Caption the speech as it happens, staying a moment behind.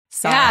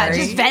Sorry. Yeah,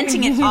 just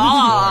venting it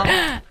all.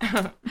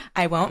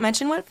 I won't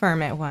mention what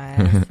firm it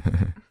was.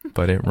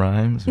 But it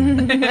rhymes.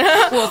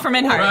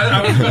 Wolfram Hart.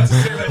 I was about to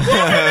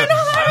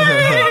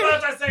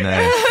say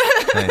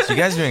that. Nice. You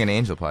guys are doing an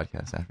Angel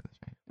podcast after this,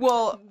 right?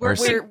 Well,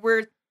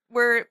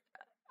 we're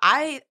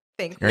I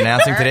think You're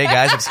announcing today,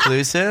 guys,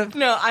 exclusive.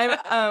 No,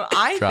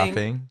 I Dropping.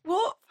 think.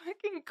 Well,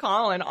 fucking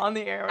Colin on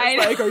the air was I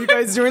know. like, "Are you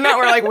guys doing that?"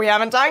 We're like, "We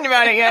haven't talked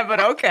about it yet, but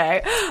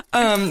okay."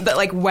 That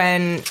like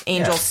when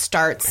Angel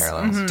starts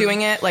Parallels.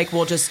 doing it, like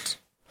we'll just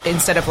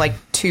instead of like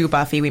 2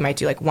 Buffy, we might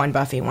do like 1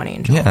 Buffy, 1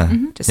 Angel. Yeah.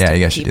 Just Yeah, to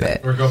you guys should keep do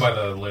that. it. Or go by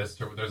the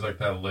list. Or there's like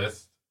that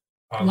list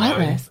online. What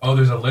list? Oh,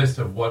 there's a list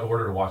of what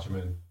order to watch them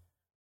in.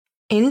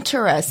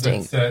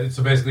 Interesting. So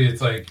basically,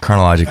 it's like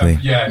Chronologically.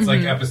 it's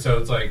like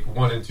episodes like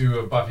 1 and 2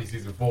 of Buffy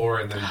season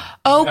 4, and then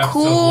Oh, episodes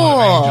cool. 1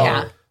 of Angel.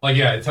 Yeah. Like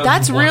it tells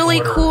That's you what really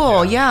order,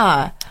 cool.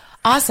 Yeah.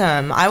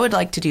 Awesome. I would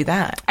like to do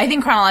that. I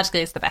think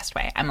chronologically is the best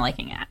way. I'm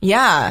liking it.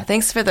 Yeah.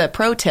 Thanks for the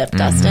pro tip,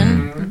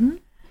 Dustin.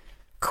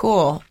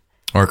 Cool.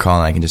 Or Colin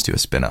and I can just do a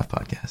spin-off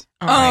podcast.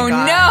 Oh, my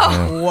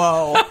God. no.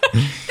 Whoa.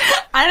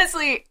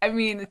 Honestly, I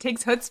mean, it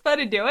takes chutzpah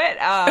to do it.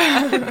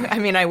 I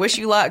mean, I wish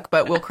you luck,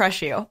 but we'll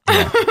crush you.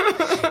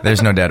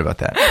 There's no doubt about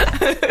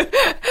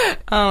that.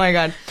 Oh my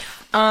God.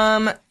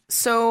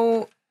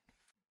 So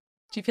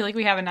Do you feel like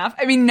we have enough?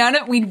 I mean,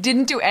 we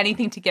didn't do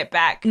anything to get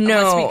back. no,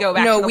 unless we go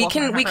back no, to the we Wolfram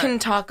can and we Hart. can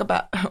talk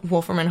about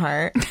Wolfram and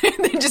Hart,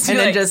 Then just be and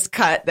then like, just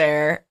cut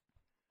there,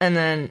 and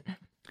then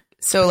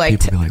so like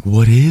People be like,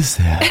 what is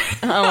that?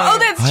 oh,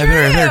 that's I true.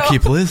 better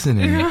keep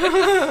listening.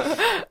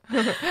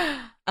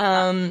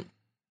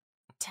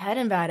 Ted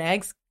and Bad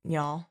Eggs,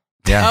 y'all.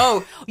 Yeah.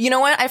 Oh, you know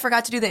what? I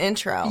forgot to do the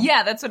intro.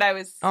 Yeah, that's what I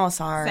was. Oh,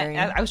 sorry.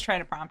 I was trying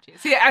to prompt you.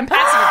 See, I'm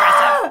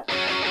passive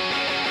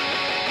aggressive.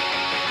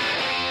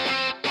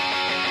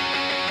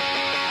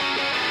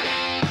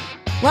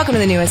 Welcome to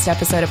the newest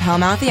episode of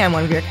Hellmouthy. I'm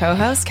one of your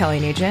co-hosts, Kelly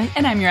Nugent.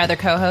 And I'm your other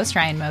co-host,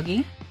 Ryan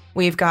Mogi.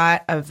 We've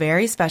got a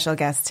very special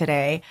guest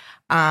today.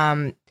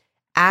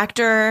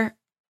 Actor,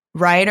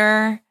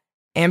 writer,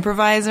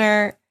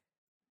 improviser,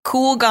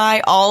 cool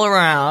guy all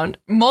around.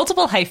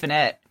 Multiple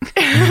hyphenate.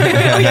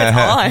 It's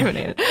all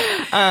hyphenated.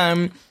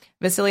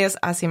 Vasilios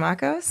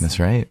Asimakos. That's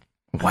right.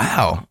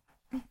 Wow.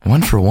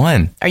 1 for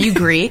 1. Are you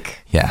Greek?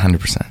 Yeah,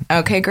 100%.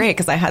 Okay, great,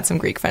 because I had some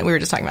Greek friends. We were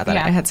just talking about that.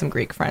 Yeah. I had some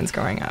Greek friends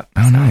growing up.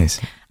 Oh, nice.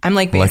 I'm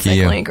like Lucky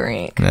you. basically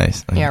Greek.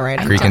 Nice. Yeah, right.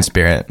 Greek in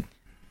spirit.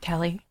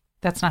 Kelly,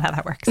 that's not how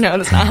that works. No,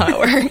 that's not how it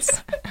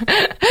works.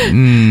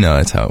 No,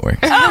 that's how it works.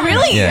 Oh,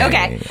 really? Yeah, okay.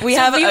 yeah, yeah, yeah. We So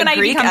have you a and I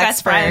Greek become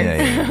best expert.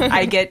 friends. Yeah.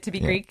 I get to be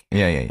Greek.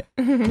 Yeah.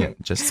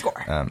 Just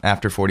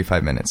after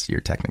 45 minutes, you're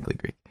technically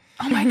Greek.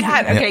 Oh my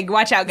God. Okay,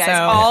 watch out, guys. So-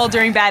 All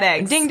during Bad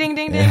Eggs. Ding, ding,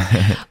 ding,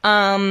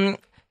 ding.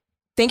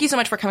 Thank you so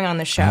much for coming on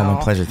the show. Oh,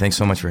 my pleasure. Thanks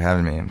so much for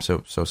having me. I'm so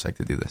psyched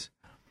to do this.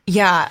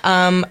 Yeah.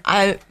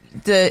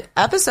 The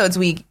episodes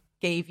we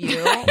gave you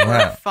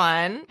were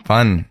fun.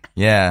 Fun.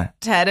 Yeah.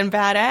 Ted and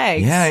Bad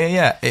Eggs.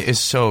 Yeah. It is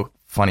so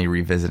funny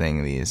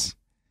revisiting these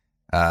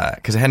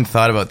because I hadn't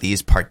thought about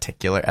these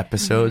particular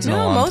episodes in a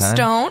No, long most time.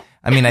 don't.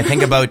 I mean, I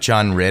think about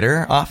John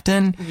Ritter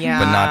often, Yeah.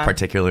 but not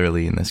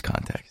particularly in this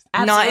context.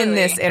 Not in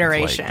this Absolutely.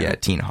 iteration.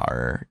 Like, teen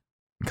horror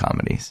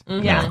comedies.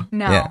 Yeah.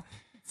 No. Yeah.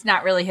 It's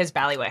not really his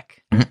ballywick.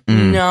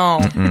 No.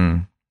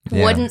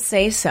 Yeah. Wouldn't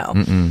say so.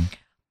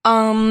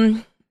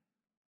 Mm-mm.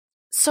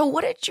 So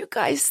what did you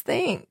guys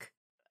think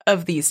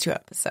of these 2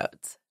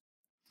 episodes?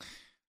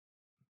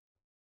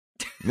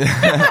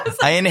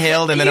 I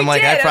inhaled and then You I'm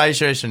like, did. I probably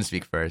shouldn't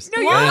speak first.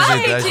 No, you're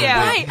right, That should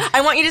yeah. be-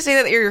 I want you to say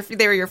that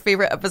they were your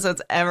favorite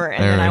episodes ever,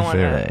 and then I want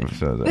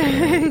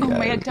to. Oh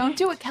my God, don't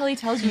do what Kelly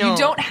tells you. No. You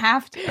don't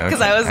have to.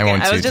 Because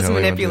I was just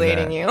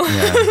manipulating you.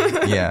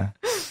 Yeah.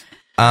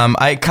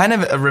 I kind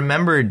of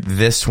remembered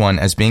this one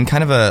as being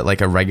kind of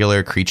a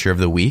regular creature of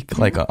the week,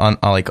 like on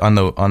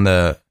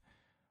the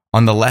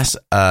less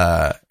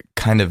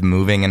kind of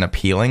moving and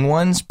appealing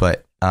ones,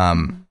 but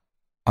on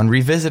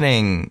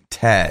revisiting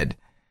Ted,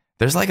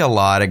 there's like a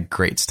lot of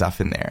great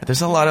stuff in there.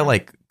 There's a lot of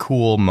like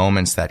cool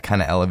moments that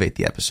kind of elevate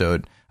the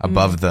episode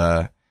above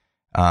the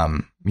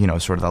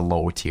sort of the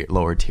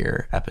lower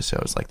tier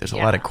episodes. Like there's a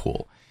lot of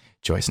cool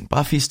Joyce and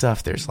Buffy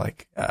stuff. There's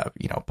like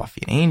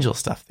Buffy and Angel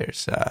stuff.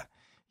 There's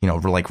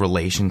like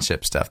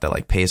relationship stuff that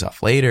like pays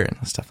off later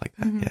and stuff like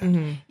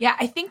that. Yeah,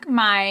 I think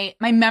my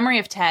memory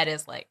of Ted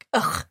is like,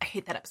 ugh, I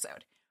hate that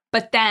episode.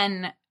 But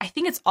then I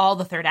think it's all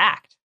the 3rd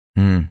act.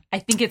 I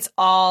think it's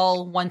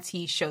all once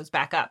he shows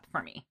back up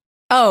for me.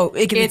 Oh,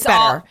 it gets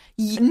better.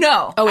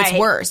 No. Oh, it's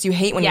worse. You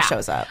hate when he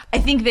shows up. I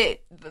think that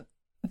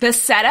the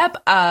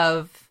setup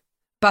of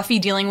Buffy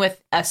dealing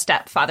with a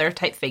stepfather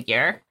type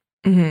figure,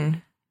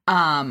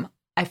 I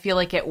feel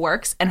like it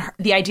works. And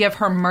the idea of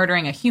her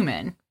murdering a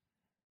human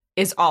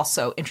is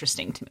also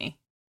interesting to me.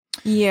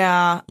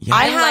 Yeah.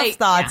 I have like-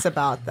 thoughts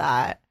about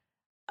that.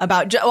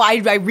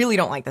 I really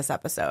don't like this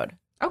episode.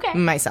 Okay.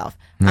 Myself.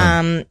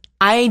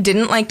 I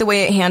didn't like the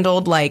way it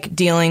handled like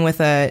dealing with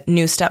a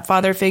new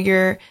stepfather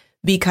figure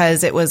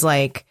because it was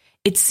like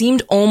it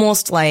seemed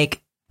almost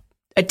like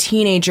a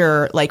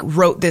teenager like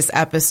wrote this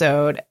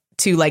episode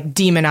to like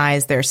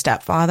demonize their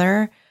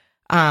stepfather.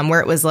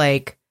 where it was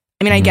like,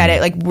 I mean, I get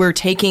it. Like, we're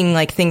taking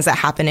like things that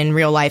happen in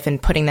real life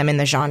and putting them in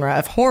the genre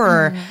of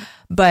horror.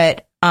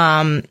 But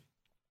when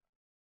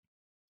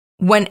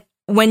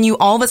you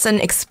all of a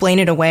sudden explain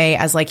it away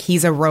as like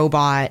he's a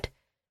robot.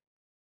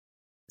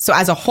 So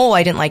as a whole,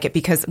 I didn't like it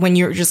because when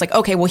you're just like,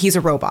 okay, well, he's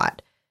a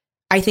robot.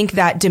 I think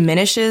that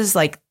diminishes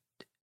like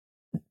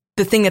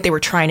the thing that they were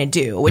trying to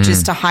do, which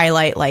is to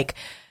highlight like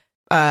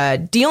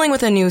dealing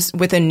with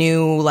a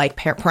new like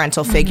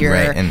parental figure.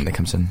 Right, and it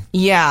comes in.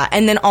 Yeah,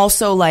 and then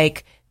also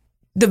like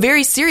the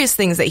very serious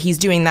things that he's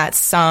doing that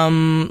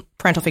some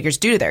parental figures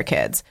do to their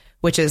kids,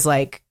 which is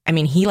like, I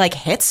mean, he like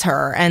hits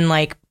her and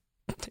like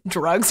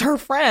drugs her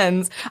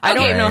friends. I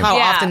don't know how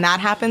often that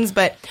happens,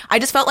 but I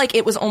just felt like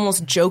it was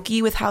almost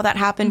jokey with how that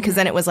happened because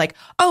then it was like,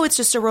 oh, it's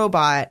just a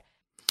robot.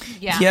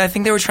 Yeah, I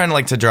think they were trying to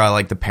like to draw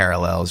like the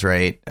parallels,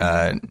 right?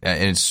 And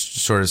it's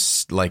sort of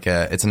like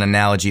it's an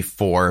analogy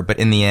but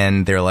in the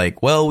end, they're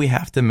like, well, we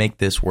have to make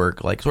this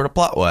work like sort of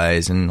plot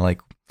wise and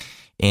like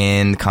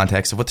in the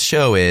context of what the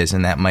show is,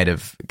 and that might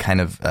have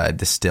kind of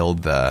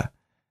distilled the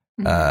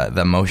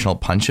emotional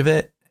punch of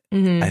it.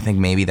 I think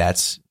maybe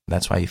that's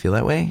why you feel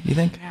that way. You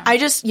think?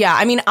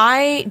 I mean,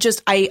 I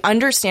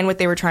understand what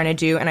they were trying to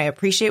do, and I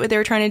appreciate what they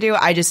were trying to do.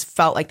 I just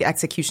felt like the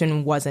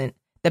execution wasn't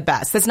the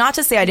best. That's not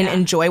to say I didn't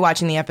enjoy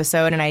watching the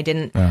episode and I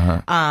didn't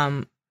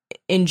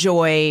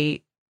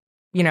enjoy,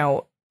 you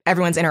know,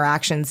 everyone's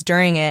interactions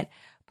during it.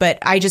 But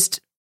I don't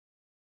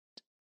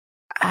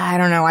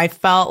know. I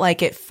felt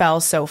like it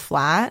fell so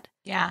flat.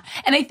 Yeah.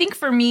 And I think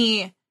for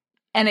me,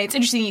 and it's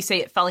interesting you say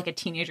it felt like a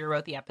teenager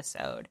wrote the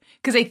episode,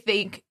 because I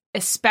think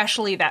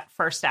especially that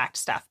first act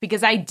stuff,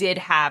 because I did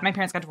have, my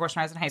parents got divorced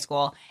when I was in high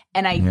school,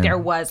 and there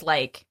was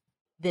like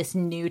this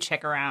new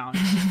chick around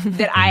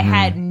that I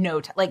had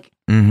no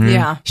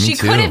she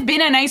could have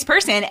been a nice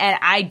person and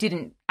I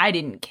didn't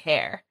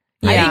care.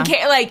 I didn't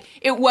care. Like,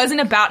 it wasn't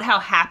about how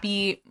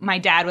happy my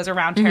dad was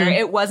around her.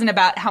 It wasn't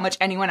about how much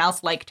anyone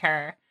else liked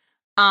her.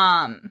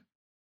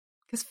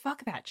 Because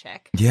fuck that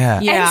chick. Yeah.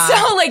 And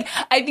so like,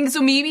 I think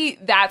so maybe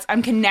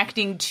I'm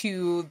connecting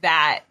to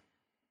that.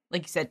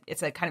 Like you said,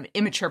 it's a kind of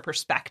immature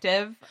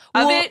perspective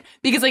of it,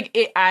 because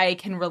like I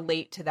can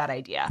relate to that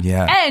idea.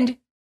 Yeah. And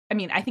I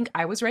mean, I think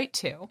I was right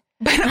too,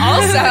 but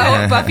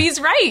also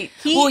Buffy's right.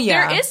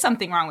 There is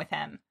something wrong with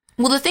him.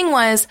 Well, the thing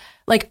was,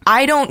 like,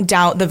 I don't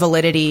doubt the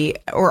validity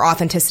or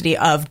authenticity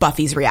of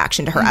Buffy's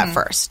reaction to her at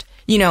first.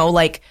 You know,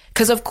 like,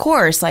 because of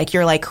course, like,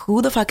 you're like,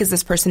 who the fuck is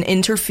this person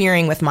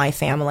interfering with my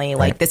family?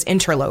 Like, this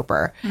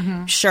interloper.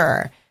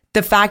 Sure.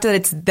 The fact that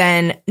it's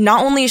then,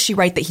 not only is she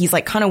right that he's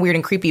like kind of weird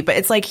and creepy, but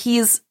it's like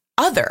he's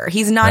other.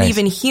 He's not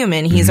even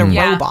human. He's a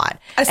robot.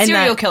 A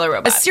serial killer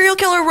robot. A serial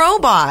killer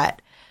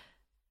robot.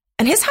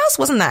 And his house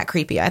wasn't that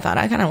creepy. I thought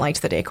I kind of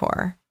liked the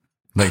decor.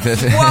 Like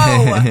this.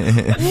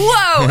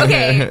 Whoa.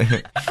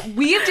 Okay.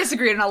 We have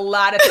disagreed on a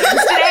lot of things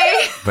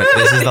today. But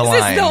this is the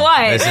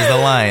line. This is the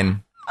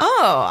line.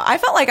 Oh, I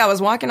felt like I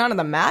was walking onto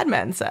the Mad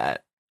Men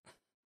set.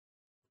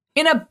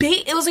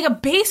 It was like a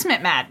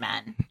basement Mad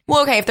Men.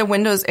 Well, okay, if the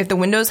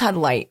windows had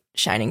light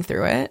shining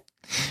through it.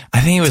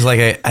 I think it was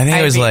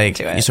like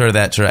sort of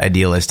that sort of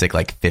idealistic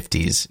like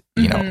 50s,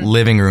 you know,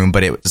 living room,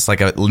 but it was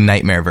like a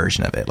nightmare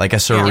version of it, like a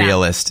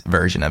surrealist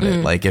version of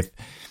it. Like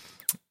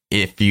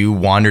if you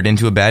wandered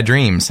into a bad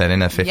dream set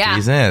in a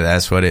 50s,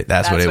 that's what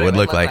it would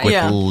look like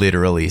with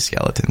literally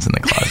skeletons in the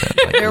closet.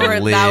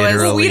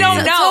 Like, we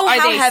don't know.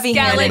 Are they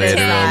heavy-handed?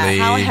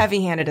 How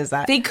heavy-handed is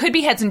that? They could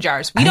be heads in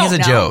jars. We I think don't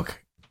it's know. a joke.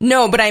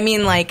 No, but I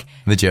mean like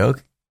the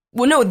joke.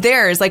 Well, no,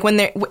 theirs, like when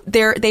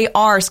they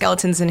are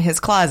skeletons in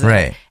his closet.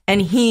 Right.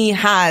 And he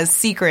has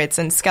secrets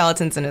and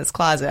skeletons in his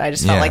closet. I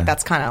just felt like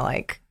that's kind of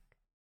like.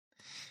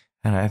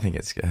 I think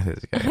it's kind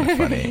of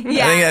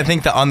funny. I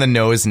think the on the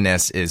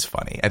nose-ness is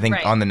funny. I think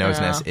on the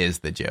nose-ness is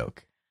the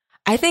joke.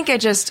 I think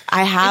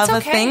I have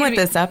a thing with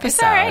this episode.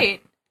 It's all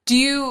right. Do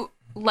you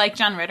like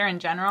John Ritter in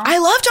general? I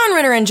love John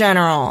Ritter in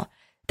general.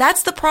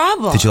 That's the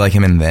problem. Did you like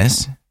him in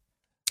this?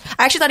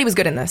 I actually thought he was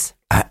good in this.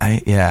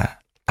 I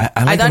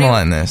liked him a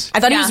lot in this. I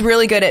thought he was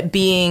really good at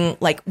being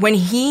like when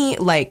he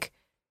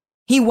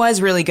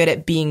was really good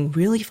at being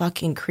really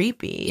fucking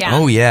creepy. Yeah.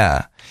 Oh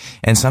yeah.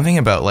 And something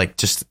about like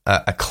just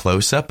a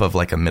close up of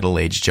like a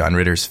middle-aged John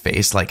Ritter's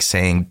face, like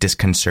saying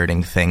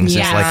disconcerting things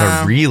is like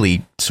a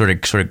really sort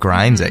of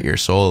grinds at your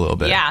soul a little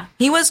bit. Yeah.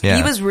 He was scary.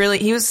 I thought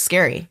he was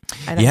scary.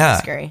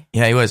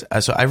 Yeah, he was.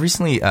 So I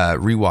recently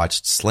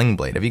rewatched Sling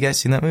Blade. Have you guys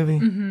seen that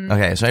movie?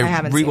 Okay, so I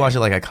rewatched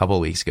it like a couple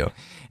of weeks ago.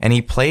 And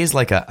he plays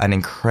like an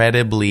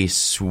incredibly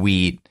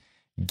sweet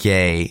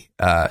gay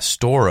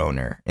store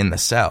owner in the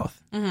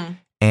South.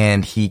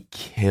 And he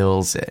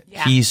kills it.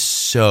 Yeah. He's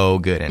so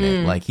good in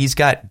it. Like, he's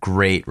got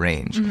great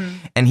range.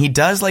 And he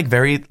does like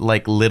very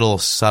like little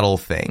subtle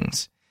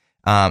things.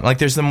 Like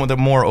there's the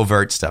more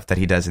overt stuff that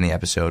he does in the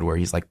episode where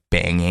he's like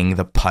banging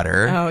the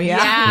putter. Oh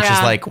yeah. Which is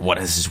like,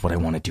 this is what I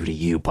want to do to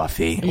you,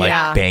 Buffy.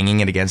 Like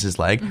banging it against his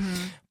leg.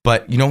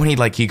 But you know when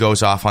he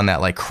goes off on that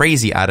like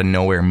crazy out of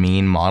nowhere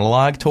mean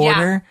monologue toward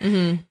her,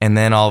 and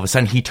then all of a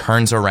sudden he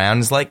turns around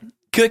and is like,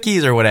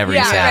 cookies or whatever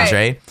he says,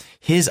 right?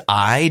 his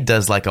eye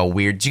does like a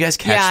weird. Do you guys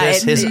catch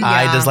this? His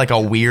eye does like a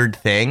weird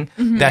thing.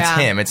 That's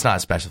him. It's not a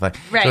special effect.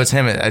 Right. So it's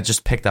him. I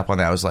just picked up on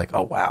that. I was like,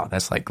 oh wow,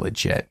 that's like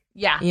legit.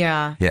 Yeah.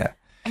 Yeah. Yeah.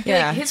 I feel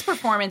like his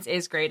performance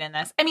is great in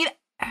this. I mean,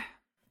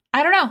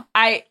 I don't know.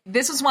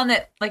 This was one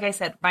that, like I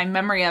said, my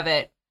memory of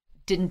it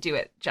didn't do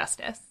it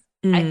justice.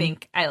 I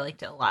think I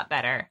liked it a lot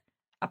better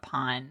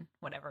upon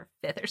whatever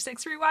 5th or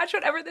 6th rewatch,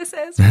 whatever this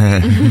is.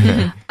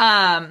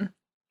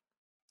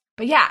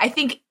 But yeah, I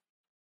think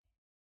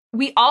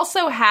we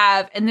also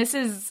have, and this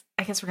is,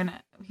 I guess we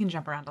can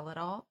jump around a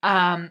little.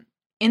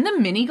 In the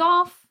mini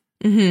golf,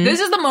 this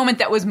is the moment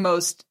that was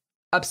most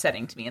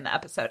upsetting to me in the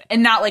episode,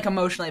 and not like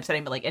emotionally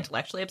upsetting, but like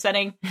intellectually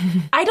upsetting.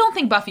 I don't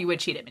think Buffy would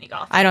cheat at mini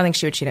golf. I don't think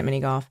she would cheat at mini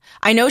golf.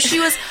 I know she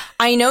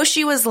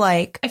was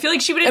like, I feel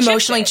like she would have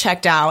emotionally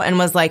checked out and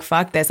was like,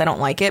 fuck this, I don't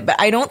like it. But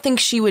I don't think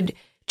she would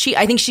cheat.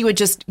 I think she would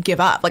just give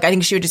up. Like, I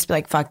think she would just be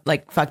like,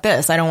 fuck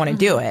this, I don't want to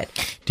do it.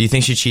 Do you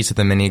think she cheats at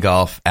the mini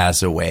golf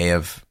as a way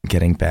of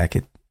getting back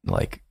at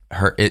like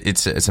her?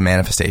 It's a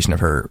manifestation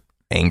of her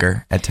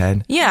anger at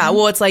Ted. Yeah.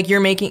 Well, it's like you're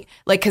making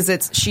like,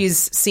 because she's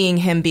seeing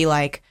him be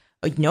like,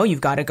 oh, no, you've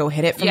got to go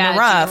hit it from the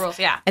rough. The rules,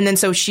 yeah. And then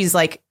so she's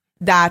like,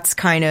 that's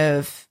kind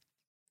of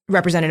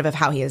representative of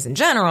how he is in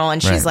general.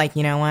 And she's like,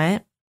 you know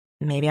what?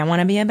 Maybe I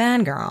want to be a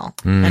bad girl.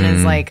 And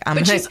it's like, You're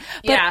just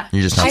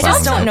not I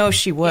just don't know if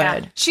she would.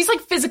 Yeah. She's like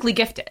physically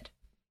gifted.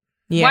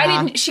 Yeah. Why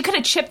didn't she could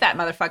have chipped that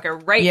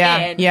motherfucker right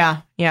in?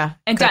 Yeah. And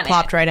Could've done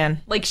plopped it. right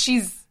in. Like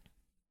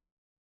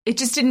it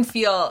just didn't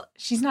feel,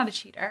 she's not a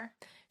cheater.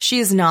 She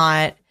is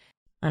not.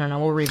 I don't know.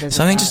 We'll revisit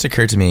Something that. just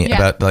occurred to me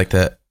about like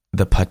the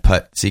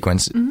putt-putt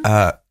sequence.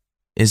 Do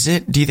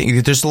you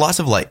think there's lots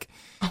of like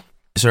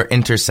sort of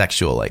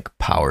intersexual like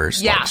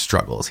powers like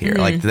struggles here?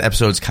 Like the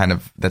episode's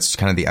that's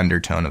kind of the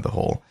undertone of the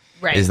whole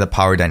is the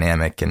power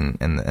dynamic and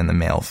the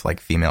male like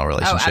female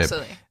relationship. Oh,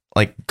 absolutely.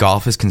 Like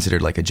golf is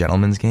considered like a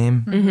gentleman's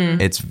game.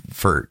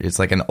 It's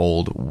like an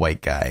old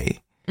white guy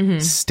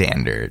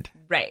standard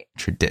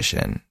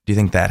tradition. Do you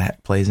think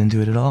that plays into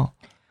it at all?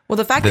 Well,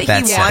 the fact that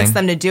he wants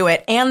them to do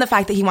it, and the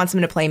fact that he wants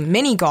them to play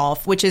mini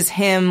golf, which is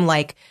him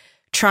like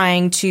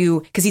trying to,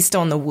 because he's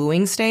still in the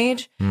wooing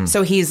stage.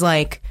 So he's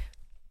like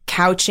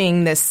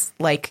couching this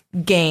like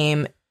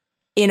game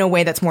in a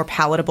way that's more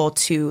palatable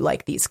to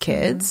like these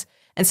kids.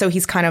 And so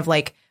he's kind of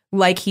like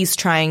he's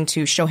trying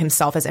to show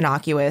himself as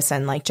innocuous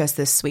and like just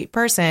this sweet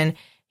person.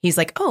 He's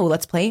like, oh,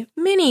 let's play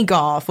mini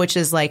golf, which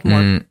is like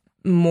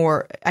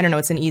more, I don't know,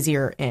 it's an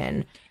easier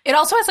in. It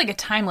also has like a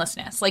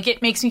timelessness. Like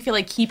it makes me feel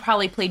like he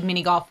probably played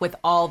mini golf with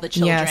all the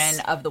children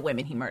of the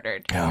women he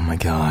murdered. Oh my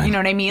God. You know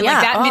what I mean? Yeah.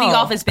 Like that mini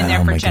golf has been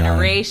there for God.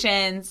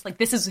 generations. Like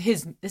this is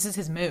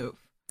his move.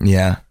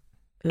 Yeah.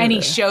 And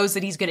he shows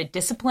that he's good at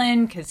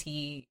discipline because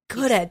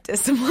Good at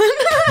discipline.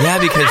 Yeah,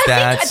 because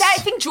I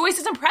think Joyce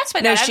is impressed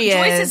by that.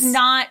 Joyce is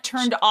not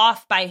turned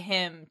off by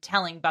him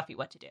telling Buffy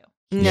what to do.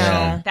 No.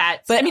 Yeah.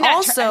 That's, But I mean,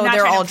 also, not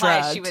they're trying to all imply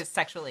drugged. She was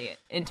sexually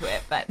into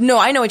it, but No,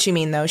 I know what you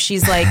mean though.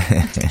 She's like,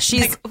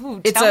 like, ooh,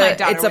 tell my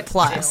daughter it's a what to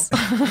plus.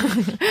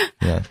 do.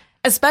 Yeah.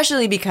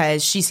 Especially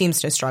because she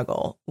seems to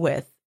struggle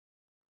with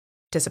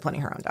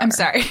disciplining her own daughter. I'm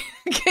sorry.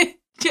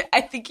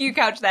 I think you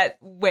couched that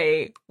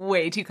way,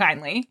 way too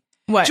kindly.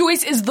 What?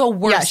 Joyce is the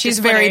worst. Yeah, she's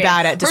very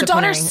bad at Her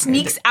daughter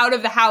disciplining. sneaks out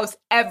of the house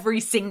every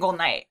single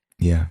night.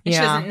 Yeah. And she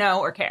doesn't know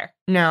or care.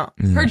 No.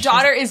 Her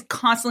daughter is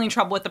constantly in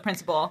trouble with the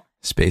principal.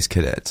 Space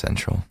Cadet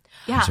Central.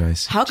 Yeah.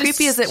 Joyce. How Just-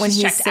 creepy is it when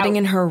just he's checked sitting out.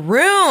 in her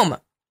room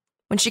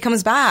when she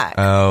comes back?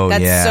 Oh,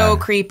 That's yeah. so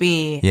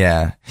creepy.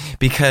 Yeah.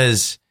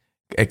 Because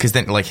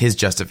then like his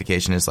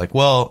justification is like,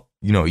 well,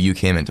 you know, you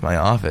came into my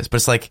office. But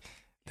it's like,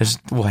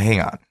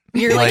 hang on.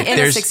 You're like in a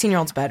there's-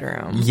 16-year-old's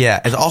bedroom.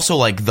 Yeah. It's also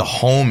like the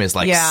home is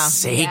like Yeah.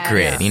 sacred,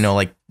 Yes. you know,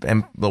 like,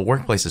 and the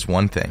workplace is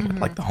one thing, but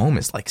like the home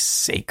is like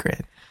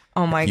sacred.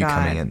 Oh my You God.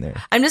 coming in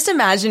there. I'm just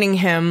imagining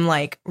him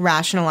like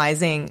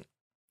rationalizing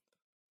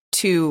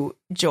to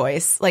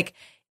Joyce. Like,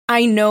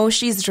 I know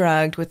she's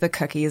drugged with the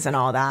cookies and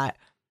all that,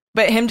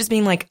 but him just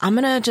being like, I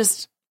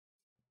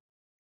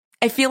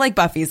feel like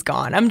Buffy's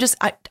gone. I'm just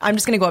going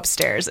to go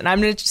upstairs and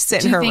I'm going to just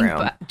sit Do in you her think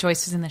room.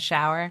 Joyce was in the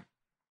shower?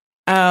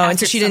 Oh, and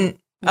after so she some didn't.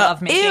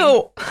 love making?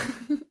 Ew.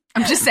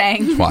 I'm just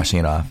saying. Washing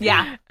it off.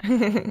 Yeah. Does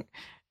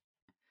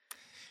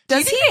Do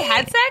you think they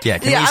had sex? Yeah.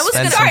 Can Yeah, we I was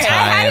spend gonna- some sorry, I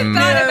time? hadn't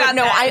thought about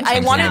no, that. I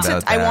Thinking wanted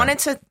about to. I that. wanted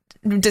to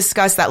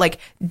discuss that. Like,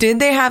 did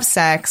they have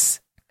sex?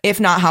 If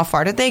not, how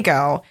far did they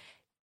go?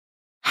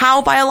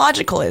 How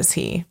biological is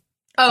he?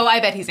 Oh,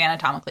 I bet he's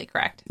anatomically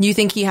correct. You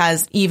think he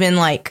has even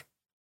like?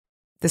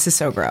 This is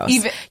so gross.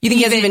 You think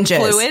he has even jizz?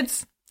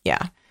 fluids?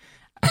 Yeah.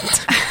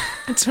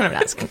 That's what I'm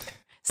asking.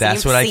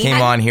 That's See- what I see?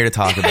 came on here to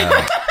talk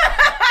about.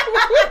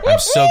 I'm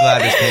so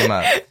glad this came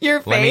up. Your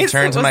face. Let me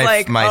turn to was my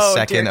like, my oh,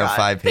 second dear of God.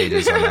 5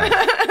 pages on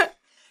that.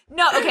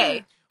 No,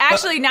 okay.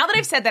 Actually, now that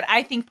I've said that,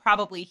 I think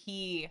probably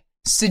he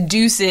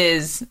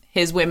seduces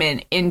his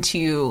women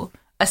into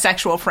a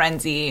sexual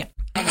frenzy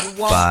and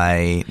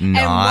won't,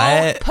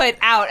 won't put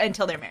out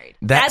until they're married.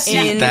 That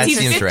he's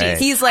seems 50. right.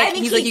 He's I like,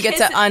 think you get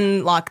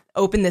to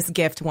open this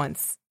gift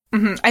once.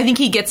 I think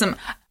he gets them.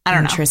 I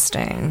don't know.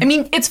 Interesting. I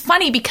mean, it's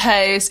funny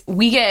because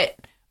we get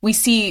we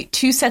see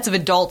two sets of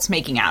adults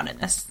making out in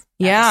this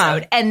Yeah.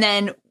 episode. And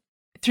then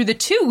through the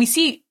two, we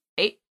see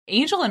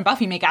Angel and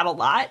Buffy make out a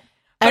lot.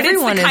 But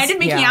Everyone it's the kind is- of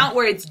making yeah. out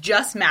where it's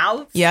just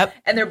mouths. Yep.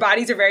 And their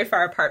bodies are very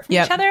far apart from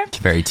Yep. each other. It's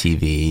very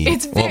TV.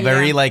 It's very-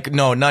 very like,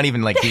 no, not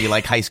even like the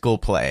like high school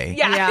play.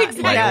 Yeah, Yeah.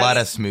 exactly. Like Yes. a lot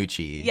of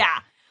smoochy. Yeah.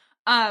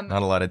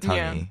 Not a lot of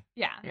tonguey.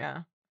 Yeah.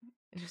 Yeah.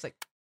 It's just like,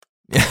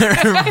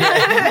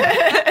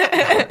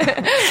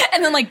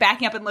 And then like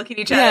backing up and looking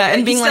at each other. Yeah, and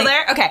Like, being "You still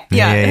like- there? Okay.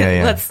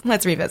 Yeah.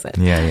 Let's revisit.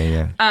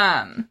 Yeah.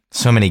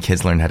 So many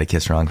kids learned how to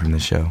kiss wrong from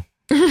this show.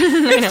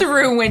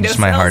 Through windows. Just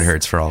my heart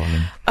hurts for all of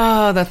them.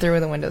 Oh, the through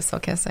the window still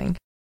kissing.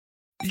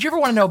 Did you ever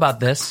want to know about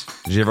this?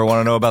 Did you ever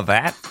want to know about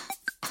that?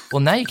 Well,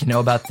 now you can know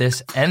about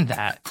this and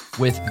that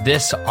with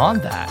This on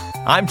That.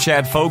 I'm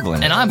Chad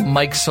Foglin. And I'm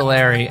Mike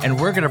Solari, and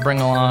we're going to bring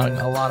along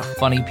a lot of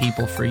funny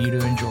people for you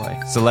to enjoy.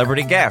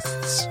 Celebrity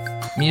guests.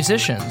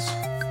 Musicians,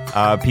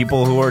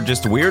 People who are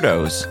just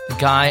weirdos. the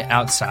guy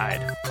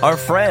outside, Our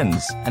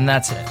friends. and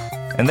that's it.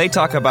 And they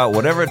talk about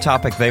whatever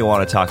topic they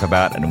want to talk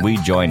about, and we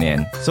join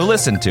in. So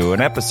listen to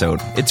an episode.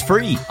 It's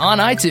free. On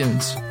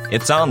iTunes.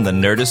 It's on the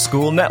Nerdist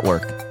School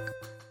Network.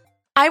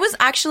 I was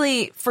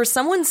actually, for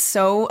someone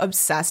so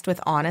obsessed with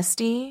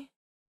honesty,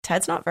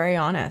 Ted's not very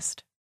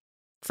honest.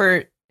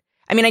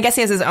 I guess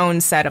he has his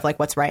own set of like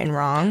what's right and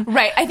wrong.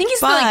 Right. I think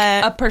he's But-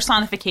 like a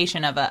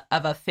personification of a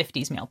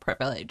 50s male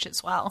privilege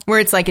as well. Where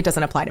it's like, it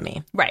doesn't apply to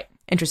me. Right.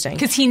 Interesting.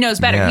 Because he knows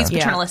better. Yeah. He's Yeah.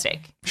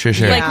 paternalistic. Sure.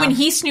 Like when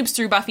he snoops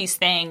through Buffy's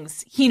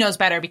things, he knows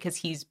better because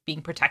he's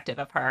being protective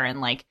of her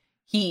and like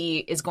he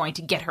is going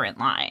to get her in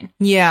line.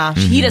 Yeah.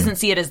 He doesn't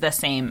see it as the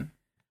same.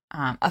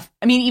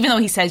 Even though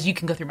he says you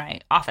can go through my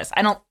office,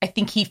 I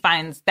think he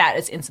finds that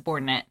as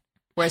insubordinate,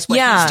 whereas what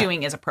Yeah. he's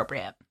doing is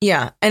appropriate.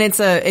 Yeah. And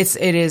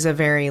it is a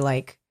very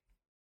like,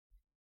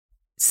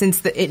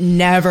 since it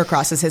never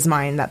crosses his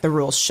mind that the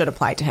rules should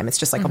apply to him, it's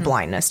just like a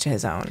blindness to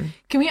his own.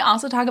 Can we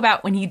also talk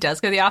about when he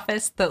does go to the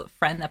office, the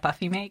friend that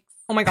Buffy makes?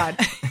 Oh my God.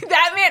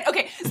 That man,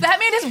 okay, so that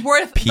man is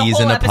worth Peas the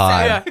whole in a episode.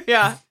 pod.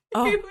 Yeah.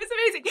 Oh. He was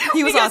amazing.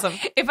 He was Because awesome.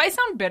 If I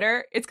sound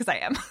bitter, it's because I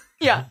am.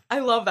 Yeah. I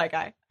love that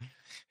guy.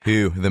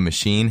 Who? The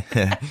machine?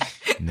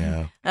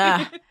 No.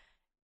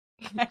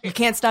 You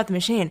can't stop the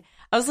machine.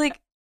 I was like,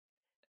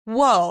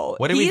 whoa.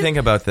 What do we think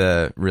about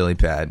the really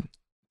bad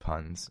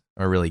puns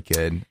or really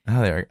good?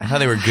 How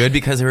they were good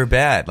because they were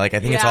bad. Like I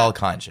think it's Yeah. all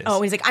conscious.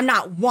 Oh, he's like, I'm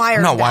not wired.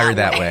 I'm not wired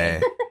that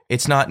way.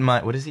 It's not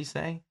my. What does he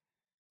say?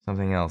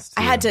 Something else.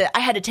 Too. I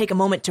had to take a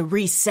moment to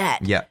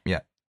reset. Yeah.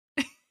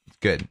 It's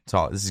good. It's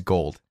all. This is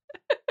gold.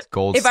 It's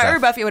gold. If stuff. I were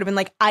Buffy, I would have been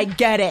like, I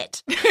get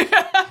it.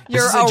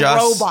 You're This is a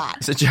Joss- robot.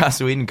 It's a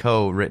Joss Whedon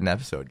co-written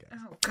episode, guys.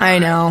 I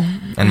know.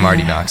 And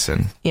Marty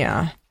Noxon.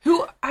 Yeah.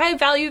 Who I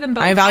value them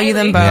both. I value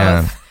them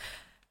highly. both.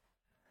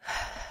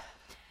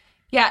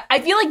 Yeah, I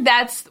feel like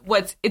that's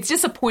it's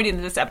disappointing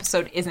that this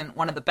episode isn't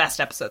one of the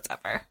best episodes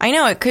ever. I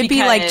know. It could be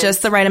like Because-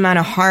 just the right amount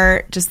of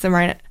heart, just the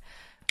right.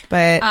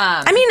 But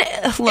I mean,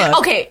 look.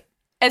 Okay,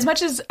 as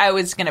much as I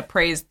was going to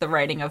praise the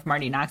writing of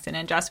Marty Noxon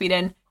and Joss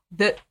Whedon,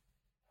 the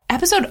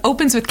episode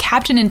opens with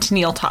Captain and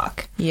Tennille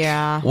talk.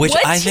 Yeah. Which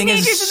What I think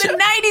teenagers is. in the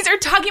 90s are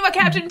talking about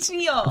Captain and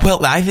Tennille?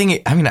 Well, I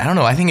think. I don't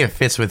know. I think it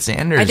fits with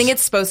Xander's. I think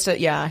it's supposed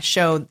to,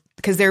 show,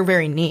 because they're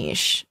very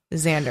niche,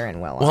 Xander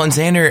and Willow. Well, and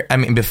Xander. I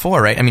mean,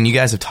 before, right? I mean, you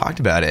guys have talked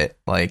about it.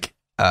 Like,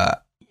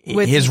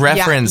 With- his yeah,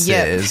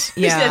 references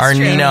yeah. That's are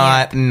true.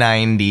 not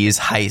 90s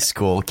high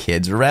school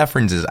kids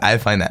references. I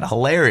find that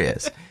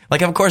hilarious.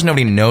 Like, of course,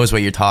 nobody knows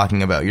what you're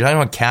talking about. You're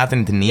talking about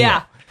Captain Tennille.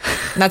 Yeah.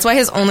 That's why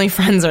his only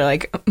friends are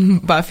like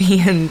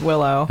Buffy and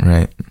Willow.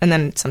 Right. And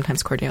then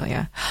sometimes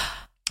Cordelia.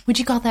 Would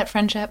you call that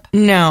friendship?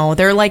 No,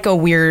 they're like a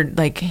weird,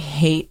 like,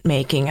 hate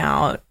making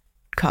out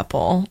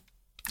couple.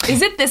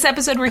 Is it this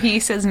episode where he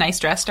says nice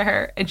dress to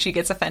her and she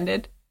gets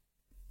offended?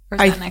 Or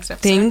is I that next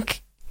episode?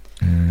 think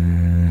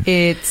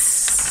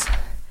it's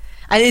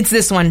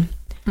this one.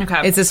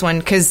 Okay. It's this one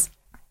because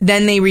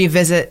then they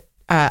revisit.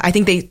 I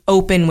think they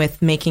open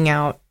with making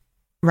out,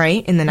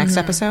 right, in the next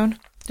episode.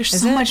 There's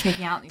Is so it? much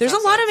making out in these There's a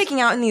lot of episodes.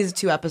 making out in these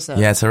two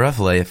episodes. Yeah, it's a rough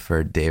life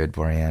for David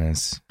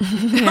Boreanaz.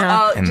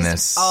 Oh, in just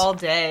this. all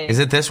day. Is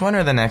it this one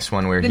or the next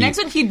one where The next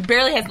one, he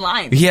barely has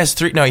lines. He has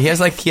three. No, he has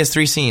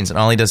 3 scenes, and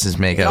all he does is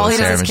make out All with he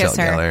Sarah does is Michelle kiss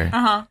her.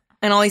 Gellar.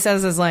 And all he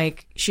says is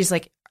like, she's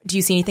like, do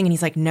you see anything? And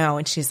he's like, no.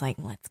 And she's like,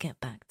 let's get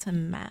back to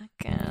Mac.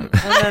 And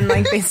then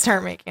like they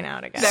start making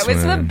out again. That was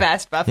the Swoon.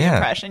 best Buffy Yeah.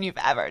 impression you've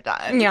ever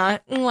done. Yeah,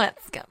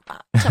 let's get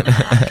back to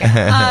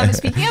Mac.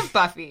 Speaking of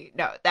Buffy,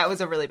 no, that was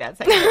a really bad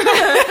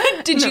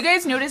segment. Did you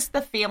guys notice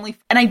the family?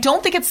 And I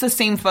don't think it's the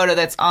same photo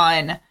that's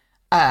on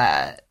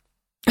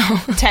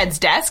Ted's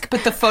desk,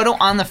 but the photo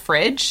on the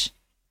fridge.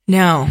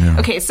 No.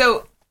 Okay,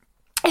 so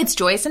it's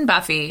Joyce and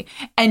Buffy,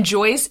 and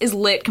Joyce is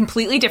lit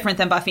completely different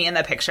than Buffy in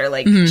the picture.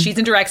 Like, she's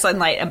in direct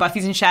sunlight, and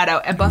Buffy's in shadow,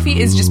 and Buffy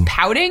is just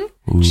pouting.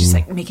 She's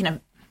like making I'm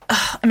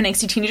an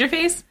angsty teenager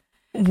face.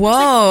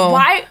 Whoa.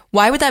 Why?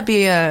 Why would that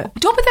be a...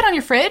 Don't put that on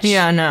your fridge.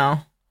 Yeah, no.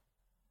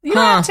 You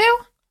don't have to.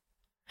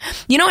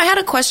 You know, I had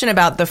a question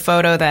about the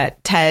photo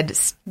that Ted,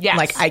 Yes.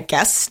 like, I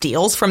guess,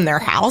 steals from their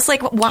house.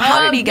 Like,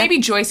 how did he get... Maybe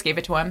Joyce gave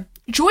it to him.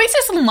 Joyce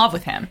is in love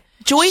with him.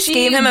 Joyce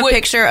gave him a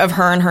picture of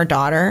her and her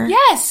daughter.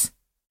 Yes.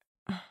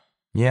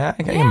 Yeah,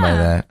 I can buy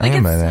that. I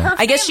can buy that.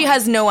 I guess she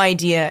has no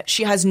idea.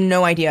 She has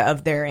no idea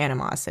of their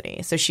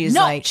animosity. So she's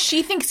like,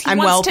 she thinks he I'm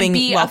wants to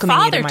be a welcoming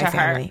you father to my to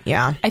family. her.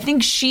 Yeah. I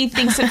think she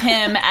thinks of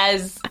him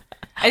as,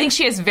 I think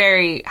she has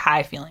very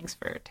high feelings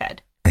for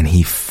Ted. And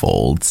he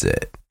folds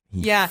it.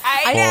 Yeah,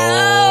 I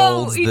know.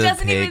 Folds He the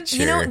doesn't even. picture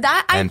You know,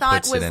 that I and thought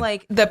puts it was in.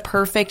 like the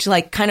perfect,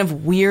 like kind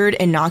of weird,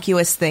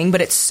 innocuous thing,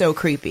 but it's so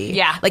creepy.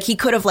 Yeah. Like he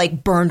could have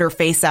like burned her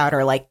face out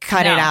or like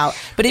cut No, it out.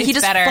 But if he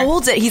it's just better.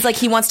 folds it, he's like,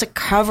 he wants to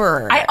cover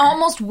her. I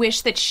almost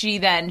wish that she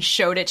then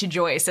showed it to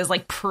Joyce as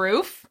like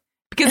proof,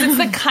 because it's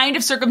the kind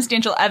of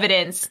circumstantial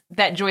evidence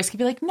that Joyce could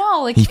be like,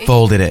 no, like He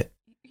folded it.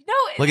 no,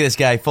 Look at this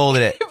guy,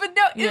 folded it. but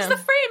no, it was the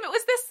frame. It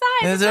was this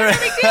size. That's It's not a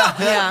big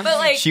deal. Yeah. But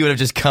like, She would have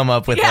just come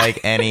up with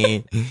like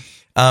any.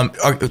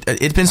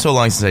 It's been so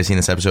long since I've seen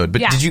this episode,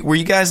 but Yeah. were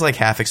you guys like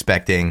half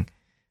expecting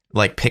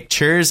like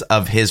pictures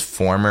of his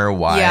former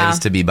wives Yeah.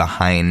 to be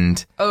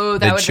behind Oh, that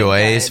the would've been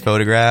Joyce good.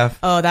 photograph?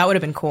 Oh, that would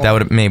have been cool. That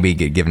would have maybe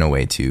get given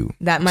away too.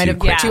 That might have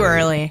quickly. too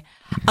early.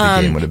 The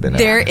game would have been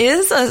There out.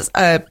 is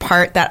a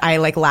part that I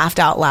like laughed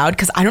out loud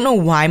because I don't know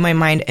why my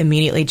mind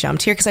immediately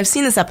jumped here because I've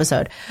seen this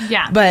episode.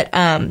 Yeah. But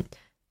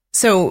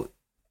so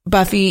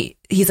Buffy,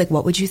 he's like,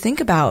 "What would you think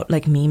about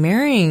like me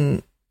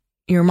marrying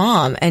your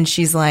mom?" And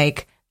she's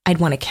like, "I'd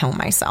want to kill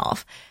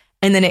myself."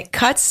 And then it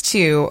cuts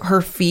to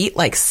her feet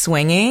like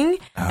swinging,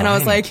 and I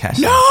was didn't like, catch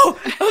 "No!"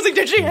 that. I was like,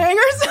 "Did she hang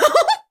herself?"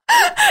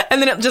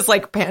 And then it just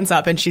like pans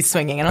up and she's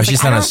swinging, and I was she's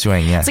like, on I a don't-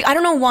 swing, yeah. It's like I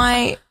don't know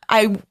why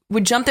I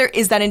would jump there.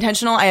 Is that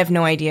intentional? I have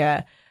no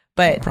idea.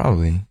 But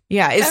Probably.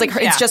 yeah, it's like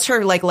her, Yeah. it's just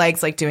her like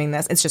legs like doing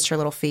this. It's just her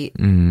little feet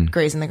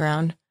grazing the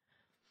ground.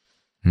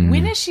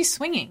 when is she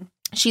swinging?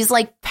 She's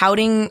like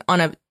pouting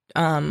on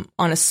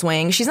a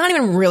swing. She's not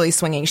even really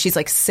swinging. She's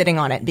like sitting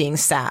on it, being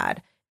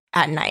sad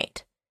at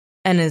night,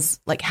 and is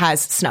like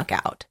has snuck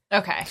out.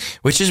 Okay.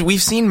 Which is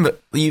we've seen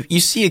you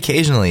see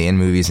occasionally in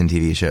movies and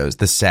TV shows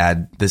this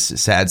sad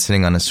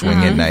sitting on a swing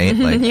at night.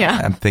 Like Yeah.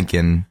 I'm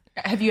thinking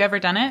Have you ever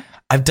done it?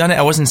 I've done it.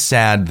 I wasn't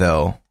sad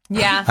though.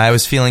 Yeah. I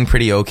was feeling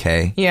pretty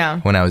okay. Yeah.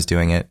 When I was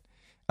doing it.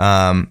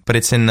 But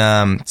it's in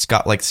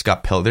Scott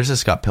Pilgrim. There's a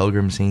Scott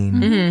Pilgrim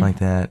scene like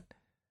that.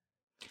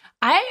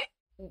 I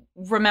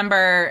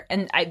remember,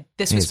 and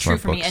this was it's true more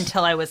for me books.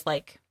 until I was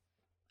like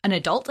an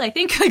adult, I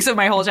think, like so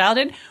my whole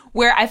childhood,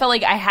 where I felt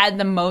like I had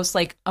the most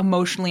like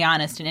emotionally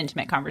honest and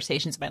intimate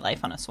conversations of my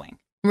life on a swing.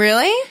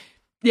 Really?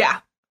 Yeah.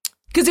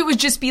 Because it would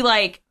just be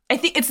like, I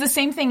think it's the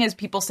same thing as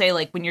people say,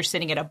 like when you're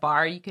sitting at a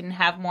bar, you can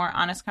have more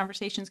honest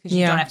conversations because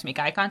you Yeah. don't have to make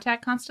eye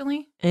contact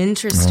constantly.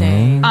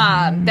 Interesting.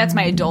 That's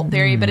my adult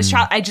theory, but as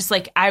child, I just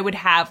like I would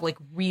have like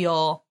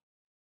real.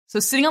 So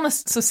sitting on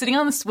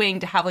the swing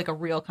to have like a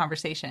real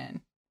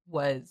conversation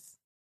was.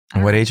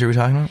 What age are we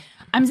talking about?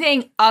 I'm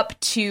saying up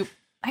to,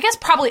 I guess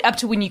probably up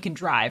to when you can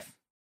drive,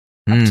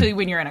 up to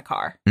when you're in a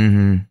car.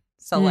 Mm-hmm.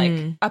 So like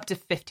up to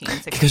 15,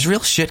 16. Because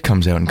real shit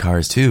comes out in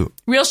cars too.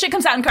 Real shit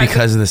comes out in cars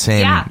Because of the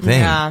same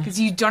thing. Yeah. because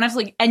you don't have to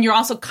like, and you're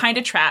also kind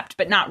of trapped,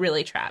 but not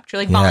really trapped.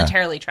 You're like Yeah.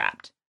 voluntarily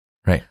trapped.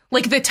 Right.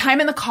 Like the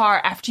time in the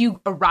car after you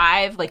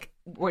arrive, like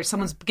where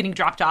someone's getting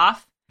dropped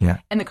off, Yeah.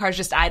 and the car's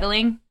just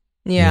idling.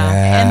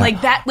 Yeah. And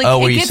like that, like oh,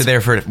 where it you gets sit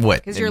there for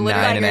what? 'Cause you're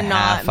literally 9.5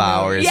 not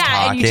hours yeah,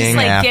 talking and you just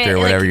like after get,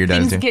 whatever like, you're done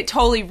things doing. get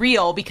totally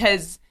real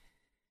because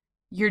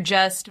you're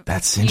just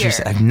That's here.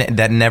 interesting.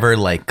 That never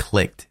like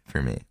clicked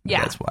for me. Yeah.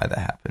 That's why that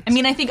happens. I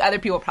mean, I think other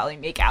people probably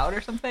make out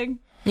or something.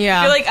 Yeah.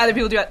 I feel like other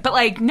people do it, but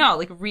like no,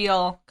 like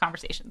real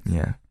conversations.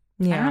 yeah.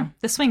 I don't yeah. know.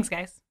 The swings,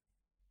 guys.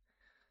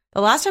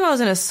 The last time I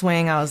was in a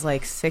swing, I was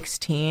like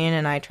 16,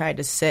 and I tried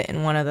to sit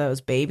in one of those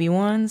baby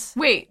ones.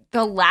 Wait,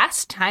 the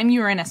last time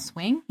you were in a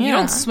swing, you Yeah.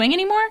 don't swing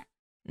anymore?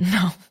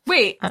 No.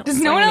 Wait, I don't does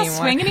no swing one else anymore.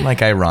 swing anymore?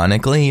 Like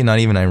ironically, not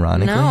even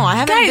ironically. No, I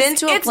haven't Guys, been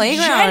to a it's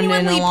playground in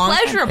genuinely a long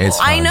pleasurable. time. It's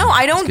I fun. know.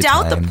 I It's don't good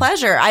doubt the time.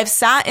 pleasure. I've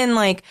sat in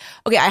like,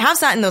 okay, I have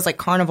sat in those like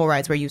carnival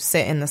rides where you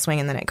sit in the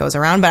swing and then it goes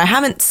around, but I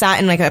haven't sat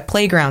in like a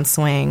playground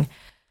swing.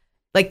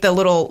 Like the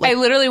little, I like,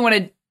 literally want to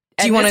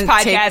end you this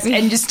wanna take podcast me?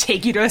 and just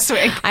take you to a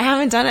swing I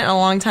haven't done it in a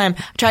long time.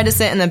 I tried to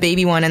sit in the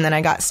baby one and then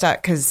I got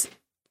stuck because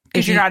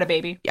because you're not a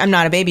baby. I'm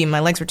not a baby. My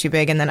legs were too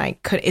big and then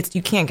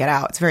you can't get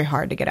out. It's very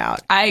hard to get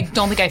out. I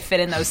don't think I fit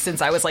in those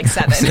since I was like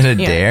 7. Is it a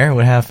dare?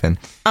 What happened?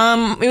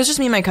 It was just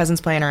me and my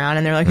cousins playing around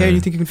and they're like, hey, do you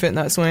think you can fit in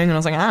that swing? And I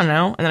was like, I don't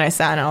know. And then I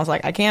sat and I was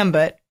like, I can,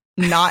 but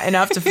not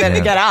enough to fit to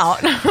Yeah. get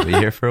out. We'll be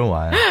here for a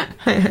while.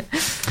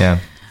 Yeah.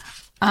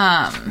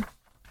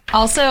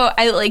 Also,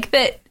 I like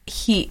that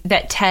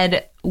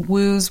Ted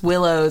woos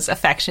Willow's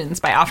affections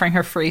by offering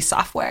her free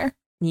software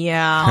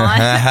Yeah.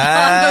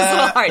 on those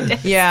little hard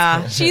disks.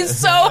 Yeah. She's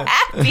so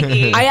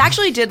happy. I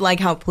actually did like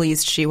how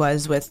pleased she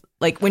was with,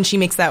 like, when she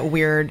makes that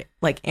weird,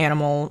 like,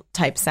 animal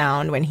type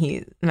sound when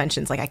he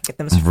mentions, like, I can get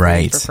them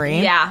Right. for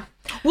free. Yeah.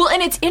 Well,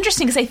 and it's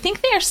interesting because I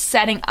think they are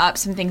setting up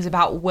some things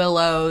about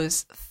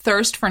Willow's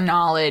thirst for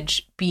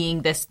knowledge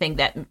being this thing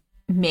that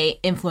may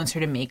influence her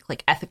to make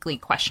like ethically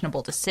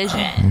questionable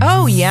decisions.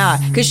 Oh, yeah.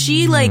 Because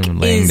she, like,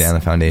 Laying is, down the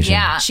foundation.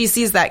 Yeah. she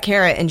sees that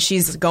carrot and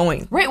she's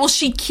going. Right. Well,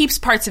 she keeps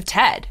parts of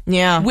Ted.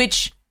 Yeah.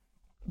 Which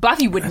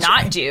Buffy would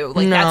not do.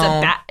 Like, No. that's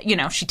a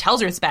bad, she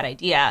tells her it's a bad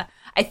idea.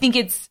 I think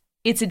it's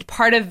a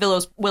part of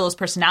Willow's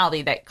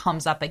personality that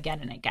comes up again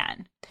and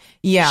again.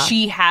 Yeah.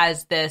 She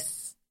has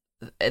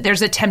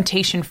there's a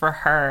temptation for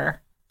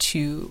her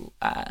to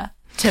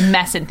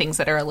mess in things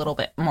that are a little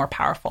bit more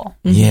powerful.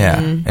 Yeah,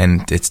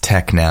 and it's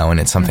tech now, and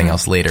it's something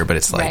else later, but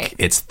it's like Right.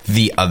 it's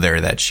the other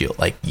that she'll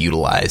like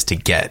utilize to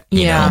get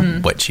you know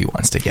what she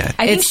wants to get,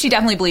 I think she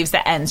definitely believes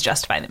that ends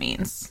justify the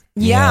means.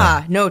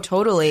 Yeah. No,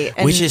 totally.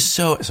 And, which is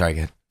so sorry.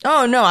 Good.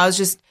 oh no, I was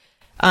just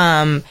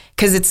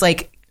because it's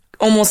like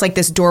almost like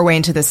this doorway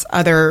into this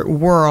other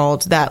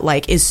world that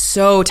like is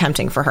so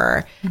tempting for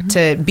her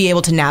to be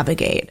able to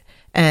navigate,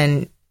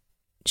 and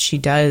she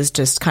does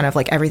just kind of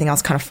like everything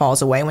else kind of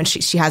falls away when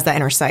she has that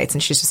in her sights,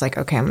 and she's just like,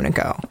 okay, I'm gonna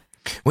go.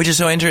 Which is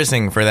so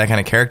interesting for that kind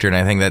of character, and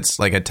I think that's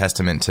like a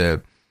testament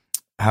to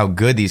how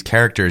good these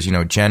characters,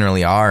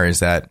 generally are. Is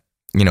that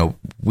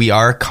we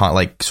are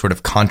like sort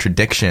of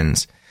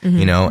contradictions,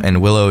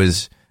 and Willow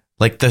is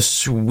like the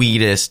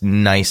sweetest,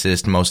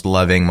 nicest, most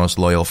loving, most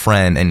loyal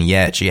friend, and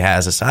yet she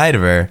has a side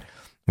of her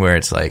where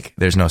it's like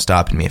there's no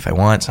stopping me if I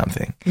want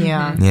something.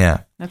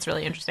 Yeah. That's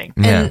really interesting.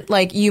 Yeah. And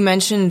like you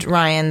mentioned,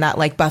 Ryan, that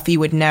like Buffy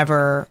would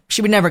never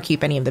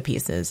keep any of the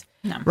pieces.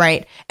 No.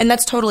 Right. And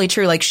that's totally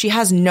true. Like she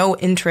has no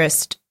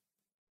interest.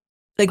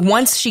 Like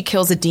once she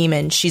kills a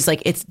demon, she's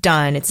like, it's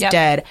done. It's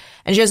dead.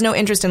 And she has no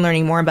interest in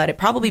learning more about it,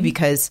 probably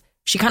because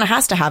she kind of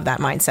has to have that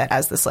mindset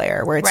as the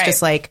Slayer, where it's Right.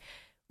 just like,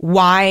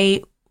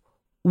 why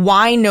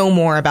know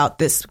more about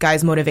this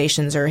guy's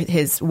motivations or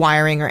his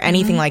wiring or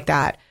anything like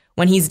that?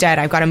 When he's dead,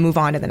 I've got to move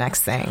on to the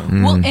next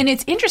thing. Well, and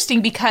it's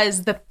interesting because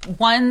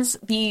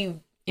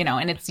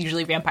and it's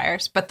usually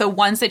vampires, but the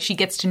ones that she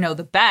gets to know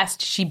the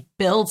best, she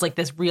builds like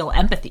this real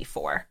empathy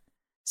for.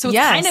 So it's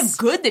Yes. kind of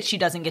good that she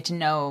doesn't get to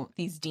know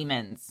these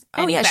demons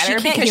any yeah, she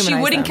better can't because she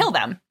humanize wouldn't them. kill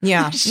them.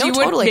 Yeah. she No, would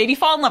totally. maybe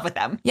fall in love with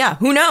them. Yeah.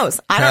 Who knows?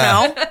 I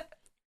don't know.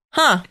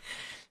 Huh.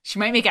 She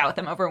might make out with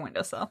them over a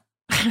windowsill.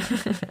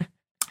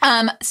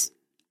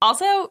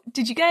 Also, what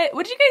did you guys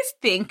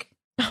think?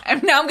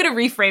 Now I'm going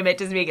to reframe it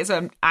just to make it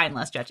so I'm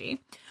less judgy.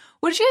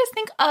 What did you guys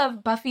think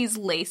of Buffy's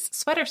lace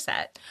sweater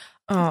set?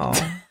 Oh.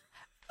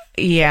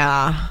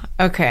 Yeah.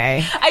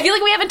 Okay. I feel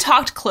like we haven't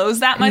talked clothes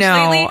that much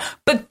No. lately,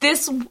 but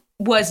this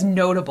was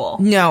notable.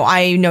 No,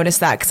 I noticed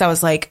that because I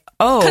was like,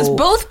 oh. Because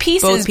both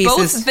pieces,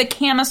 pieces. the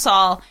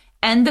camisole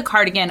and the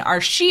cardigan are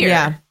sheer.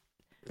 Yeah.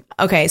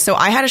 Okay, so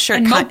I had a shirt.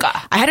 And mocha.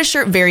 I had a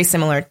shirt very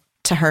similar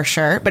to her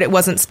shirt, but it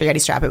wasn't spaghetti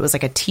strap. It was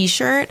like a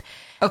t-shirt.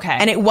 Okay.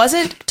 And it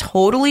wasn't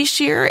totally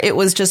sheer. It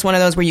was just one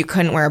of those where you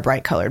couldn't wear a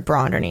bright colored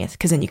bra underneath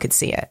because then you could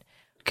see it.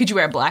 Could you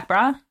wear a black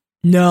bra?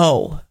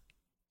 No.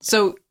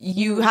 So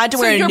You had to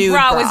wear a your nude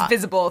bra bra. was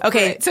visible.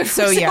 Okay, So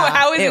so yeah,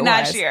 how is it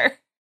not was. sheer?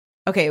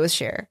 Okay, it was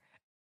sheer.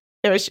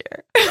 It was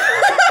sheer.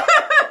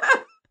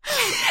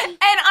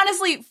 And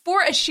honestly,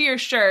 for a sheer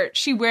shirt,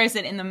 she wears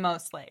it in the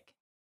most like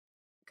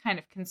kind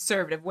of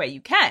conservative way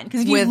you can.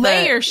 Because if you With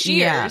layer the-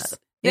 shears,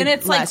 yeah, then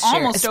it's like less sheer,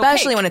 almost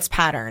especially opaque. when it's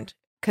patterned.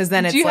 Because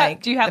then it's do you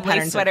like have the lace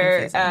patterns are sweater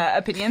confusing.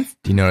 opinions?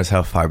 Do you notice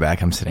how far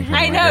back I'm sitting? From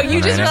I the know you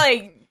microphone just right were now?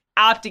 like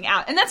opting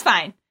out, and that's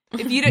fine.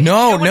 If you don't,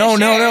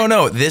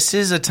 No. This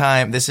is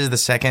the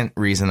second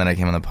reason that I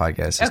came on the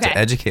podcast is Okay. to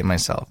educate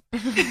myself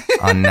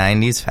on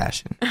 90s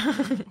fashion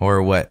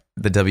or what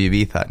the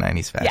WB thought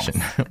 90s fashion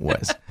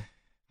was,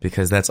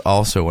 because that's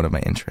also one of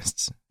my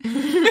interests.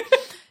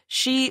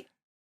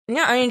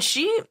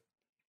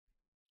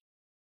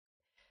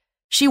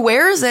 She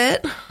wears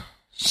it.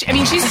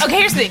 she's okay.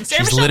 Here's the thing: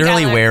 Sarah She's Michelle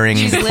literally Gellar, wearing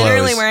She's the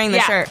literally clothes. wearing the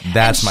Yeah. shirt.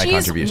 That's and my she's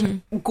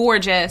contribution.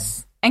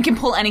 gorgeous and can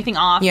pull anything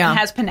off Yeah. and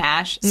has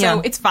panache, so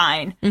Yeah. it's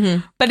fine.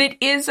 But it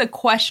is a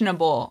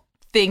questionable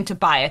thing to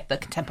buy at the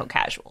Tempo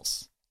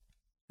Casuals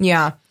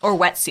Yeah. or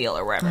Wet Seal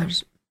or wherever.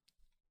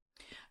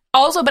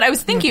 Also, but I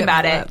was thinking Look at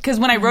about it that. because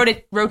when I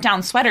wrote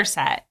down sweater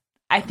set,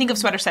 I think of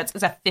sweater sets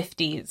as a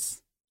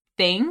 50s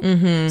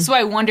thing. So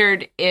I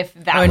wondered if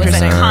that was a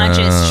interesting.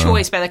 conscious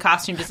choice by the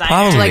costume designer.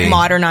 Probably. To like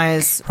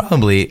modernize.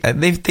 Probably.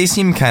 They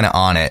seem kind of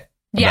on it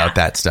Yeah. about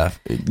that stuff.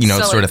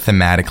 So, sort of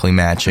thematically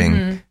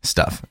matching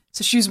stuff.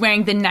 So she was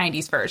wearing the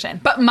 90s version.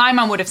 But my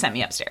mom would have sent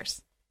me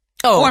upstairs.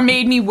 Oh, Or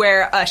made me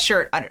wear a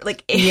shirt under,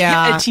 like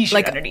Yeah, a t-shirt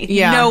like, underneath.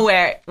 yeah. No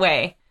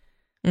way.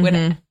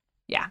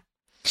 Yeah.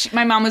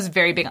 My mom was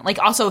very big on, like,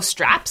 also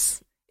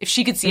straps. If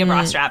she could see a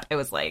bra strap, it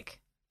was like,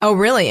 oh,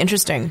 really?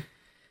 Interesting.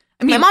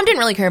 I mean, My mom didn't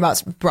really care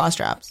about bra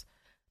straps,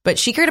 but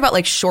she cared about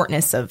like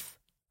shortness of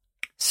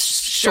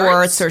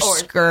shorts or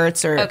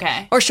skirts or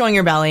Okay. or showing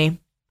your belly.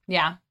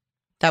 yeah.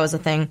 That was a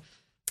thing.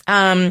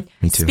 Me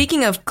too.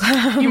 Speaking of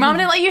Your mom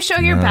didn't let you show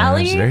your It's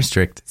belly? very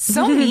strict.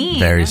 So mean.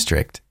 Very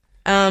strict.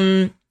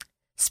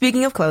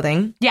 speaking of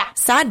clothing, Yeah.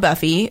 sad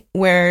Buffy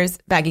wears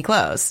baggy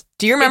clothes.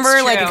 Do you remember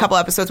It's like a true. couple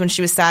episodes when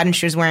she was sad and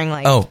she was wearing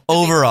like Oh,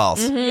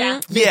 overalls. Yeah.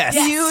 Yes.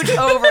 huge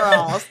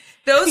overalls?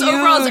 Those Huge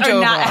overalls are not a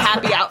overalls.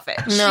 happy outfit.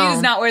 She No.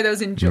 does not wear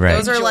those in joy. Right.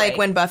 Those are joy. like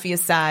when Buffy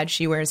is sad,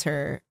 she wears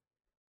her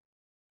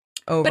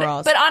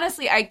overalls. But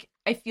honestly,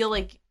 I feel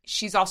like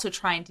she's also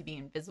trying to be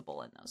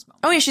invisible in those moments.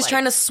 Oh yeah, she's Like,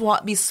 trying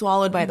to be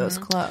swallowed by those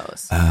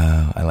clothes.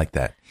 Oh, I like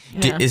that.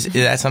 Yeah. Is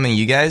that something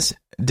you guys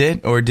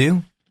did or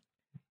do?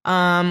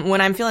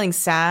 When I'm feeling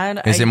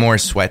sad, Is it more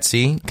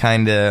sweatsy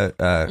kind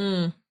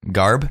of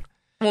garb?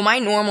 well, my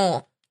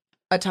normal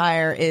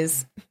attire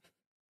is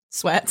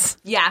sweats.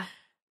 Yeah.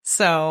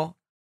 So,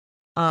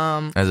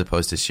 As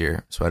opposed to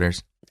sheer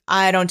sweaters?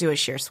 I don't do a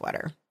sheer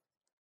sweater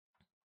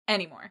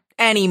Anymore.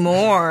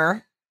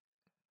 anymore.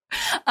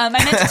 I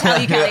meant to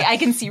tell you, Kelly, I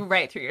can see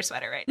right through your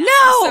sweater right now.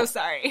 No! I'm so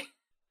sorry.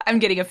 I'm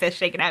getting a fist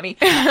shaken at me.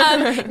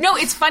 No,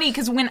 it's funny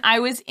because when I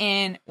was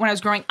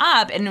growing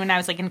up and when I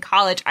was like in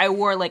college, I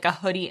wore like a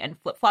hoodie and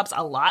flip flops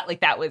a lot.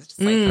 Like that was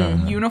just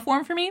like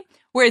uniform for me.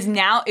 Whereas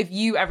now, if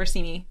you ever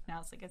see me, now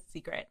it's like a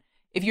secret.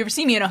 If you ever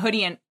see me in a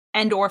hoodie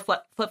and or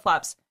flip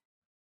flops,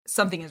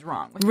 something is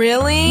wrong with me.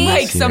 Really?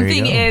 Like See, there you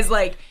something go. is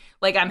like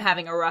I'm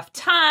having a rough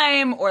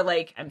time or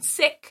like I'm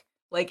sick.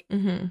 Like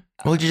Well,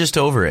 you're just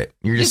over it.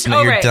 You're just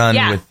over you're it. done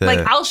Yeah. with the like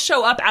I'll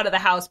show up out of the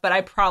house, but I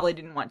probably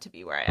didn't want to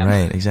be where I am.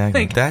 right. Exactly.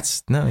 Like- That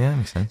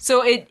makes sense.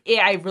 So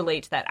I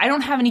relate to that. I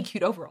don't have any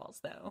cute overalls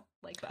though.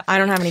 Like Buffy. I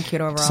don't have any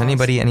cute overalls. Does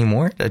anybody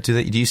anymore? Do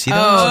you see those?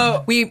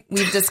 Oh, we've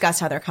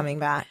discussed how they're coming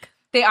back.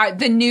 They are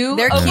the new.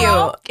 They're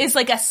overall is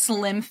like a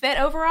slim fit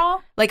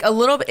overall, Like a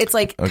little bit. It's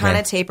like Okay. kind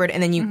of tapered,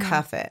 and then you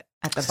cuff it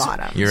at the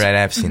bottom. You're right.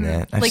 I've seen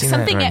that. I've like seen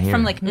something that around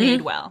from here. like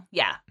Madewell.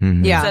 Yeah,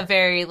 Mhm. Yeah. it's a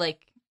very like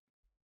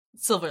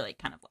Silver Lake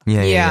kind of look.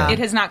 Yeah. Yeah. It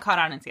has not caught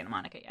on in Santa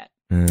Monica yet.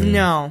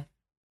 No.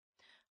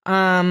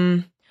 I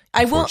will.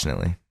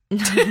 Unfortunately.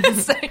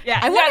 So, yeah,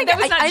 I, yeah, that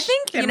was not I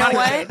think Santa you know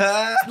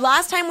Monica. what.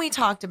 Last time we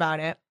talked about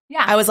it,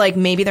 Yeah, I was like,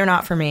 maybe they're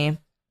not for me.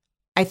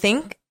 I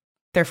think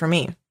they're for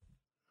me.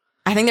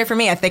 I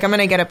think I'm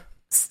gonna get a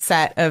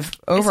set of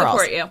I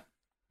overalls. support you.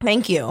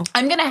 Thank you.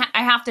 I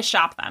have to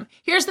shop them.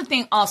 Here's the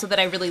thing also that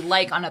I really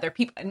like on other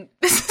people, and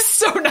this is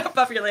so not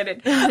Buffy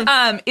related,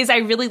 is I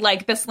really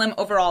like the slim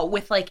overall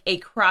with like a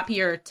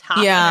croppier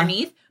top Yeah.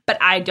 underneath, but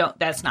I don't,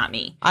 that's not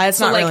me. It's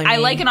So not like, really I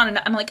me. like it on,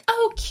 I'm like,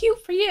 oh,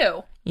 cute for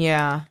you.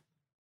 Yeah.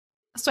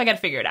 So I got to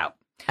figure it out.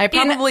 I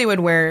probably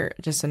would wear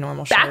just a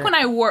normal shirt. Back when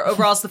I wore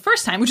overalls the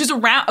first time, which is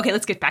around, okay,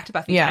 let's get back to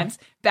Buffy Yeah. times.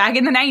 Back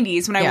in the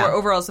 90s when I Yeah. wore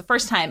overalls the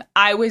first time,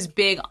 I was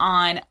big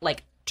on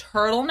like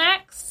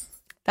turtlenecks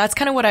That's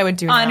kind of what I would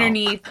do now.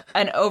 underneath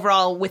an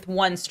overall with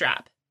one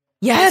strap.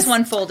 Yes. This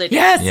one folded.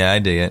 Yes. Yeah, I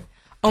dig it.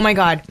 Oh my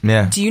God.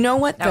 Yeah. Do you know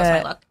what That was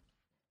my look.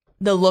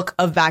 the look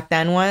of back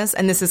then was?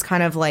 And this is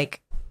kind of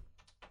like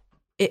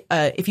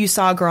if you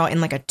saw a girl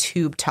in like a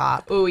tube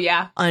top Oh,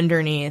 yeah.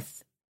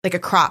 underneath, like a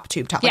crop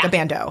tube top, like Yeah. a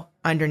bandeau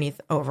underneath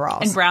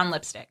overalls. And brown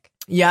lipstick.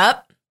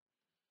 Yep.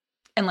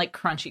 And like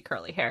crunchy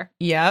curly hair.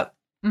 Yep.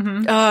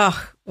 Mm-hmm.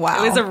 Oh,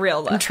 wow. It was a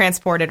real look. I'm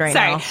transported right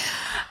Sorry.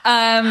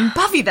 now.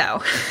 Buffy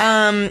though.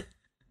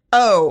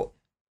 Oh,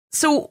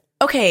 so,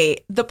 okay.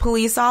 The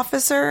police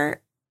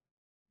officer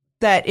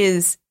that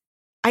is,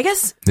 I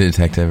guess, The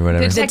detective or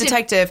whatever. the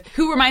detective.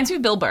 Who reminds me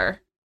of Bill Burr.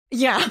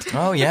 Yeah.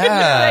 Oh yeah.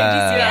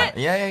 Did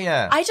you see it?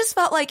 Yeah. I just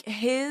felt like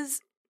his,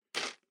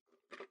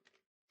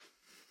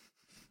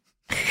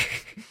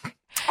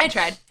 I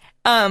tried.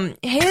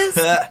 his,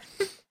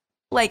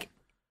 like,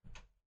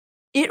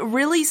 it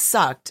really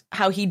sucked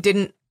how he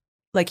didn't,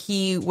 like,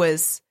 he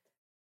was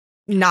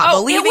not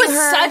believing it was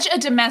her. such a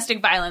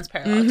domestic violence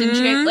parallel. Didn't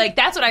you guys? Like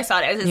that's what I saw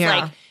it as. Is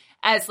Yeah.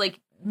 as like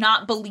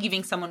not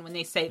believing someone when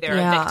they say they're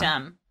Yeah. a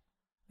victim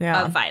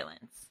Yeah. of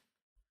violence.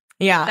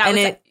 Yeah. That And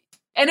was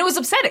and it was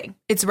upsetting.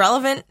 it's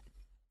relevant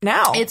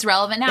now. It's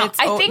relevant now.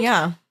 I think.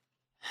 yeah.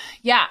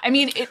 Yeah. I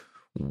mean,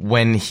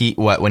 When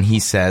he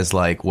says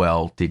like,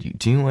 well, did you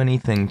do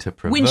anything to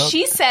provoke? when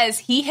she says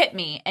he hit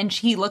me, and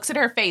he looks at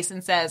her face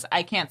and says,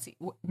 "I can't see.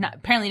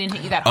 Apparently, didn't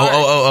hit you that hard."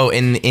 Oh!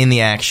 In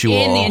the actual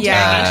In the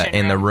interrogation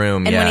in the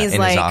room, And yeah, when he's in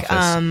like, his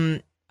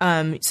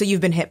office. so you've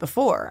been hit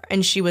before?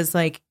 And she was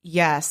like,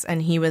 yes. And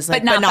he was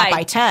like, But not by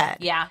by- Ted.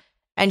 Yeah.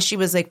 And she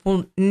was like,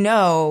 well,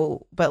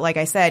 no. But like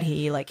I said,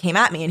 he like came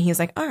at me, and he was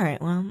like, all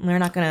right, well, we're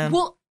not going to.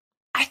 Well,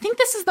 I think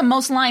this is the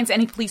most lines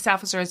any police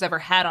officer has ever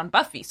had on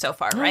Buffy so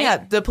far, right? Yeah,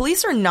 the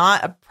police are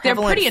not a They're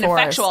prevalent pretty force.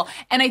 ineffectual.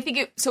 And I think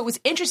it was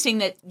interesting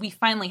that we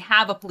finally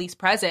have a police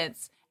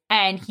presence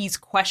and he's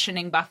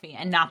questioning Buffy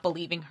and not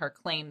believing her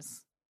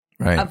claims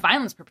right, of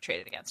violence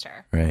perpetrated against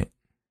her. right.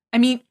 I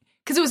mean,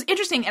 because it was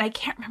interesting, and I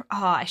can't remember.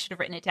 Oh, I should have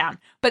written it down.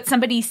 But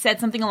somebody said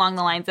something along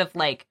the lines of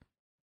like,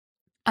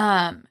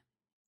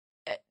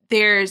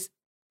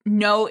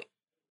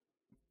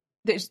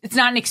 it's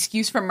not an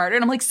excuse for murder.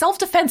 And I'm like,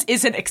 self-defense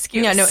is an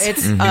excuse. Yeah, no,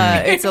 it's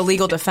it's a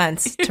legal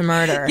defense to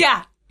murder.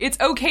 Yeah, it's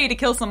okay to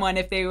kill someone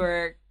if they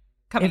were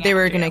coming if they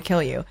were after going to you.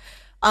 kill you.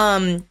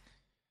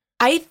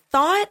 I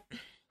thought,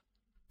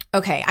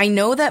 okay, I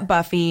know that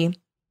Buffy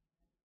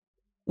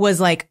was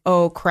like,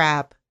 oh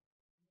crap,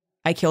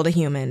 I killed a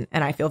human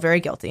and I feel very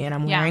guilty and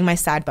I'm Yeah. wearing my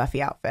sad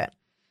Buffy outfit.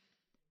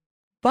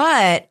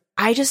 But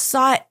I just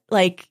thought,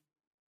 like,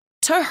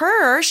 to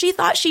her, she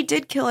thought she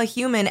did kill a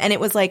human, and it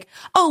was like,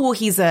 oh, well,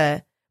 he's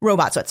a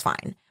robot, so it's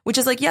fine. Which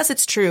is like, yes,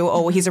 it's true. Oh,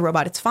 well, he's a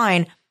robot, it's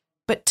fine.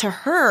 But to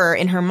her,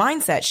 in her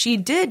mindset, she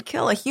did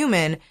kill a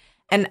human,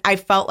 and I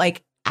felt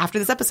like after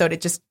this episode,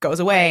 it just goes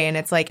away, and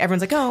it's like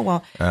everyone's like, oh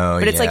well. Oh,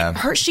 but it's yeah.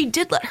 like she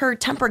did let her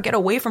temper get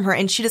away from her,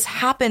 and she just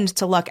happened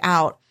to luck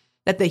out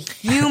that the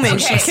human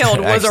she killed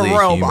was a Actually a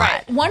robot. human.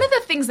 Right. One of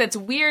the things that's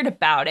weird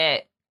about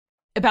it,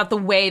 about the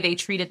way they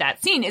treated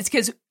that scene, is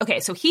because, okay,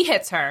 so he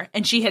hits her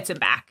and she hits him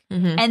back.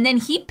 And then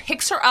he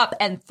picks her up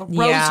and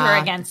throws her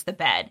against the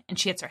bed and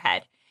she hits her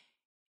head.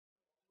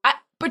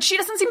 But she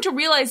doesn't seem to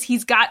realize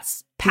he's got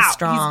power. He's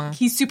strong.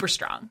 He's super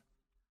strong.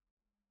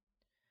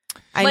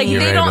 I Like mean,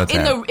 they right don't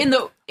about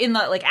in the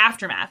like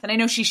aftermath. And I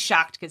know she's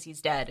shocked because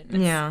he's dead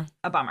and it's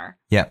a bummer.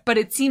 Yeah. But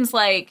it seems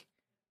like,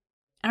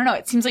 I don't know,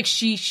 it seems like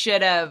she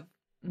should have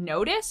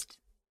noticed.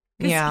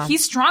 'Cause Yeah.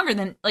 he's stronger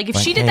than, like, if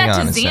Like, she did hang that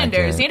to on a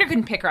Xander, second. Xander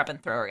couldn't pick her up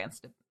and throw her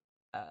against the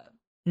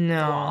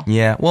no. wall.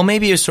 Yeah, well,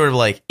 maybe it's sort of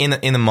like in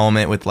the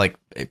moment with like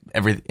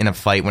in a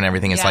fight when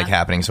everything is Yeah. like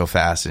happening so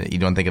fast, you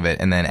don't think of it,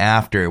 and then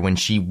after when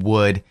she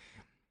would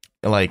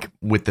like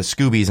with the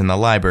Scoobies in the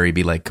library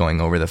be like going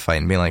over the fight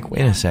and being like,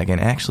 wait a second,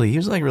 actually he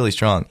was like really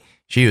strong.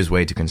 She was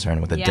way too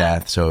concerned with the Yeah.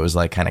 death, so it was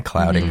like kind of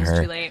clouding It's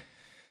her. too late.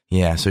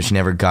 Yeah, so she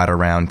never got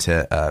around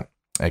to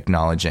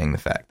acknowledging the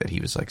fact that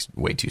he was like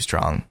way too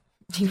strong,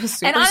 He was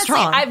super And honestly,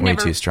 strong. way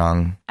too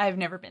strong. I've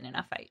never been in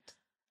a fight.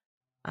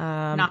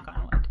 Knock Knock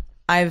on wood.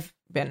 I've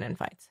been in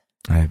fights.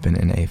 I've been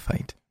in a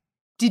fight.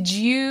 Do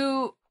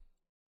you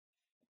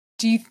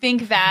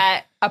think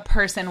that a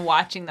person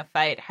watching the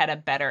fight had a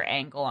better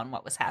angle on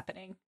what was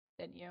happening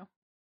than you?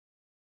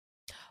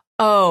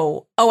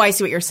 Oh, I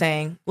see what you're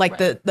saying. Like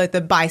Right.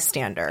 the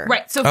bystander.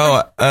 Right. So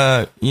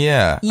Yeah,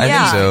 Yeah. I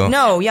think so.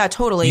 No, yeah,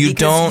 totally. You because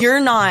don't- you're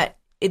not,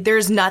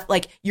 there's not,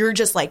 like, you're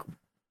just like,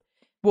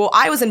 well,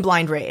 I was in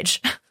blind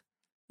rage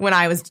when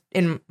I was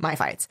in my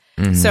fights.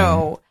 Mhm.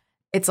 So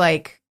it's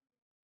like,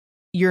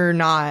 you're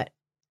not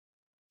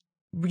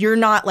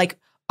like,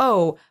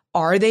 oh,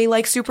 are they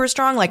like super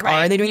strong? Like,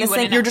 Right. are they doing You this thing?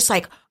 wouldn't You're know. just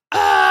like,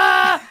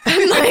 ah!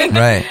 Like,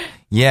 Right.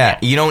 Yeah,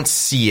 you don't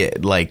see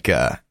it like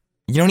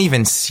you don't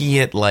even see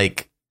it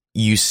like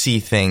you see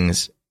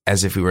things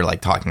as if we were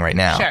like talking right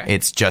now. Sure.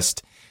 It's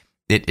just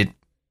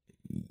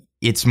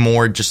it's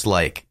more just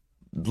like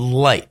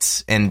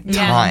lights and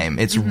Yeah. time.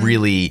 It's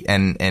really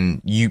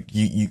and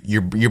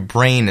your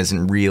brain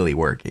isn't really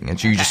working.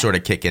 It's you just sort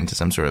of kick into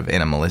some sort of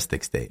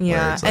animalistic state. where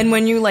yeah. it's like- And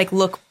when you like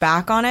look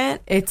back on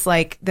it, it's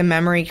like the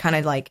memory kind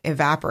of like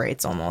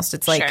evaporates almost.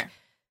 It's like, Sure.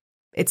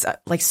 it's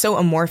like so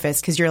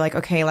amorphous because you're like,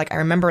 okay, like I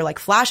remember like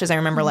flashes, I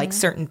remember like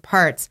certain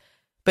parts,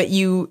 but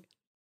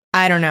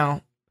I don't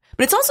know.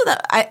 But it's also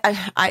that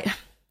I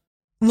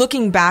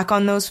looking back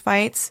on those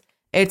fights,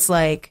 it's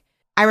like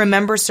I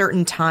remember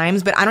certain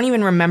times, but I don't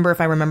even remember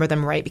if I remember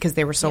them right because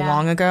they were so Yeah.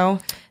 long ago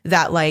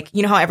that like,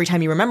 you know how every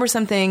time you remember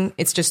something,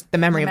 it's just the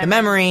memory of the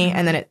memory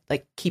and then it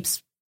like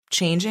keeps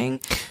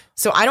changing.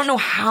 So I don't know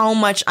how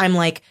much I'm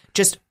like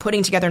just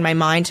putting together in my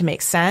mind to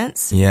make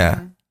sense.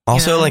 Yeah.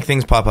 Also, know? like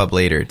things pop up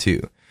later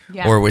too,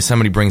 Yeah. or when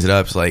somebody brings it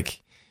up, it's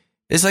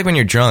like when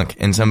you're drunk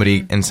and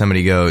somebody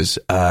goes,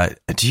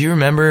 "Do you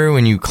remember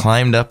when you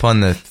climbed up on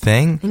the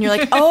thing?" And you're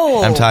like,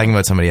 oh, I'm talking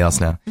about somebody else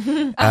now. When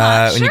you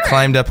sure.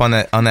 climbed up on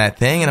that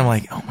thing, and I'm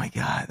like, "Oh my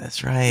god,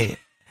 that's right,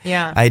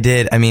 yeah. I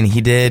did." I mean,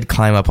 he did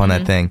climb up on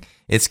that thing.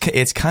 It's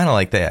kind of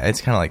like that.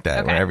 It's kind of like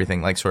that, where Okay.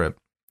 everything like sort of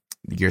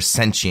your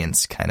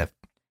sentience kind of.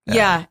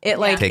 Yeah, it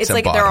like takes it's a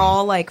like they're bottom.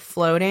 all like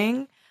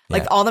floating.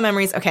 Like Yeah. all the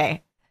memories.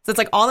 Okay, so it's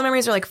like all the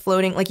memories are like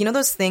floating. Like you know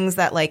those things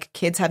that like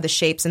kids have the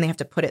shapes and they have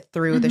to put it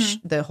through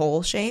the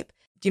whole shape.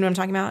 Do you know what I'm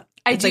talking about?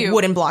 I it's do. like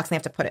wooden blocks and they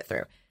have to put it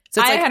through.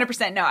 So it's I like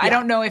 100% know. I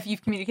don't know if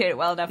you've communicated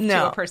well enough to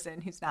No. a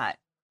person who's not.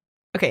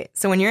 okay.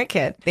 So when you're a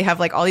kid, they have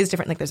like all these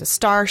different like there's a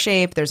star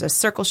shape, there's a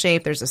circle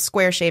shape, there's a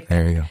square shape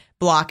There you go.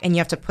 block, and you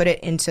have to put it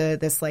into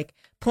this like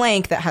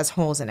plank that has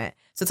holes in it.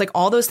 So it's like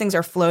all those things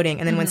are floating,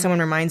 and then when someone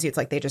reminds you, it's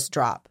like they just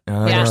drop.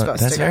 Oh, Yeah.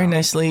 supposed that's to very go.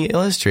 nicely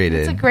illustrated.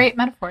 It's a great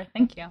metaphor.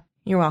 Thank you.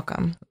 You're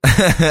welcome.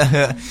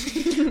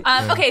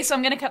 Okay, so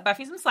I'm going to cut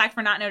Buffy some slack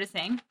for not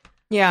noticing.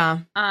 Yeah.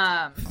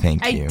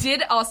 Thank I you.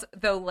 did also,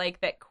 though, like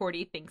that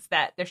Cordy thinks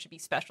that there should be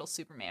special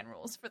Superman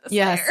rules for this.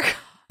 Yes. Slayer.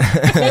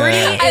 Cordy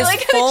I is like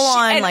that full she-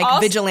 on and like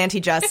also- vigilante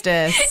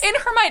justice. In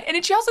her mind.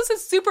 And she also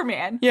says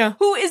Superman. Yeah.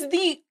 Who is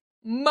the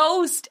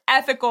most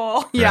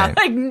ethical, Yeah. Right.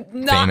 like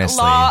not Famously.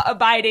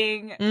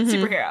 law-abiding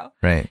superhero.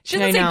 Right. She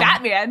doesn't I say know.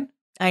 Batman.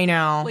 I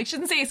know. Like, she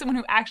doesn't say someone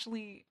who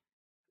actually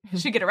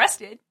should get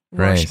arrested.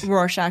 Right.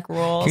 Rorschach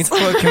rules.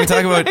 Can we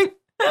talk about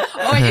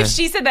Oh, if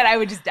she said that, I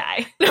would just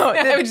die. No,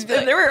 I would just be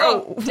like, there were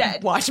oh,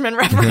 dead. Watchmen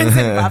reference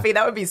in Buffy.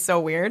 That would be so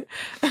weird.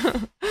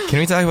 Can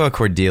we talk about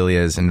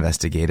Cordelia's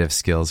investigative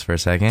skills for a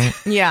second?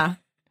 Yeah.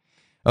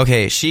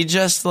 Okay, she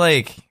just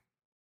like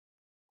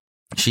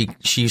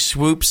she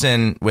swoops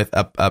in with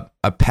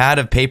a pad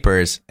of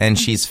papers and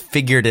she's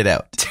figured it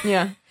out.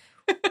 Yeah.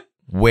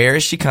 Where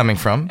is she coming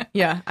from?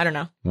 Yeah. I don't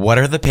know. What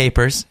are the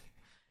papers?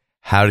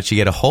 How did she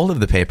get a hold of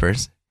the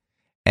papers?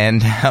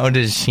 And how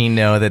does she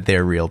know that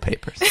they're real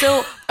papers?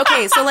 So,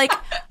 okay. So, like,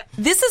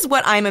 this is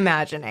what I'm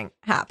imagining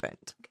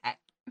happened. Okay.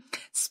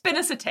 Spin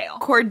us a tale.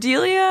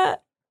 Cordelia,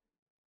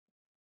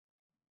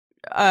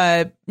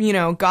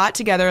 got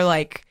together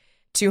like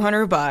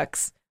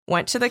 $200,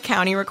 went to the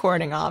county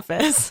recording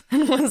office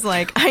and was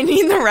like, I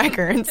need the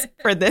records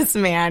for this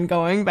man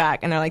going back.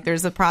 And they're like,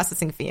 there's a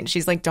processing fee. And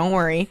she's like, don't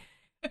worry.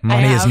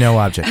 Money is no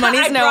object.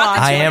 Money's no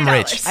object. I am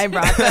rich. I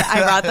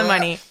brought the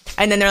money.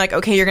 And then they're like,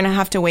 okay, you're going to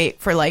have to wait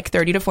for like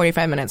 30 to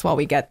 45 minutes while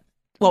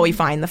we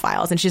find the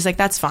files. And she's like,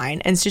 that's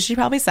fine. And so she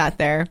probably sat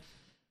there.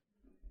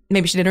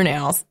 Maybe she did her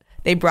nails.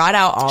 They brought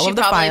out all of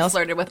the files. She probably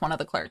flirted with one of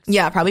the clerks.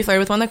 Yeah, probably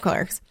flirted with one of the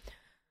clerks.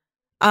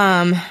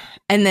 And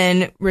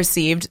then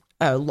received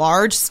a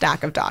large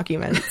stack of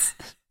documents.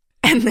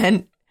 And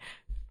then,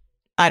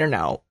 I don't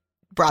know,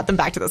 brought them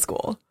back to the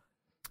school.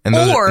 And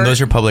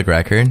those are public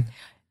record?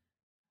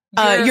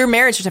 Your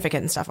marriage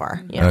certificate and stuff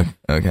are. Yeah.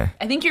 Okay.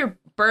 I think your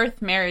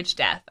birth, marriage,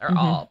 death are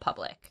all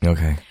public.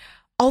 Okay.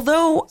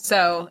 Although,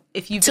 so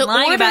if you've been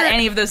lying about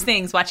any of those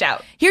things, watch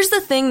out. Here's the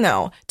thing,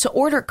 though. To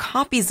order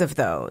copies of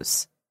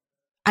those,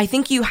 I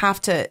think you have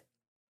to.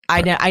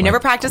 I never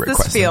practiced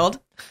this field,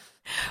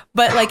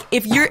 but like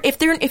if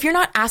you're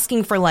not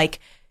asking for like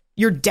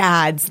your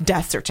dad's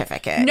death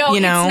certificate, no,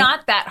 you know? It's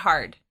not that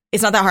hard.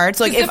 It's not that hard.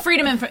 So like, it's the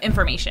freedom of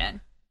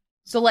information.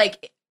 So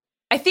like,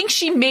 I think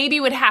she maybe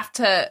would have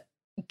to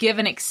give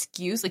an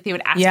excuse, like they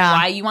would ask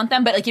why you want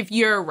them, but like if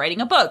you're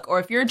writing a book or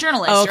if you're a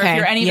journalist or if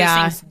you're any of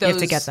those things, you have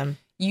to get them.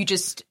 You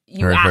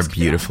or ask if a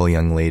beautiful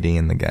young lady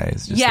and the guy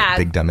is just a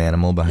big dumb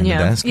animal behind the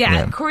desk.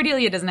 Yeah,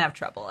 Cordelia doesn't have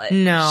trouble.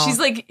 No. She's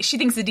like, she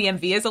thinks the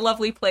DMV is a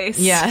lovely place.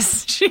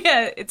 Yes.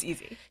 It's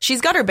easy.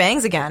 She's got her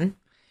bangs again.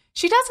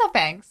 She does have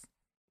bangs.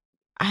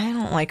 I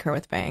don't like her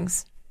with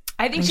bangs.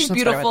 I think she's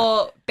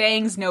beautiful.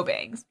 Bangs, no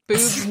bangs.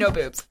 Boobs, no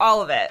boobs.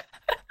 All of it.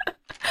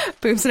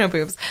 Boobs, no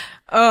boobs.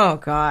 Oh,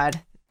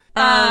 God.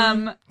 Okay,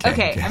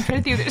 I'm trying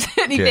to think if there's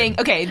anything.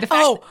 Okay, the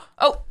fact.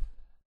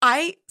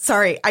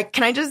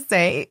 Can I just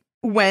say,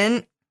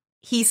 when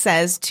he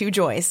says to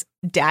Joyce,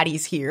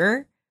 "Daddy's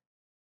here,"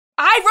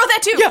 I wrote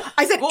that too. Yeah,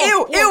 I said,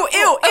 ew.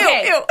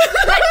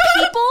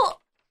 But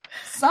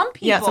some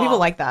people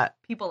like that.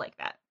 People like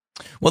that.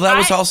 Well, that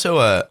was also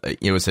a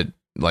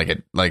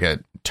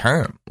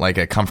term, like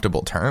a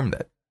comfortable term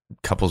that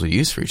couples would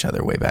use for each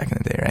other way back in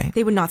the day, right?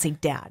 They would not say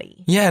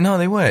daddy. Yeah, no,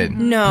 they would.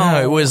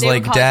 No, it was they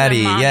like would call daddy.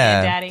 each other mommy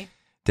Yeah, and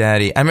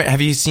daddy. I mean, have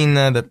you seen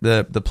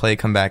the play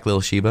Come Back, Little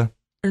Sheba?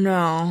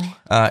 No.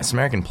 It's an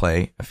American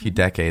play a few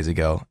decades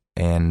ago,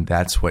 and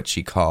that's what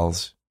she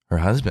calls her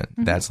husband.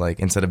 Mm-hmm. That's like,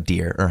 instead of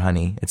dear or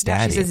honey, it's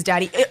daddy. She says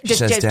daddy. She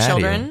says daddy.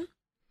 Children?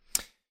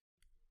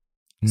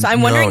 So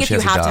I'm wondering if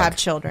you have to have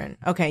children.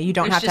 Okay, you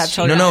don't have to have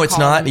children. No, it's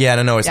not.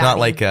 Yeah, no, it's daddy. not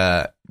like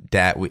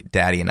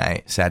Daddy and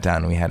I sat down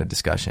and we had a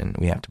discussion.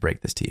 We have to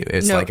break this to you.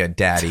 It's like a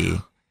daddy.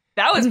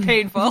 That was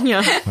painful.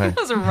 Yeah. That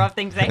was a rough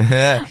thing to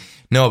say.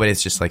 No, but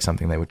it's just like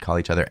something they would call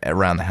each other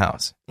around the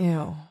house.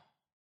 Ew.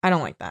 I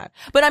don't like that.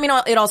 But I mean,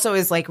 it also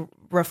is like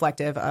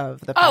reflective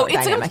of the power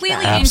dynamic. It's a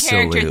completely in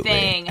character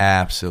thing.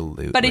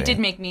 Absolutely. But it did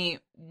make me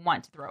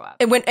want to throw up.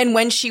 And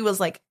when she was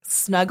like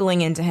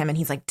snuggling into him and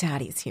he's like,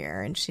 "Daddy's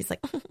here," and she's like,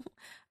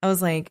 I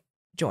was like,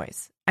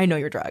 Joyce, I know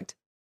you're drugged,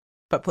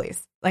 but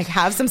please, like,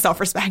 have some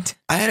self-respect.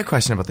 I had a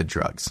question about the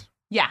drugs.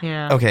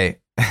 Yeah. Okay.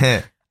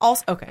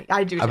 Also, okay,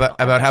 I do.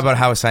 About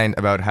how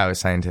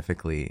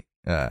scientifically.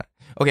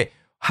 Okay.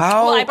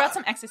 How? Well, I brought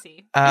some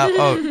ecstasy.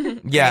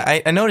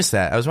 Yeah, I noticed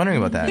that. I was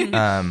wondering about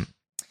that.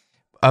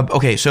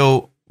 Okay,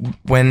 so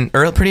pretty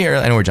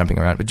early, I know we're jumping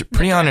around, but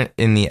pretty on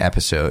in the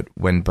episode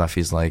when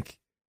Buffy's like,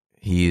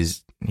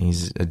 he's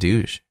a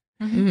douche,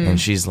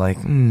 and she's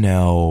like,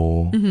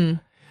 no. Mm-hmm.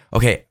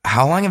 Okay,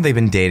 how long have they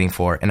been dating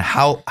for, and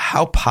how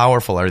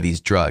powerful are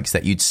these drugs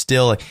that you'd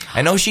still?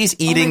 I know she's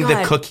eating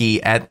the cookie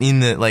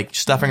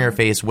stuffing her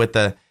face with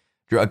the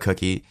drug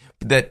cookie.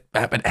 But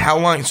how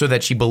long so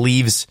that she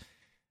believes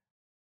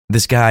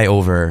this guy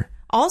over?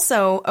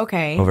 Also,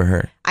 okay, over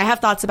her. I have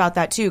thoughts about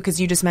that too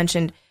because you just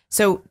mentioned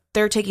so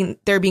they're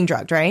being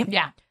drugged, right?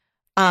 Yeah.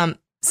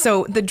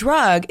 So the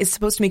drug is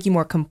supposed to make you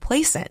more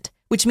complacent.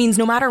 Which means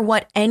no matter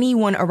what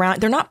anyone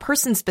around, they're not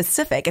person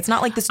specific. It's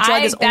not like this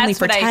drug is only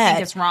for Ted. That's what I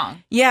think is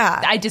wrong.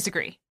 Yeah. I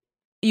disagree.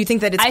 You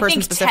think that it's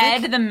person specific? I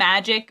think Ted, the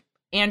magic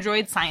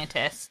android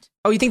scientist.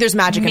 Oh, you think there's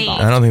magic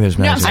involved? I don't think there's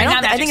magic. No,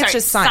 I think it's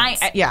just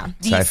science. Yeah.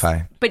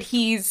 Sci-fi. But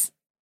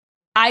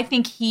I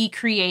think he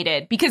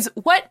created, because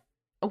what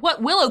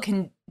Willow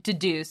can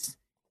deduce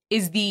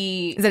is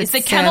the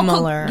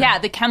chemical,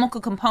 the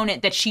chemical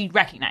component that she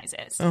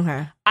recognizes.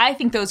 Okay. I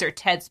think those are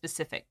Ted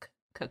specific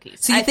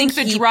cookies. So you think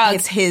the drug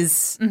is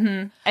his?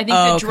 Mm-hmm. I think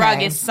the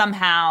drug is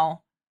somehow,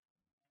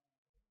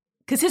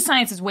 because his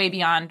science is way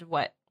beyond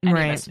what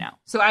any of us know.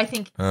 So I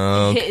think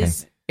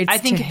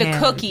the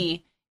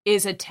cookie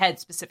is a Ted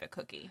specific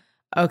cookie.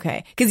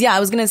 Okay, because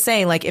I was gonna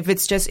say like if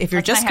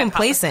you're just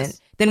complacent,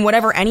 then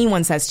whatever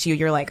anyone says to you,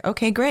 you're like,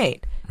 okay,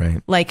 great,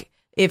 right? Like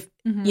if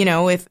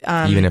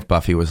even if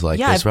Buffy was like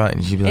this, right?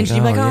 And she'd be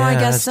like, I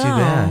guess so. Too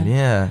bad.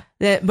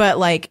 Yeah. But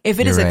like, if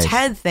it is a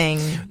Ted thing,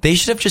 they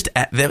should have just.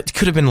 That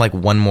could have been like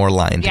one more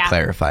line to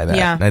clarify that.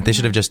 Yeah. They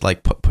should have just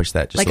like pushed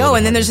that. Just like,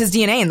 and then there's his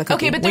DNA in the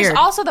cookie. Okay, but there's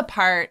also the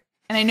part,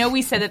 and I know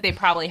we said that they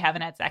probably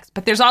haven't had sex,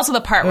 but there's also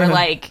the part where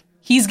like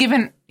he's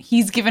given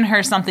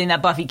her something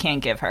that Buffy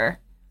can't give her.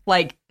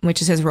 Like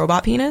which is his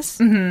robot penis.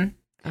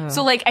 Mm-hmm.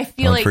 So like I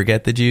feel Don't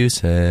forget the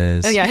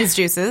juices. Oh yeah, his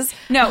juices.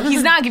 No,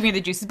 he's not giving you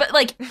the juices, but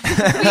like we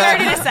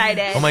already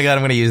decided. Oh my God, I'm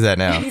going to use that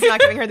now. He's not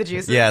giving her the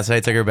juices. Yeah, so I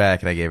took her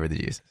back and I gave her the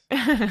juices.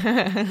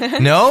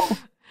 No?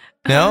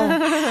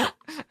 No?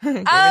 Give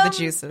her the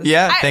juices.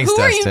 Yeah, thanks, who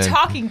Dustin. are you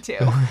talking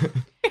to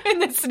in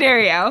this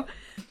scenario?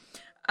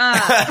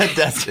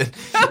 Dustin.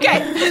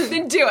 Okay,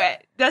 then do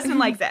it. Dustin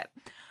likes it.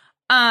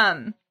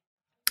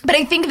 But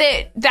I think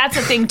that's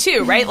a thing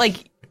too, right?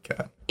 Like,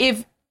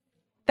 if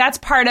that's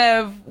part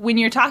of when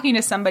you're talking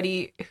to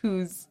somebody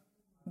who's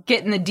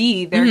getting the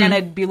D, they're going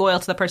to be loyal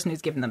to the person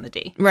who's giving them the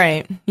D.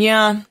 Right.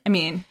 Yeah. I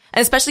mean,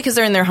 and especially because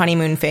they're in their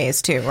honeymoon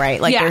phase too, right?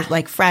 Like they're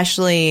like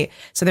freshly,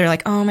 so they're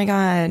like, oh my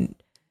God,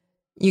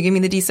 you give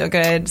me the D so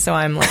good. So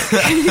I'm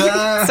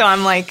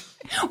like,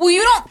 well,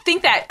 you don't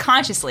think that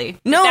consciously.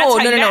 no.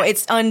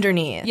 It's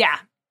underneath. Yeah.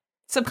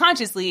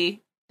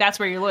 Subconsciously, that's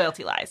where your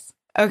loyalty lies.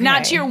 Okay.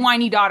 Not to your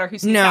whiny daughter who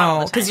sneaks out all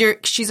No, the time.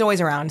 because she's always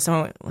around.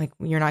 So like,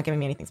 you're not giving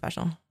me anything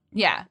special.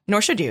 Yeah.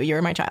 Nor should you.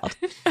 You're my child.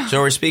 So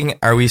are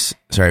we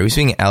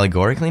speaking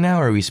allegorically now,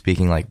 or are we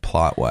speaking like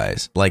plot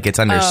wise? Like it's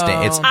I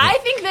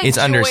think that it's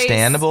Joyce,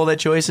 understandable that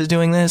Joyce is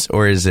doing this,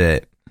 or is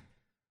it?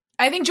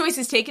 I think Joyce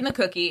is taking the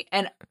cookie,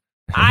 and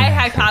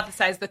I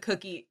hypothesize the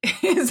cookie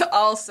is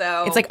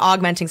also It's like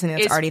augmenting something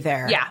that's is- already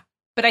there. Yeah,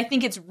 but I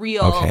think it's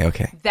real.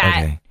 Okay.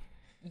 That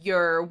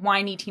your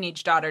whiny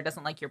teenage daughter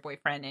doesn't like your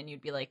boyfriend, and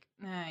you'd be like,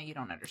 you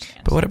don't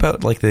understand. But what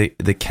about like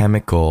the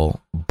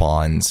chemical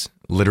bonds?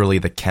 Literally,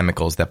 the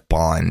chemicals that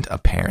bond a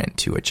parent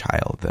to a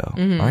child, though,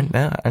 aren't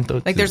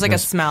those, Like there's like a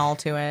smell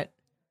to it.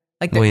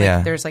 Like, Well, yeah.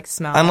 like there's like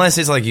smell. Unless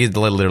it's like you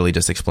literally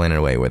just explain it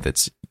away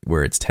with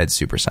where it's Ted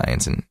super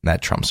science and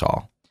that trumps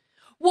all.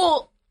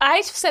 Well,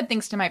 I said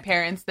things to my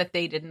parents that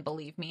they didn't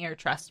believe me or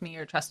trust me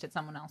or trusted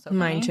someone else over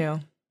Mine me. too.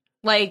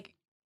 Like,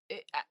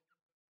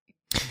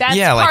 that's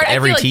yeah, like part, I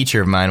every feel like-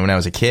 teacher of mine when I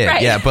was a kid.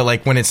 Right. Yeah, but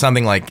like when it's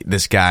something like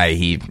this guy,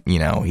 he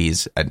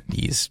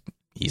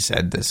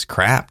said this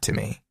crap to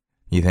me.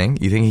 You think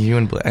he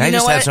wouldn't? I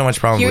just have so much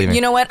problem believing.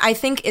 You know what? I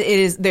think it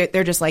is.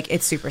 They're just like,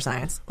 it's super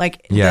science.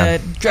 Like Yeah.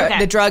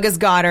 the drug has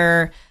got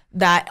her.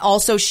 That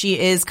also she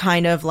is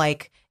kind of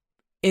like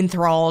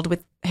enthralled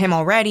with him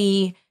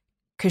already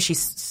because she's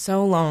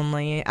so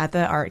lonely at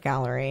the art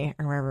gallery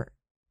or wherever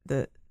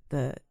the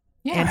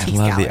antiques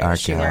I love gallery the art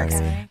she gallery.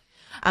 works.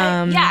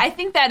 I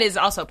think that is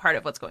also part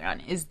of what's going on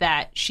is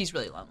that she's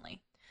really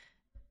lonely.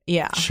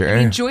 Yeah. Sure. I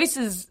mean, Joyce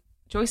is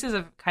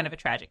a kind of a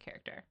tragic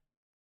character.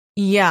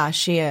 Yeah,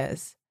 she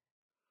is.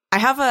 I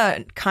have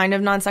a kind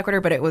of non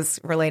sequitur, but it was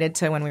related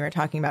to when we were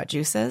talking about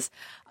juices.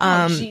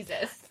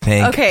 Jesus.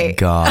 Thank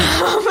God.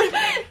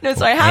 No,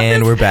 so I have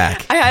And this, we're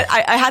back.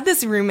 I had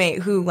this roommate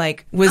who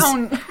like was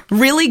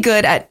really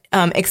good at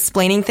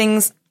explaining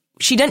things.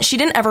 She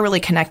didn't ever really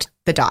connect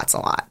the dots a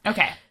lot.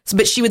 Okay. So,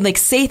 but she would like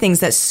say things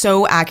that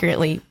so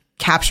accurately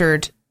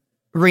captured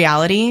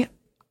reality.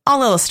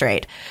 I'll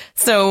illustrate.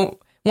 So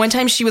one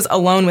time she was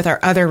alone with our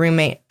other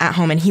roommate at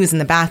home and he was in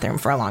the bathroom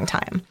for a long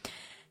time.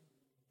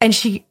 And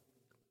she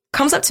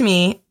comes up to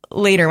me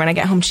later when I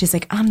get home. She's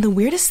like, the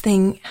weirdest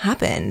thing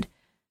happened.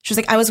 She was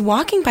like, I was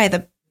walking by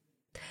the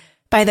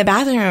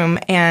bathroom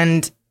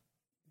and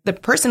the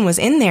person was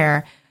in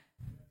there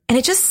and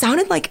it just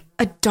sounded like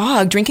a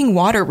dog drinking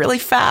water really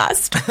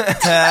fast.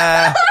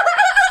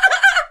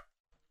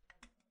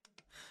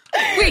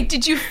 Wait,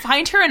 did you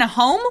find her in a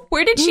home?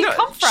 Where did she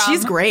come from?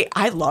 She's great.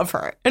 I love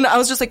her. And I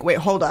was just like, wait,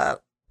 hold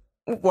up.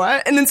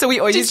 What? And then so we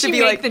always Did used to she be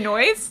make like, the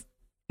noise?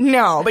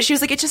 no, but she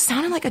was like, it just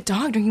sounded like a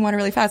dog drinking water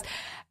really fast.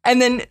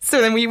 And then,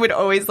 so then we would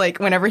always like,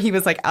 whenever he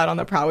was like out on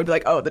the prowl, we'd be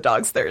like, oh, the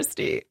dog's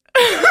thirsty.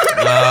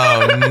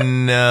 Oh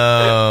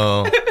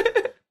no.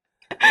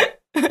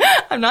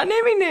 I'm not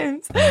naming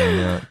names.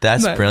 No.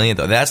 That's brilliant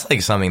though. That's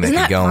like something that Isn't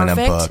could that go perfect?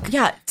 in a book.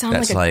 Yeah, it sounded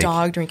That's like a like-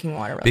 dog drinking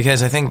water. Really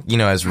Because I think,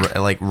 as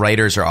like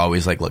writers are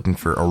always like looking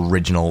for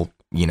original,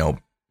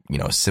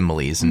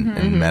 similes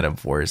and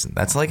metaphors.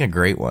 That's like a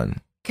great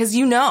one. because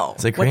you know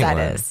It's a what great that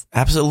one. is.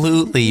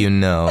 Absolutely, I'm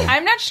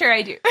not sure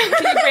I do. Can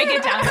you break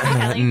it down for me,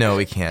 Kelly? No,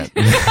 we can't.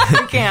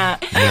 You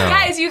can't. No.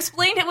 Guys, you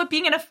explained what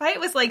being in a fight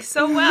was like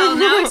so well.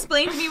 Now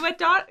explain to me what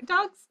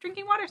dogs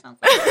drinking water sounds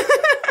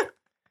like.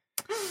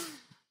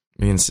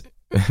 We can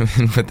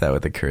put that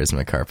with the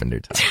Charisma Carpenter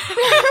talk.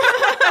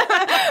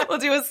 We'll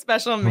do a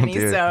special do it.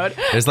 mini-sode.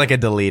 There's like a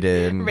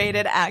deleted.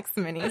 Rated X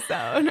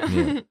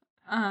mini-sode.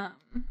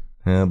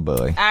 Oh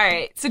boy. All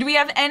right. So do we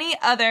have any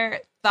other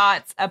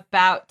thoughts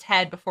about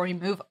Ted before we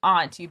move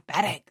on to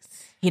bed eggs?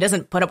 He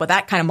doesn't put up with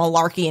that kind of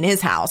malarkey in his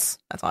house.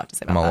 That's all I have to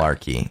say about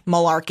Malarkey. that.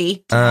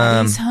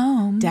 Malarkey. He's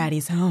home.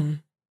 Daddy's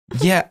home.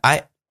 Yeah,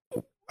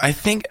 I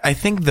think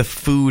the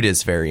food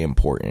is very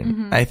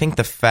important. I think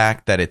the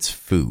fact that it's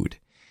food.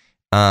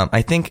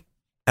 I don't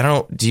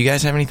know. Do you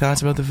guys have any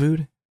thoughts about the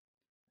food?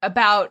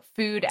 About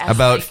food as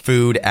About like,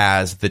 food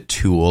as the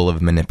tool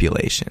of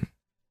manipulation.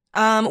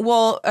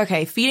 Well,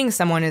 okay, feeding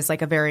someone is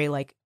like a very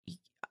like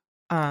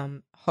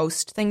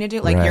host thing to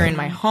do. Like Right. you're in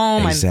my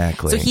home.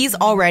 Exactly. So he's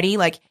already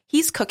like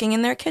he's cooking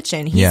in their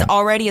kitchen. He's Yeah.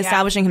 already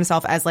establishing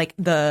himself as like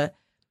the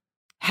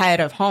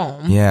head of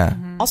home. Yeah.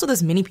 Also,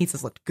 those mini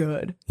pizzas looked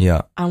good.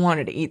 Yeah. I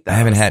wanted to eat those. I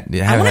haven't had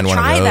one of those.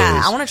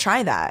 I want to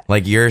try that.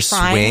 Like your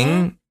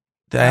swing.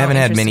 I haven't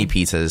had mini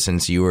interesting. pizzas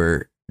since you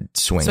were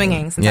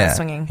swinging. Since I was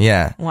swinging.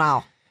 Yeah.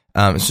 Wow.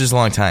 It's just a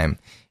long time.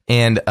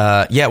 And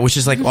which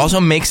is like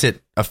also makes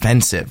it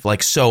offensive,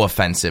 like so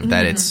offensive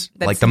that it's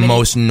That's like the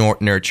most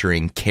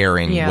nurturing,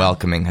 caring,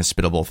 welcoming,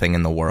 hospitable thing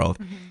in the world.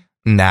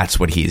 And that's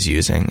what he's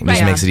using. It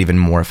just makes it even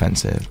more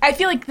offensive. I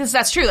feel like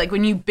that's true. Like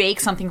when you bake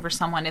something for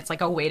someone, it's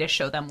like a way to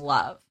show them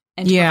love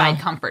and to provide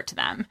comfort to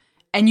them.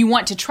 And you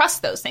want to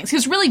trust those things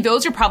because really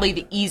those are probably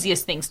the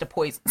easiest things to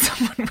poison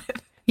someone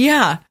with.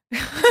 Yeah.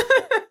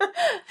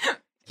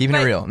 Keeping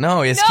it real.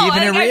 No, it's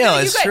keeping it real.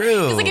 It's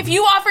true. It's like if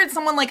you offered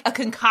someone like a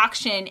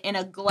concoction in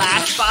a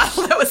glass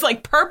bottle that was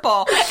like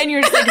purple and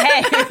you're just like,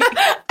 hey.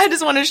 I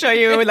just want to show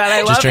you that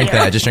I love Just drink you.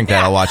 that. Just drink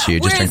that. I'll watch you.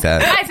 Just drink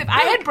that. Guys, if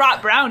I had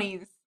brought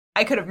brownies,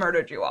 I could have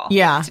murdered you all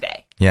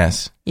today.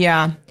 Yes.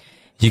 Yeah.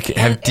 Did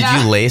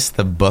you lace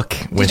the book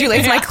with... Did you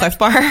lace my Cliff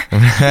Bar?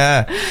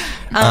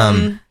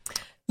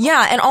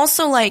 Yeah, and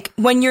also like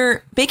when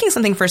you're baking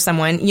something for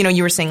someone,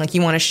 you were saying like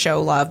you want to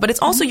show love, but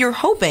it's also you're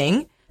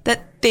hoping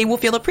that they will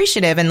feel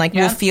appreciative and like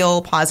will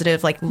feel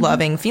positive, like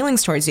loving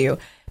feelings towards you.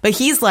 But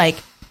he's like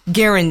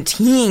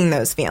guaranteeing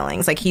those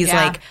feelings. Like he's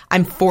like,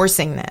 I'm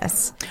forcing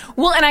this.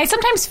 Well, and I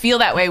sometimes feel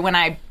that way when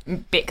I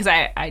bake because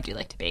I do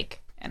like to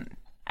bake, and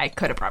I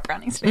could have brought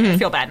brownies today. I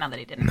feel bad now that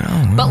I didn't.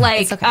 No, but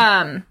like,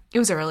 it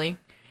was early.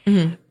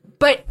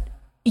 But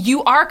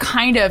you are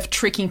kind of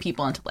tricking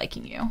people into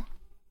liking you.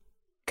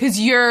 Because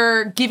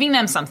you're giving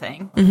them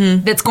something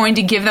that's going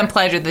to give them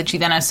pleasure that you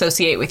then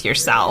associate with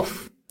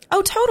yourself.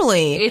 Oh,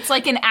 totally. It's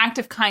like an act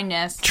of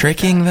kindness.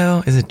 Tricking,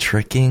 though? Is it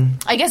tricking?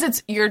 I guess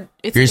it's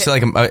still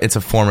like it's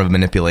a form of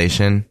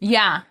manipulation.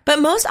 Yeah. But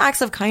most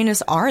acts of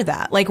kindness are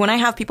that. Like when I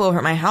have people over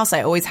at my house,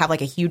 I always have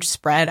like a huge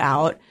spread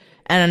out,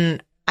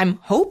 and I'm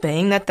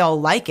hoping that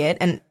they'll like it.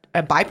 And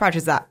a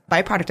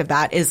byproduct of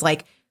that is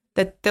like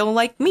that they'll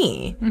like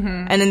me.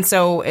 And then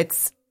so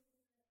it's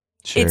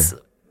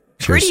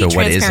pretty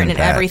transparent in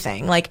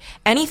everything. Like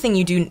anything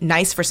you do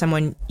nice for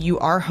someone, you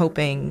are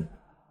hoping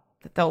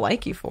that they'll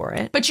like you for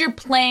it. But you're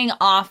playing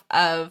off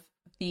of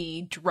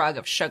the drug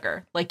of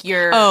sugar. Like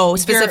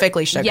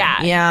specifically sugar.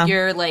 Yeah.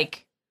 You're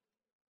like,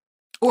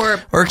 or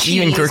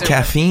even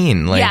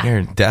caffeine. Like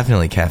you're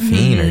definitely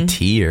caffeine or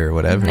tea or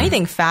whatever.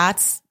 Anything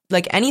fats,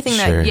 like anything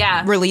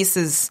that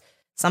releases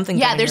something.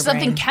 Yeah, there's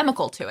something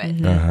chemical to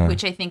it,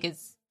 which I think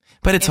is.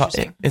 But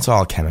it's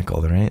all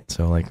chemical, right?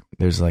 So like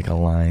there's like a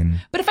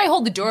line. But if I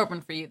hold the door open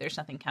for you, there's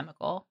nothing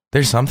chemical.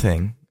 There's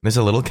something. There's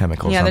a little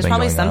chemical. Yeah, there's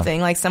probably something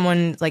off. Like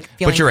someone like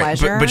feeling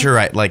pleasure. But you're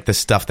right. Like the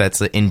stuff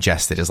that's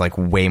ingested is like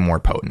way more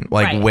potent.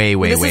 Like way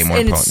more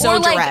potent. It's so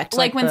direct.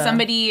 Like when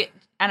somebody,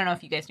 I don't know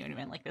if you guys knew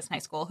anyone like this in high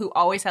school who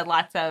always had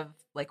lots of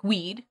like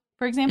weed,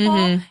 for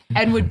example,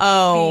 and would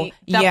be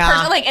the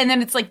person, like, and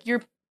then it's like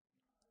you're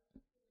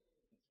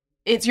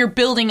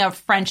building a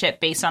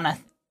friendship based on a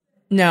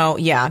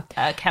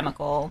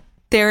chemical.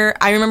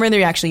 I remember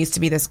there actually used to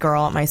be this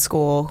girl at my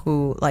school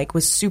who like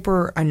was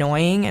super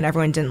annoying and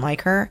everyone didn't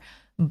like her,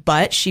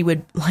 but she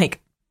would like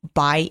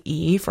buy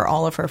E for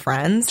all of her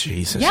friends.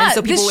 Jesus. Yeah, and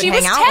so people would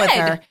hang out with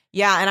her.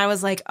 Yeah, and I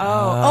was like,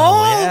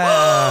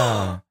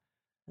 yeah.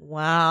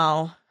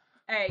 Wow.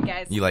 All right,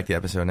 guys. You like the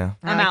episode now?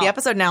 I like the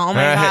episode now. Oh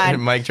my God.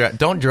 Mic drop.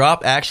 Don't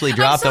drop. Actually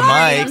drop the mic.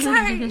 I'm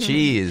sorry.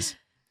 Jeez.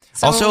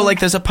 So, also, like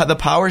there's the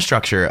power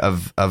structure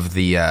of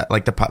the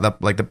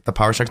the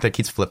power structure that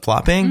keeps flip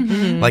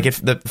flopping. Like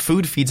if the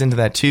food feeds into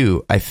that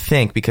too, I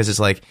think, because it's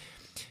like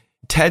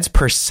Ted's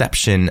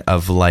perception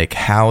of like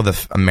how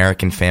the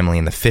American family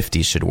in the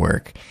 50s should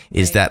work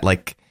is that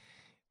like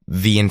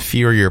the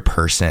inferior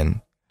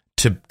person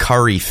to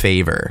curry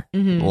favor,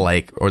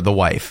 like, or the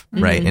wife,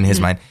 right, in his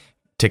mind,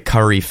 to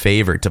curry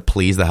favor to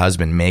please the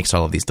husband makes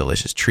all of these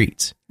delicious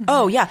treats.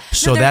 Oh yeah.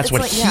 So that's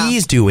what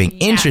he's doing,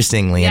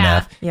 interestingly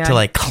enough, to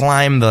like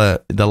climb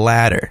the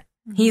ladder.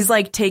 He's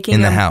like taking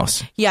in the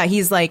house. Yeah,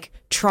 he's like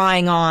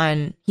trying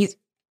on he's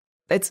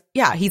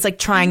like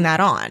trying that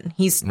on.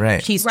 He's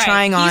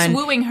trying on. He's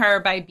wooing her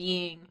by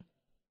being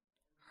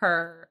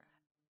her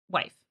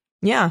wife.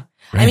 Yeah.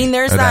 Right. I mean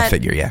there's that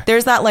figure,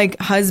 there's that like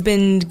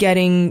husband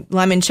getting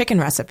lemon chicken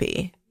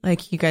recipe.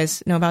 Like, you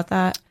guys know about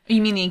that?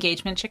 You mean the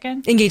engagement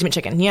chicken? Engagement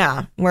chicken,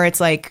 yeah. Where it's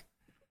like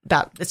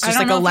that. It's just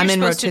like a lemon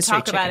rotisserie chicken. I don't know if you're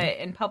supposed to talk about it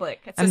in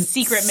public. It's a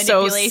secret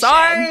manipulation. So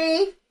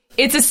sorry.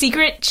 It's a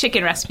secret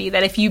chicken recipe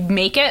that if you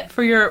make it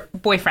for your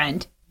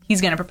boyfriend,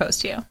 he's going to propose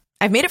to you.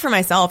 I've made it for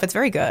myself. It's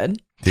very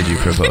good. Did you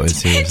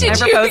propose to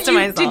yourself? I proposed to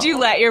myself. Did you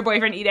let your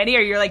boyfriend eat any,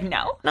 or you're like,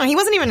 no? No, he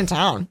wasn't even in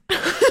town.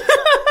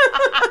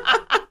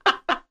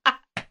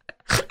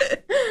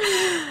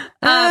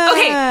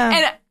 Okay,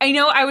 and I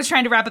know I was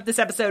trying to wrap up this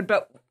episode,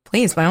 but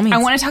please, by all means. I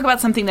want to talk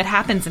about something that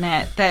happens in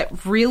it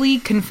that really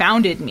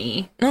confounded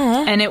me,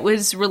 and it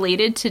was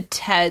related to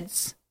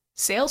Ted's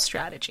sales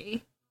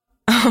strategy.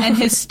 And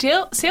his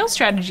sales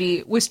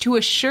strategy was to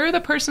assure the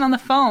person on the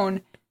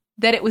phone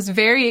that it was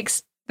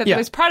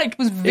his product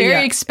was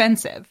very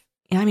expensive.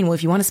 Yeah, I mean, well,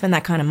 if you want to spend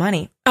that kind of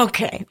money,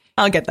 okay,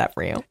 I'll get that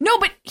for you. No,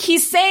 but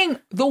he's saying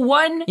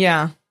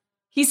Yeah.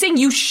 He's saying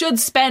you should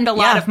spend a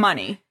lot Yeah. of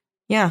money.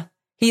 Yeah.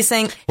 He's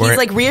saying, he's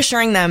like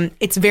reassuring them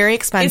it's very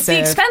expensive. It's the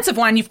expensive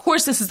one. Of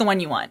course, this is the one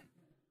you want.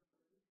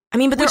 I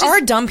mean, but there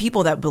are dumb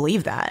people that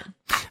believe that.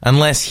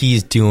 Unless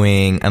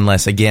again,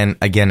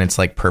 it's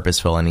like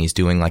purposeful and he's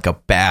doing like a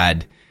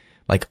bad,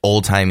 like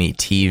old timey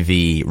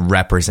TV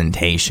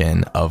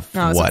representation of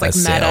what like a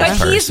meta. But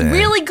salesperson. he's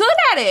really good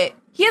at it.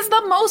 He has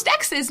the most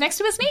X's next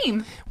to his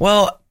name.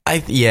 Well, I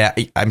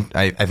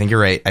think you're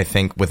right. I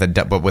think with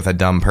a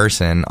dumb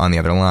person on the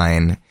other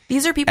line,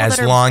 These are people as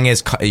that are... long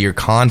as you're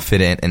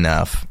confident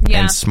enough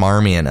Yeah. and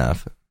smarmy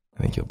enough,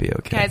 I think you'll be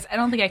okay. Guys, I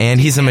don't think I can. And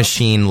he's a do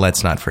machine.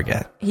 Let's not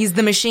forget He's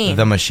the machine.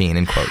 the machine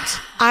in quotes.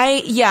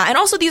 And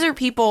also these are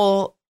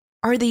people...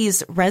 Are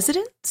these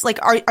residents? Like,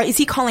 is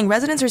he calling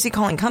residents or is he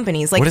calling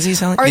companies? Like, What is he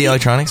selling? are The the-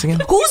 electronics again?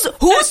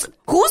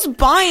 Who's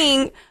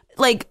buying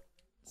like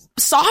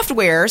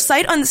software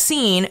sight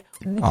unseen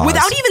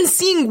without even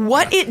seeing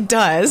what it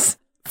does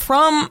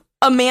from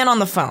a man on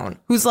the phone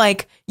who's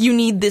like, you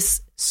need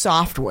this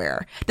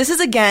software. This is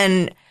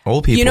again,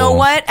 Old people. you know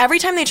what? Every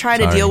time they try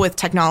to Sorry. deal with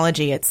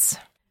technology, it's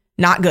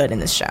not good in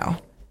this show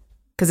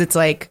because it's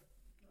like.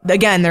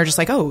 Again, they're just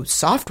like, oh,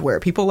 software.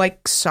 People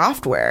like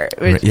software.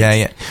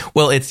 Yeah.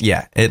 Well, it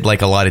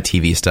like a lot of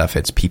TV stuff.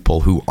 It's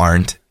people who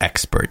aren't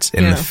experts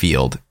in the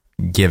field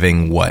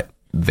giving what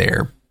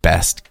their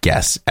best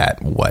guess at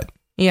what.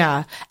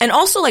 Yeah. And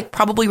also like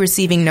probably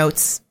receiving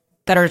notes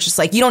that are just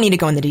like, you don't need to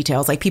go in the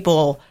details. Like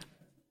people,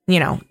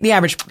 the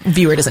average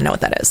viewer doesn't know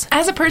what that is.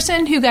 As a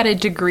person who got a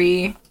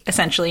degree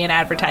essentially in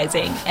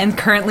advertising and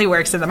currently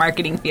works in the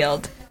marketing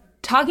field,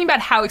 talking about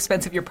how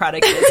expensive your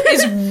product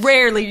is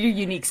rarely your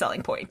unique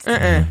selling point.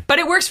 But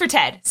it works for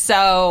Ted.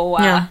 So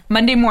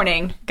Monday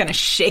morning, gonna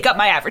shake up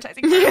my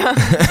advertising.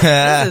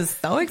 This is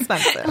so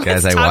expensive.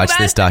 Guys, I talk watched about-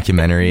 this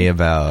documentary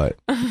about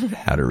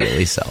how to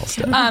really sell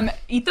stuff.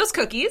 Eat those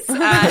cookies.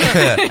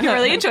 I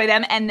really enjoy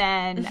them. And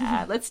then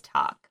let's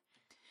talk.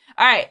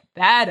 All right,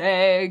 bad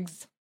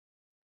eggs.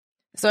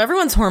 So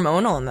everyone's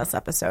hormonal in this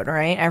episode,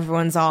 right?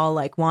 Everyone's all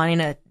like wanting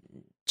to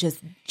just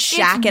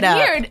shack it up.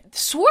 Weird,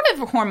 sort of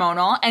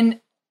hormonal, and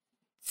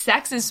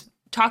sex is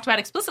talked about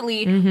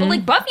explicitly. But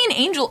like Buffy and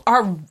Angel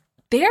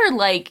they're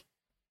like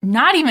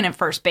not even at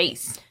first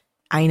base,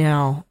 I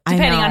know.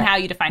 depending on how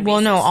you define.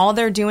 Well, no, bases. all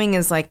they're doing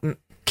is like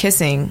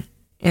kissing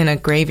in a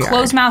graveyard.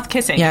 Closed mouth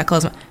kissing. Yeah,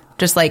 closed mouth.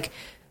 Just like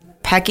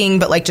pecking,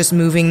 but like just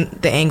moving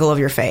the angle of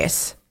your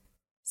face.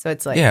 So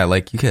it's like, Yeah,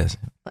 like you kiss.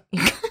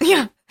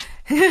 yeah.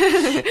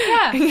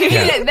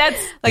 Yeah.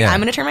 That's Like, Yeah. I'm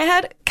going to turn my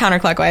head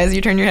counterclockwise.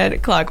 You turn your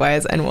head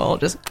clockwise, and we'll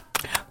just.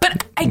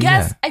 But I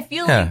guess Yeah. I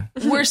feel Yeah.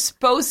 like we're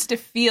supposed to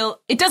feel.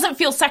 It doesn't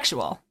feel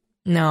sexual.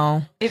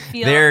 No. It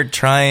feels. They're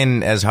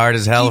trying as hard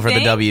as hell You for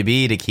think? the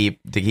WB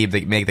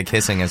to make the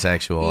kissing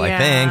asexual. Yeah. I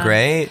think,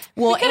 right?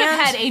 Well, we could have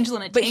and- had Angel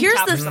in a But tank here's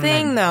top the or something.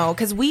 thing, though,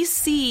 because we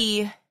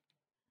see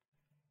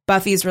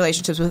Buffy's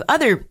relationships with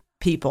other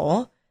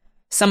people,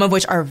 some of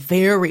which are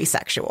very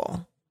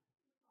sexual.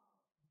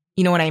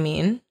 You know what I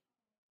mean?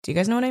 Do you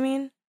guys know what I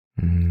mean?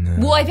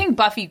 Well, I think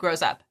Buffy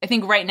grows up. I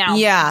think right now,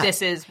 Yeah.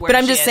 this is where. But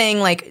I'm she just is. saying,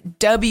 like,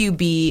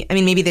 WB, I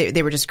mean, maybe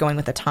they were just going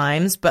with the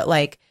times, but,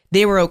 like,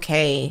 they were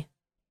okay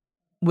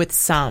with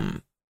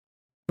some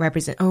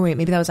oh, wait,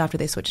 maybe that was after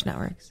they switched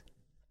networks.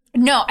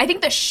 No, I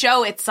think the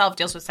show itself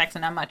deals with sex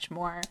in a much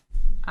more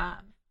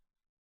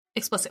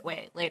explicit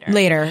way later.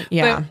 Later,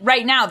 yeah. But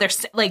right now,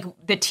 there's like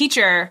the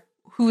teacher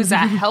who's a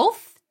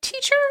health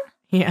teacher.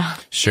 Yeah.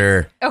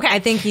 Sure. Okay, I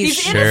think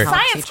he's in Sure. a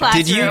science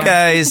classroom. Did you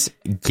guys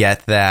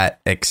get that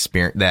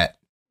experience?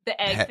 the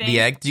egg thing? The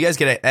egg? Did you guys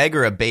get an egg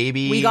or a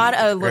baby? We got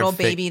a Or little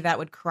fig- baby that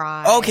would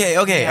cry. Okay,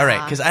 all right.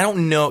 Yeah. Because I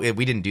don't know.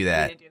 We didn't do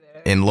that didn't do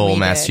that. in Lowell, We did.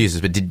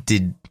 Massachusetts. But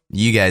did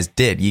you guys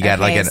did? You got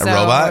like Okay, a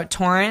robot?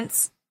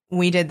 Torrance,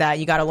 we did that.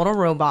 You got a little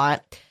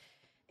robot,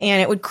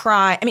 and it would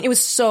cry. I mean, it was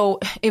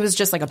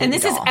just like a baby And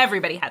this is doll.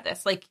 everybody had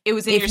this. Like it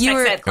was in If your you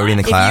sex were- ed Are we in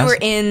the class.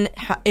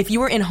 class? if you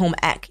were in home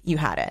ec, you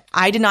had it.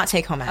 I did not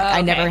take home ec. I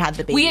Okay. never had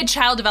the baby. We had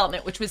child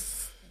development, which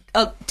was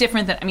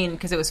different than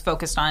because it was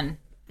focused on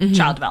Mm-hmm.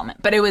 child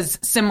development, but it was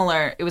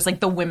similar. It was like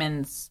the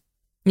women's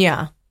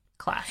yeah,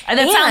 class. And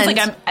that sounds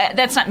And- like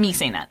that's not me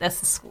saying that.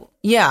 That's the school.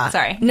 yeah.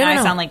 Sorry, no, now no, I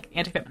no. sound like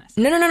anti-feminist.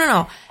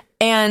 No.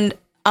 And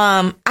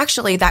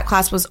actually, that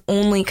class was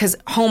only because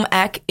home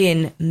ec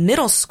in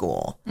middle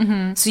school.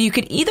 Mm-hmm. So you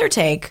could either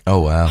take Oh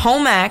wow.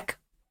 home ec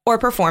or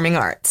performing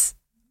arts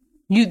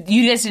You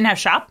guys didn't have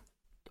shop,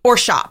 or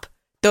shop.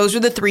 Those were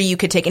the three you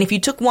could take. And if you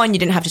took one, you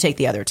didn't have to take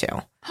the other two.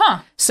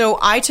 huh? So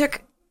I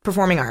took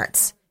performing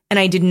arts and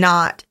I did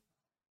not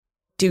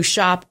do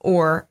shop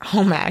or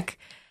home ec,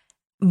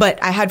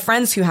 but I had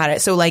friends who had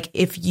it. So like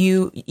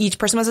each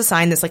person was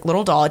assigned this like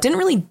little doll. It didn't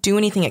really do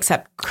anything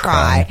except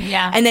cry.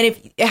 Yeah. And then if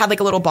it had like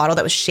a little bottle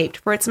that was shaped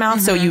for its mouth.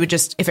 So you would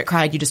just, if it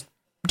cried, you just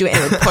do it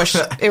and it would push,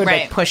 it would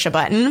Right. like push a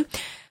button,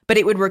 but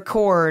it would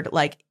record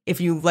like if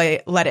you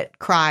let it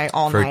cry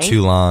all For night.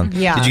 too long.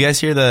 Yeah. Did you guys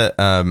hear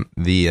the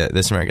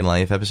This American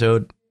Life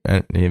episode?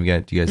 Do you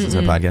guys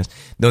listen to the podcast?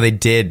 No, they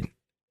did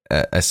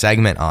a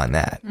segment on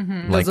that,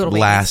 like Those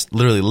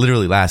little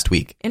literally last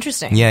week.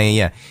 Interesting.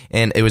 Yeah.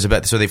 And it was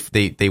about, so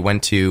they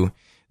went to,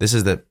 this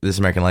is the This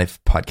American Life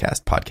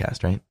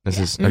podcast, right? This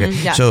is okay.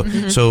 Yeah. So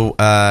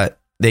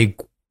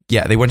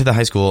they went to the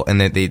high school, and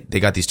they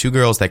got these 2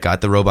 girls that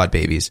got the robot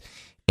babies,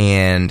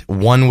 and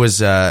one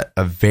was a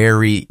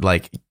very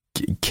like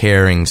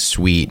caring,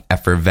 sweet,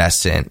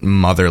 effervescent,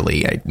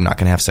 motherly. I'm not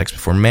gonna have sex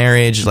before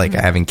marriage. Like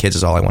having kids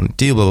is all I want to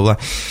do. Blah blah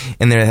blah.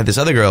 And then I had this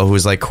other girl who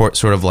was like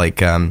sort of like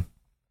kind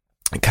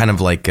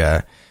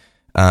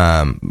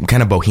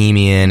of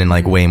bohemian and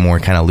like way more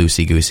kind of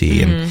loosey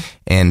goosey,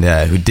 and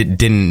who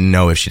didn't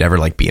know if she'd ever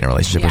like be in a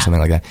relationship or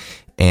something like that.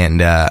 And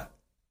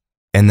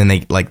then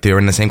they were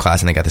in the same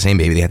class and they got the same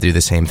baby. They had to do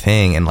the same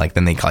thing, and like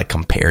then they like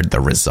compared the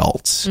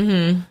results.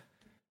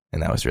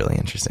 And that was really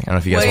interesting. I don't know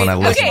if you guys want to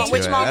listen to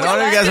which it. mom I don't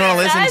know if you guys want to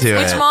listen to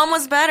it. Which mom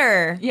was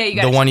better? Yeah, you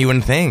got The one you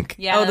wouldn't think.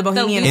 Yeah, Oh, the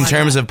Bohemian In one.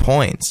 terms of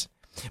points.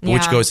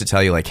 Which Yeah. goes to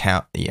tell you like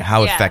how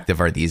effective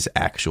are these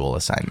actual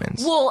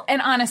assignments. Well,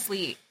 and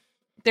honestly,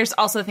 there's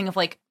also the thing of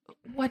like,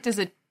 what does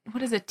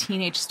a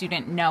teenage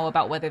student know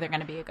about whether they're going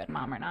to be a good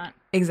mom or not?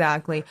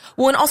 Exactly.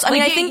 Well, and also, I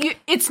mean, I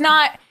think it's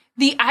not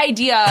the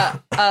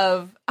idea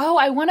of, oh,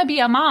 I want to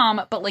be a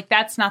mom, but like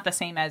that's not the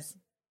same as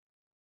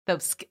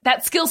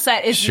that skill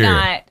set is Sure.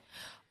 not.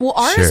 well,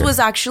 ours Sure. was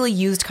actually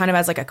used kind of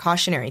as like a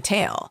cautionary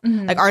tale.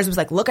 Like ours was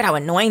like, look at how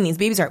annoying these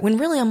babies are. When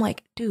really, I'm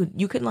like, dude,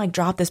 you could like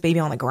drop this baby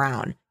on the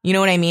ground. You know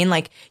what I mean?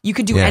 Like you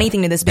could do Yeah.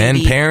 anything to this baby.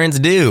 And parents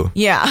do.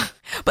 Yeah,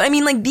 but I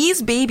mean, like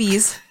these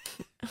babies.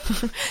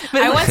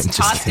 I once Just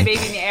tossed a kidding.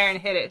 baby in the air and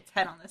hit its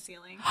head on the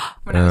ceiling.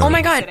 When I was Oh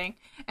my God. babysitting.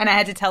 And I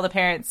had to tell the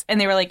parents, and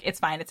they were like, "It's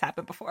fine, it's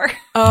happened before."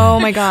 Oh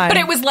my god! But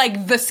it was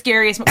like the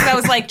scariest because I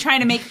was like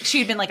trying to make.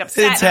 She'd been like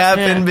upset. It's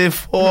happened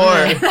before.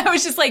 And I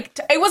was just like,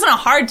 it wasn't a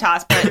hard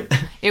toss, but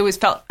it was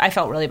I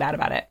felt really bad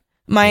about it.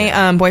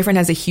 My boyfriend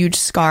has a huge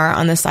scar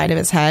on the side of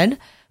his head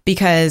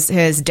because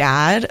his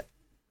dad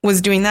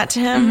was doing that to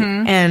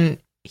him, and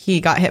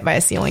he got hit by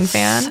a ceiling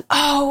fan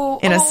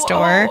in a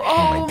store.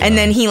 And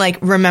then he like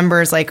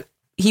remembers like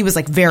he was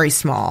like very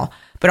small,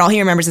 but all he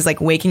remembers is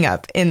like waking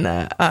up in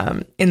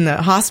the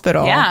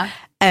hospital. Yeah.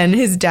 And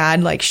his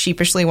dad like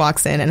sheepishly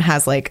walks in and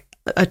has like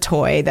a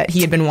toy that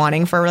he had been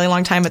wanting for a really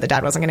long time, but the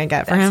dad wasn't going to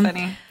get for That's him.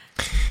 funny.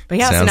 But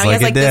yeah, so Sounds now he like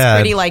has a like this dad.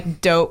 pretty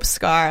like dope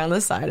scar on the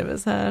side of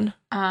his head.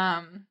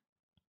 That's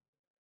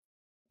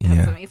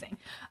Yeah. amazing.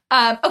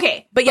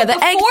 Okay, But yeah, the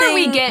egg before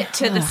we thing- get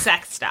to the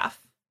sex stuff,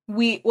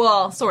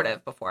 sort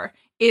of before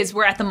is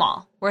we're at the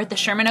mall. We're at the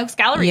Sherman Oaks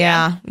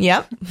Galleria.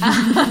 Yeah.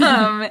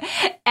 Yep.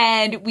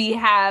 And we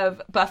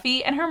have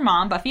Buffy and her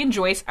mom, Buffy and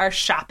Joyce, are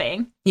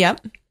shopping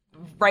Yep.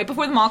 right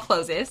before the mall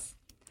closes.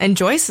 And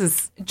Joyce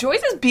is,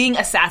 Joyce is being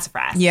a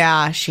sassafras.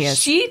 yeah, she is.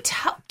 She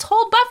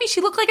told Buffy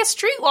she looked like a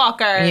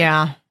streetwalker.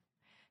 Yeah.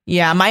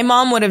 Yeah. My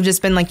mom would have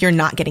just been like, you're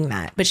not getting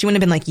that. But she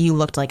wouldn't have been like, you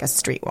looked like a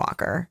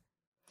streetwalker.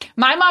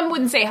 My mom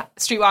wouldn't say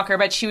streetwalker,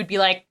 but she would be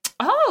like,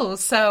 "Oh,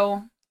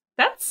 so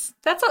that's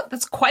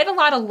quite a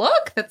lot of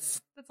look.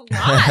 That's a lot.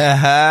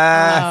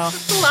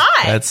 That's a lot."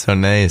 That's so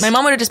nice. My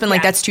mom would have just been like,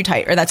 Yeah. that's too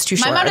tight or that's too My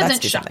short. mom or that's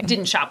doesn't too shop, something.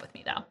 didn't shop with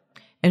me though.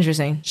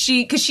 Interesting.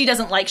 Because she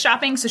doesn't like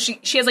shopping, so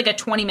she has like a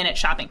 20-minute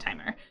shopping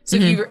timer. So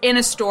Mm-hmm. if you're in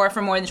a store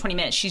for more than 20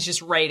 minutes, she's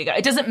just ready to go.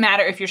 It doesn't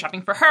matter if you're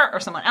shopping for her or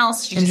someone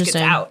else. She just gets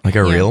Interesting. out. Like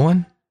a real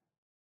one?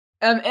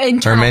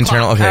 Internal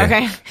internal. clock.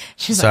 Okay. Okay.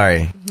 She's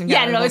Sorry.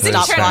 Yeah, no, it's an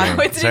Stop internal.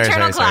 clock. It's an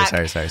internal clock.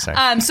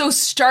 Sorry. So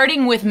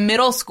starting with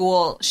middle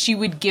school, she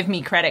would give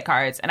me credit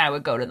cards, and I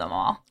would go to the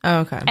mall. Oh,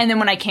 okay. And then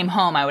when I came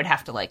home, I would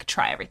have to like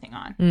try everything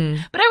on.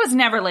 But I was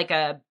never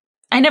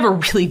I never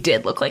really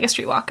did look like a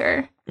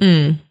streetwalker.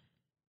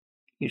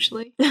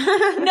 Usually. No,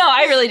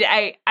 I really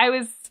did. I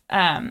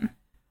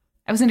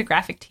was into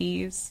graphic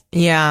tees.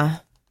 Yeah.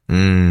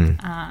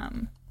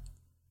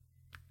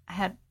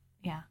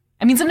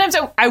 I mean, sometimes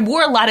I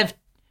wore a lot of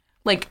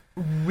like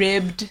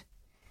ribbed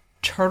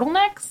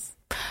turtlenecks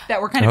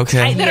that were kind of Okay.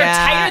 tight, that Yeah.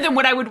 are tighter than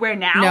what I would wear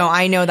now. No,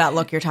 I know that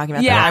look you're talking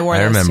about. Yeah. though. I wore I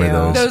those remember too.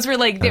 those. Those were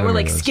like, they were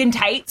like remember those. skin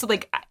tight. So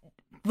like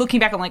looking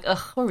back, I'm like, ugh,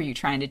 what were you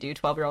trying to do,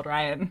 12-year-old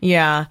Ryan?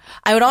 Yeah.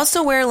 I would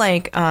also wear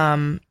like,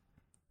 do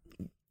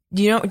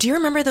you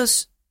remember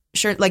those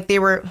shirts? Like they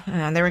were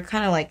kind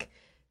of like,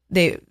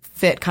 they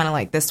fit kind of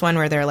like this one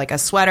where they're like a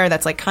sweater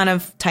that's like kind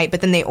of tight,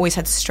 but then they always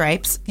had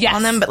stripes Yes.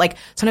 on them. But like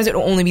sometimes it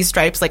would only be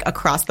stripes like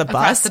across the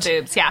Across bust. the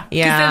boobs, yeah. Because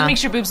Yeah. then it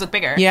makes your boobs look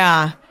bigger.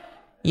 Yeah.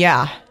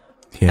 Yeah.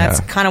 Yeah. That's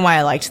kind of why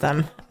I liked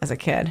them as a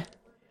kid.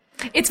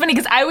 It's funny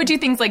because I would do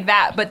things like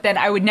that, but then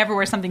I would never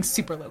wear something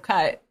super low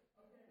cut.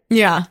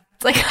 Yeah.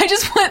 It's like I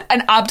just want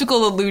an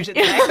optical illusion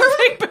that I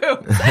have big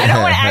boobs. I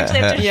don't want to actually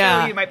have to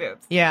Yeah. show you my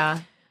boobs. Yeah.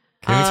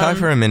 Can we talk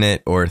for a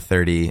minute or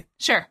 30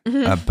 Sure.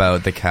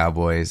 about the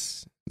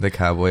cowboys, the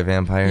cowboy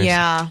vampires?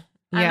 Yeah.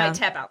 I Yeah. might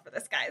tap out for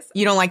this, guys.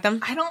 You don't like them?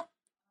 I don't.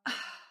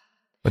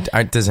 But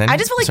does I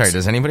just feel like sorry,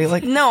 does anybody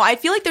like No, I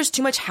feel like there's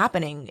too much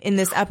happening in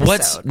this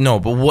episode.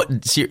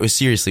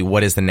 seriously,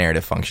 what is the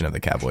narrative function of the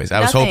cowboys?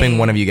 I was Nothing. hoping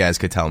one of you guys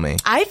could tell me.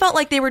 I felt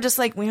like they were just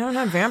like, we haven't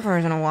had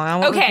vampires in a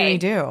while. What can Okay. we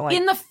do? Like,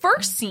 In the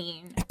first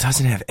scene, It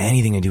doesn't have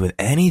anything to do with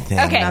anything.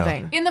 okay, though.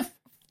 Nothing. in the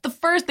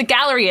the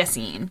Galleria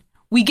scene,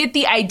 we get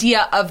the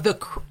idea of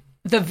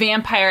the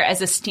vampire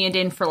as a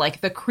stand-in for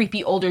like the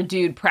creepy older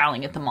dude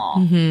prowling at the mall.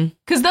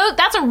 Because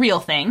that's a real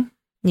thing.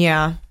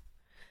 Yeah.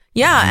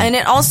 Yeah, and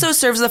it also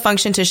serves the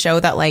function to show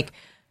that like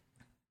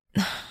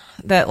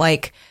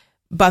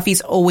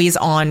Buffy's always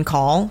on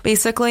call,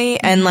 basically,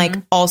 and like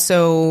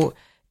also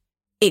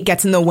it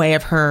gets in the way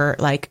of her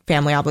like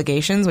family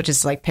obligations, which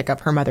is to like pick up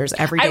her mother's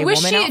everyday woman I wish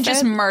she had outfit.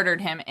 just murdered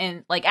him,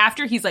 and like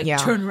after he's like,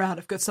 turn around,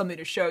 I've got something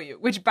to show you.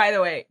 Which, by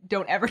the way,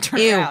 don't ever turn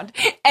around.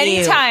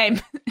 Anytime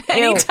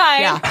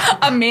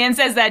a man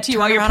says that to you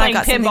while you're playing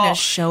pinball, to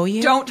show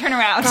you. Don't turn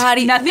around.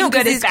 God, nothing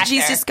good is back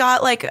He's there. just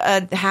got like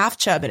a half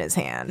chub in his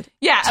hand.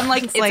 Yeah, I'm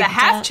like, it's like, a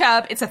half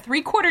chub, it's a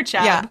 3/4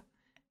 chub. Yeah,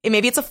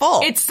 maybe it's a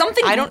full. It's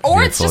something,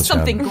 Or it's just full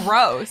chub. something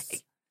gross.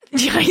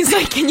 Yeah, he's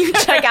like, can you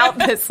check out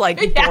this like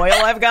boil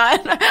I've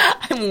got?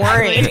 I'm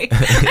worried.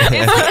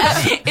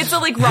 It's a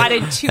like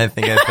rotted tooth. I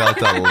think I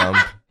felt a lump.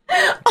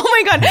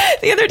 Oh my God.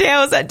 The other day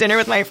I was at dinner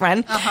with my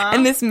friend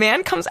and this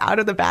man comes out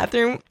of the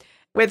bathroom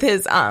with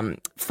his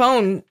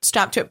phone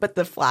strapped to it, but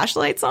the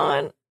flashlight's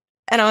on.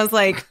 And I was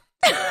like,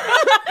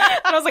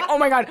 oh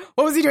my God,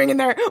 what was he doing in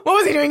there? What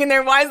was he doing in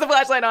there? Why is the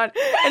flashlight on?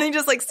 And he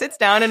just like sits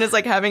down and is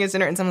like having his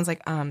dinner and someone's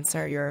like,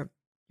 sir, your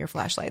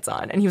flashlight's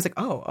on. And he was like,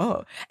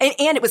 oh. And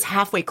it was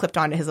halfway clipped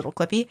onto his little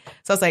clippy.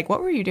 So I was like,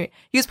 what were you doing?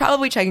 He was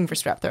probably checking for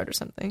strep throat or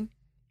something.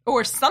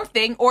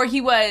 Or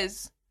he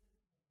was...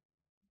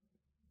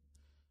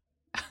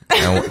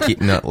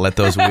 Let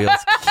those wheels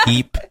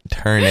keep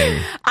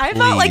turning. I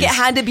felt like it please.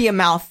 had to be a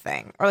mouth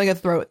thing or like a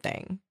throat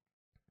thing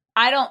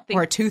I don't think...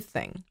 or a tooth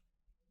thing.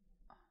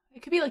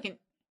 It could be like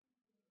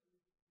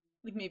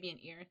maybe an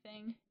ear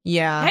thing.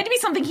 Yeah. It had to be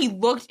something he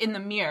looked in the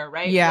mirror,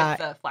 right? Yeah. With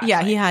the flashlight.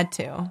 Yeah, he had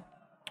to.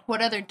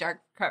 What other dark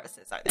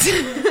crevices are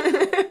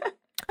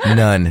there?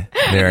 None.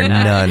 There are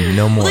none.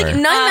 No more. Like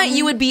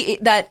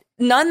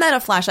none that a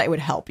flashlight would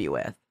help you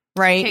with,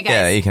 right? Okay, guys.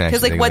 Yeah, you can actually.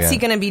 Because like, think what's of he it.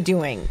 going to be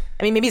doing?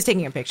 I mean, maybe he's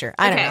taking a picture.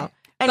 I don't know.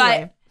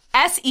 Anyway,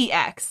 But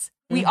SEX,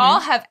 we all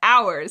have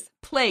hours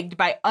plagued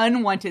by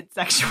unwanted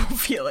sexual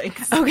feelings.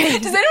 Okay.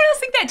 Does anyone else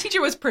think that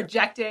teacher was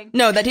projecting?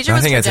 no, that teacher I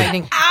was think that's a-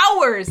 projecting.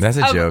 Hours. That's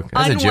a of joke.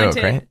 That's a joke,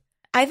 unwanted- right?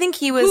 I think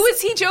he was. Who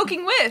was he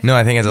joking with? No,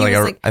 I think it's He like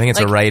was I think it's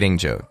a like- writing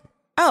joke.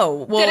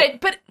 Oh well.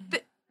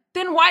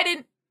 Then why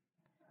didn't...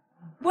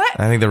 What?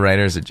 I think the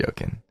writers are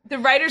joking. The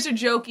writers are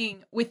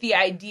joking with the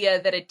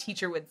idea that a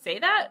teacher would say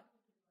that?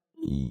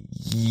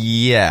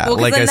 Yeah, Well,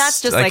 'cause like then a,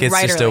 that's just, like like,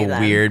 it's just a writerly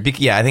then. weird.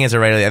 Yeah, I think it's a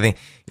writerly. I think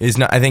it's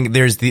not. I think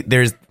there's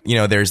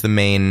the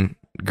main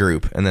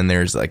group, and then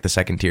there's like the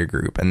second tier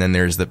group, and then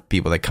there's the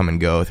people that come and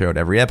go throughout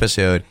every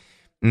episode,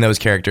 and those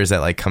characters that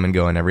like come and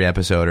go in every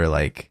episode are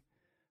like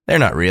they're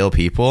not real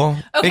people.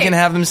 Okay. They can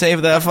have them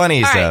save the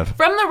funny All stuff. right.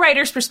 From the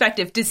writer's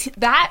perspective, does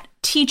that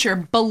teacher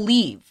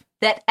believe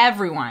that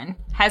everyone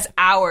has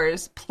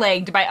hours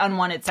plagued by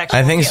unwanted sexual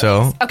I think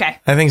feelings? so. Okay.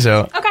 I think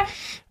so. Okay.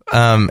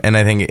 And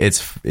I think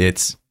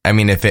it's. I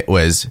mean, if it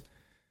was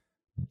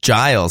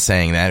Giles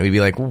saying that, we'd be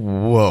like,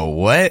 "Whoa,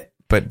 what?"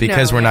 But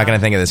because No, we're not yeah. going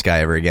to think of this guy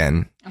ever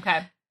again.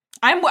 Okay.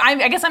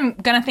 I guess I'm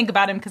gonna think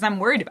about him because I'm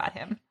worried about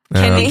him.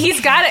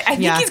 He's got it. I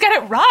think Yeah. he's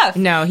got it rough.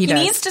 No, he does.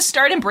 needs to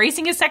start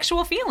embracing his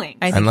sexual feelings.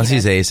 I think Unless he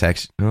he's does.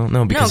 asexual.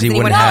 No, because then he he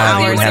wouldn't wouldn't have, have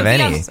he wouldn't have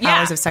hours. any. Yeah.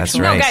 Hours of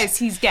sexual. No, right. guys,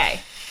 he's gay.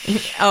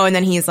 Oh, and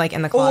then he's like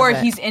in the closet. Or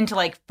he's into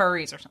like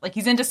furries or something. Like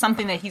he's into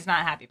something that he's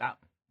not happy about.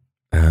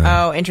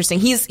 Oh, interesting.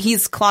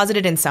 He's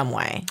closeted in some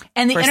way.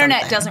 And the for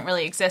internet something. doesn't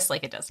really exist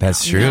like it does now.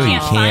 That's true. You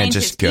find can't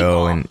his just go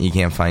people. and you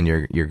can't find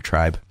your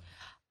tribe.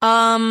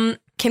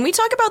 Can we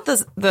talk about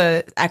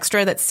the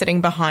extra that's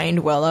sitting behind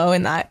Willow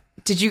in that?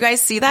 Did you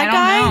guys see that I don't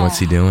guy? know. What's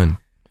he doing?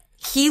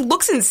 He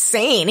looks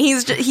insane.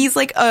 He's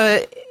like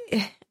I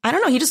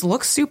don't know. He just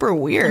looks super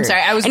weird. I'm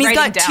sorry, I was and he's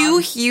got writing down. 2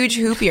 huge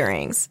hoop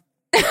earrings.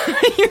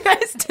 You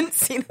guys didn't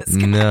see this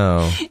guy.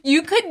 No.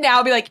 You could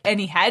now be like, and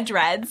he had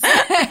dreads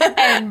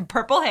and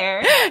purple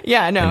hair.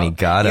 Yeah, no. And he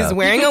got He's up.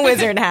 wearing a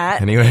wizard hat.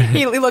 And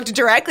he looked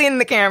directly in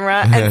the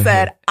camera and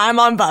said, "I'm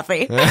on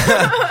Buffy."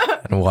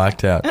 And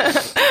walked out.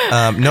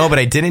 No, but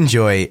I did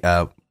enjoy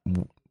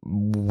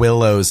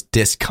Willow's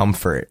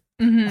discomfort.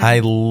 I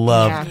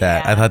loved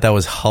that. Yeah. I thought that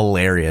was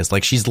hilarious.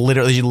 Like she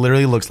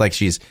literally looks like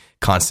she's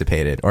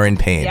constipated or in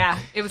pain. Yeah,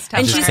 it was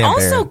tough. And for she's her. can't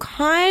bear also it.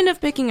 kind of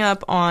picking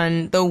up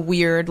on the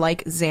weird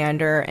like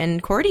Xander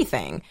and Cordy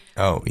thing.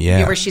 Oh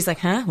yeah. Where she's like,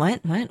 huh?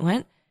 What?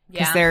 Because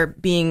Yeah. they're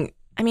being,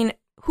 I mean,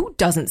 who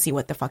doesn't see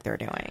what the fuck they're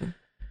doing?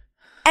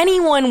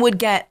 Anyone would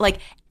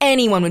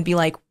be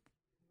like,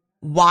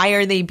 why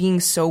are they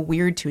being so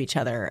weird to each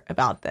other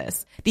about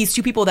this? These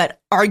two people that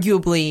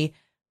arguably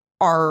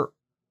are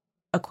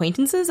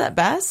acquaintances at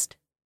best,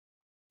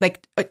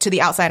 like to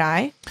the outside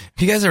eye. Have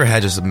you guys ever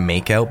had just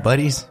make out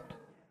buddies?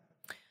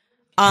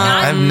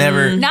 Not- I've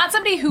never. Not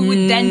somebody who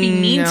would then be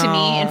mean to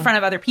me No. in front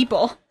of other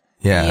people.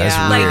 Yeah, that's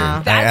Yeah. weird.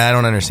 Like, that's- I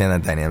don't understand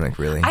that dynamic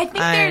really. I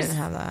think I there's. didn't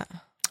have that.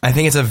 I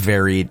think it's a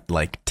very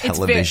like very-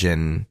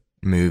 television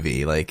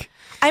movie, like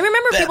I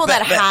remember people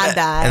that had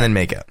that. and then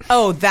make out.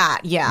 Oh,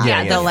 that, yeah.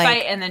 Yeah, yeah. the The like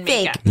fight and then make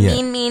fake, out.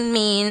 Yeah. mean.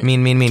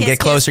 Mean. Kiss, Get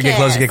closer, kiss, get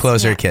closer, get kiss.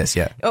 closer. Yeah. Kiss.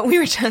 Yeah. Oh, we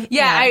were just,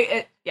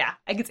 Yeah, Yeah,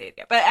 I could say it.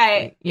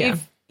 Yeah. But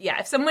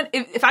if someone,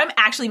 if I'm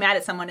actually mad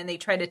at someone and they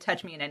try to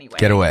touch me in any way,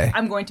 Get away.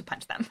 I'm going to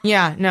punch them.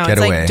 Yeah, no, Get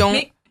it's away. like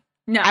don't.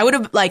 No, I would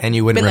have like, And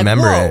you wouldn't been like,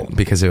 remember "Whoa." it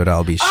because it would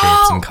all be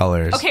shapes and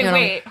colors. Okay, No.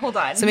 wait, hold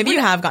on. So maybe you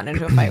have gotten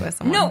into a fight with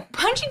someone. No,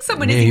 punching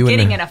someone Yeah, isn't you wouldn't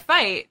getting have- in a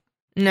fight.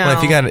 no.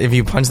 Well, if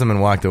you punched them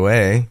and walked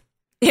away,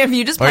 if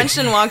you just punched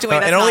and walked away,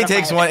 that's it only not a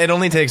takes fight. one. It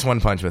only takes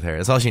one punch with her.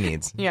 That's all she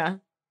needs. Yeah.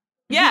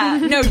 Yeah,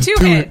 no, two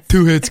hits.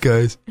 2 hits,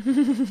 guys.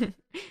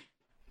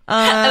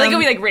 I like how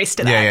we like race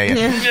to that.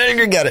 Yeah.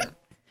 You get it.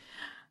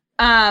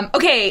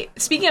 Okay,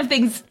 speaking of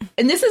things,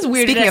 and this is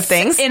weird. Speaking of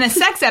things. in a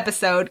sex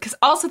episode, because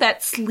also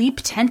that sleep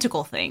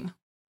tentacle thing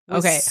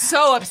was Okay.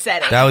 so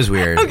upsetting. That was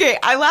weird. Okay,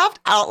 I laughed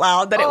out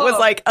loud that it was Oh.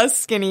 like a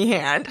skinny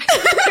hand. It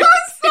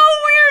was so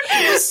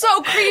weird. It was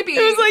so creepy.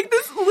 It was like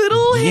this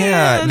little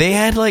Yeah, hand. they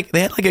had like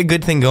a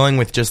good thing going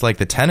with just like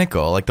the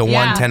tentacle, like the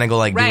Yeah, one tentacle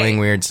like right. doing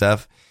weird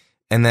stuff,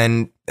 and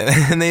then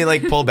they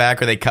like pull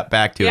back or they cut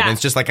back to it, Yeah. and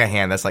it's just like a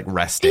hand that's like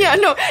resting. Yeah,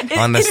 no.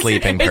 On the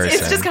sleeping It's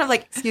person. just kind of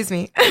like, excuse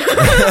me.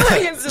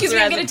 Excuse me,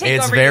 I'm going to take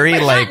It's over. very you,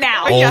 but like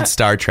not now. old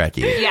Star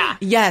Trek-y. Yeah.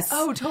 Yes.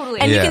 Oh, totally.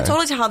 And you Yeah. can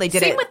totally tell how they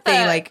did Same it. with They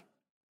the- like,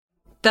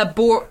 What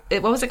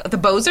was it? The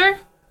Bozer?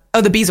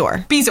 oh, the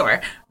Bezor.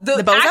 Bezor.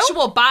 The bozo?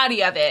 actual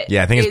body of it.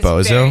 Yeah, I think it's is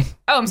bozo. very-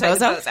 I'm sorry, Bozo?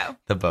 the bozo.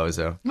 The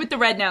bozo, With the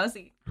red nose.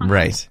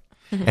 right?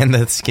 And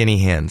the skinny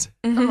hands.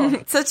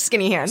 Such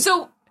skinny hands.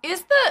 So,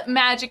 is the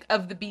magic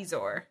of the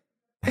Bezor?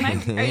 I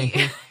feel like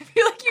you.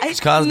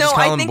 Just call him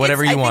think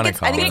whatever it's- you want to I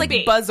call think him.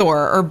 it's like Buzzor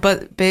or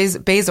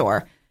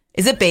Bezor.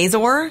 Is it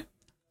Bezor?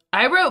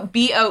 I wrote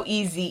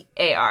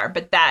Boezar,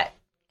 but that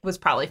was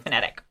probably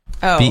phonetic.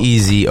 Oh.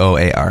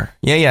 Bezor.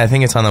 Yeah. I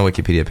think it's on the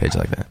Wikipedia page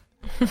like that.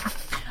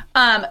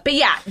 But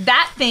yeah,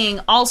 that thing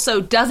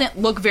also doesn't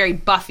look very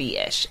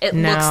Buffy-ish. It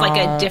looks like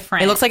a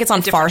different. It looks like it's on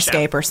a different show.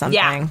 Farscape or something.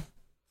 Yeah.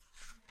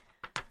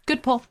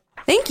 Good pull.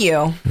 Thank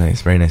you.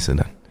 Nice, very nicely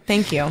done.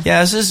 Thank you.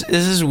 Yeah, this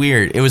is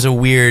weird. It was a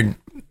weird.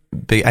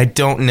 I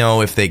don't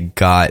know if they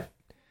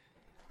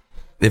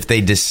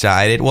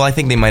decided. Well, I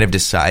think they might have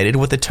decided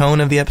what the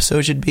tone of the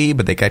episode should be,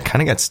 but they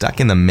kind of got stuck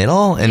in the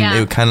middle, and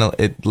Yeah.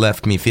 it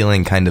left me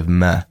feeling kind of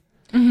meh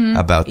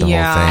about the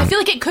Yeah. whole I thing. feel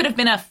like it could have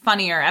been a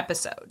funnier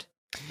episode.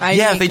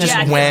 Yeah, if they just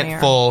Yeah, went yeah.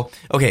 full.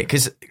 Okay,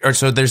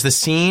 so there's the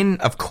scene,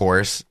 of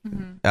course,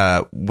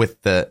 with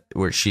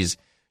where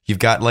you've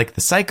got like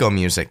the psycho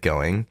music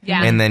going,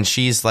 Yeah. and then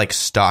she's like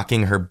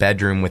stalking her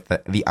bedroom with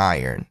the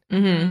iron.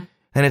 Mm-hmm.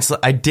 And it's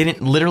I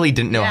literally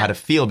didn't know Yeah. how to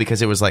feel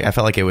because it was like I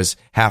felt like it was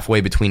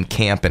halfway between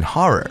camp and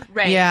horror.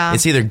 Right. Yeah.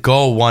 It's either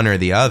go one or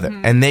the other,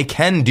 and they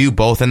can do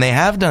both, and they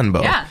have done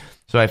both. Yeah.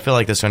 So I feel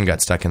like this one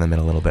got stuck in the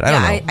middle a little bit. I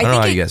don't know. I don't know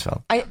how you guys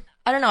felt. I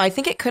don't know. I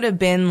think it could have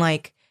been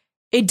like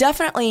it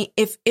definitely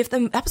if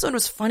the episode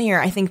was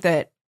funnier, I think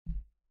that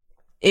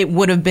it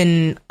would have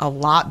been a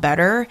lot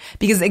better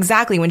because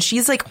exactly when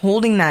she's like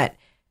holding that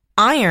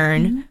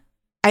iron,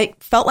 I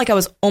felt like I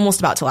was almost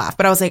about to laugh,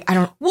 but I was like, I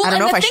don't know and if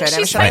the I thing should.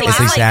 she's Should fighting I It's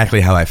laugh? like-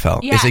 exactly how I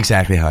felt. Yeah. It's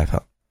exactly how I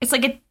felt. It's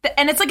like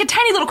it's like a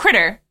tiny little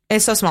critter.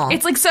 It's so small.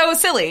 It's like so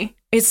silly.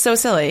 It's so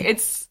silly. And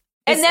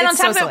then on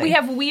it's top so of it, silly. we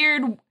have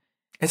weird.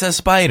 It's a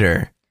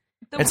spider.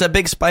 It's a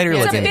big spider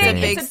It's a looking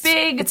big.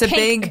 thing. It's a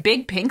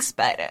big pink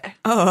spider.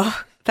 Oh,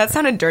 that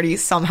sounded dirty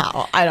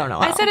somehow. I don't know.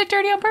 I how. said it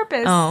dirty on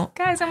purpose. Oh.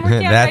 Guys, I'm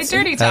working on my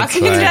dirty talk.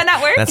 Did that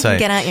not work? That's right.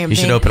 Get out your you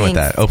should big open with pink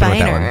that. Open with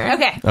that spider.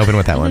 one. Okay. Open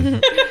with that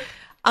one.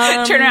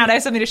 Turn around. I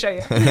have something to show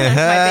you.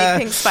 my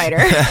big pink spider.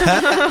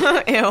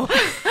 Ew.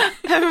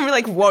 I'm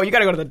like, whoa, you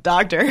gotta go to the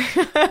doctor.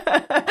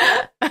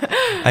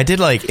 I did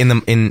like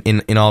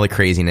in all the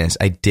craziness.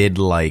 I did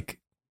like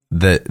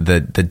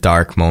the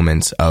dark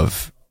moments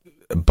of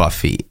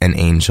Buffy and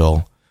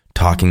Angel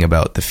talking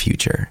about the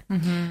future.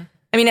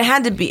 I mean, it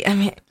had to be. I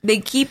mean, they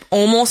keep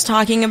almost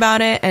talking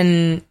about it,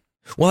 and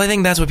Well, I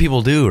think that's what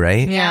people do,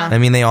 right? Yeah. I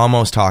mean, they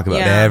almost talk about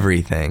Yeah.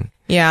 everything.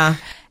 yeah.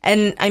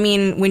 And I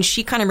mean, when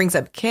she kind of brings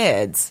up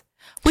kids,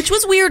 which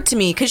was weird to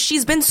me because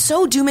she's been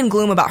so doom and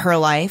gloom about her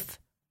life.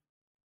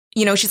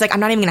 You know, she's like, I'm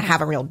not even going to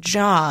have a real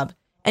job.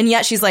 And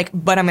yet she's like,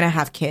 but I'm going to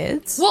have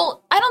kids.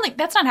 Well, I don't think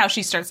that's not how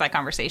she starts that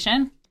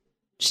conversation.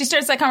 She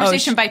starts that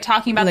conversation by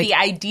talking about like- the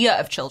idea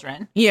of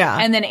children. Yeah.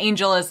 And then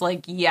Angel is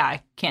like, yeah,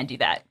 I can't do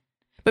that.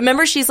 But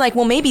remember, she's like,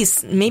 well, maybe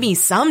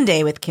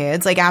someday with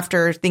kids, like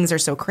after things are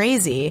so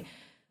crazy.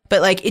 But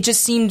like, it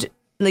just seemed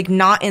like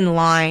not in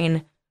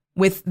line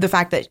with the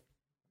fact that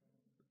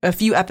a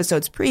few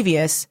episodes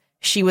previous,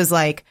 she was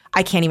like,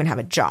 I can't even have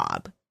a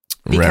job.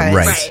 Because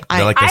Right. I-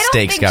 They're like I the don't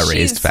stakes think got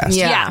raised she's- fast.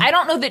 Yeah. Yeah, I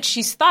don't know that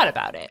she's thought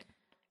about it.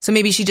 So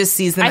maybe she just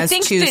sees them I as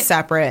think two that-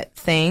 separate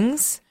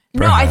things.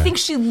 No, I think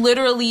she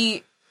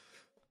literally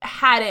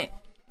hadn't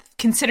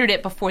considered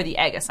it before the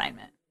egg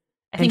assignment.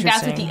 I think that's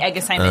what the Interesting. egg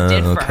assignment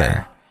did for okay.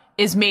 her,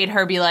 is made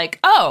her be like,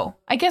 oh,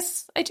 I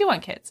guess I do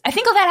want kids. I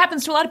think that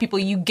happens to a lot of people.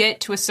 You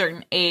get to a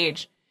certain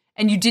age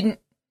and you didn't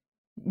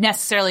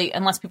necessarily,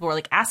 unless people were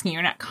like asking,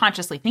 you're not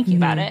consciously thinking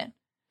about it.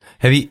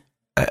 Have you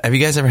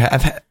guys ever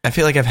had? I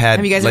feel like I've had.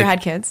 Have you guys like, ever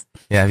had kids?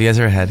 Yeah. Have you guys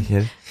ever had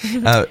kids?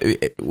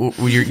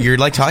 You're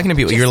like talking to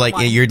people. You're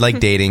like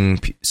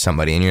dating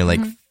somebody, and you're like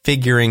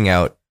figuring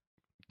out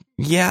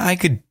yeah, I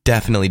could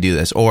definitely do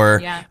this. Or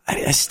Yeah.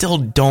 I still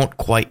don't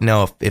quite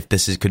know if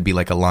this could be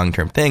like a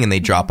long-term thing and they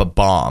drop a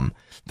bomb.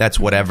 That's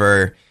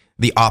whatever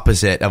the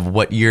opposite of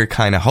what you're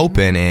kind of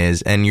hoping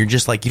is. And you're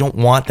just like, you don't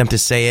want them to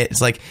say it. It's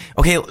like,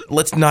 okay,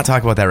 let's not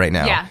talk about that right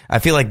now. Yeah. I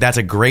feel like that's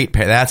a great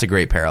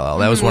parallel.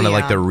 That was one of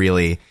like the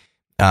really,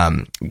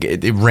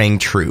 it rang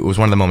true. It was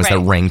one of the moments that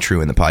Right. rang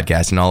true in the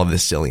podcast and all of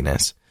this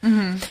silliness.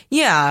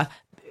 Yeah,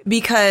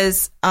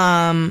 because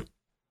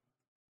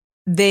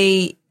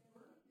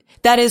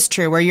that is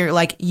true, where you're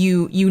like,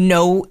 you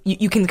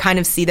can kind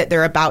of see that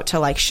they're about to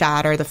like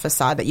shatter the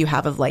facade that you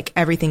have of like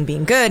everything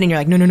being good, and you're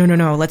like,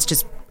 no, let's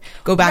just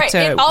go back Right, to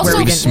it also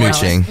where we didn't know.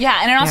 smooching. Yeah,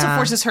 and it also Yeah.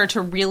 forces her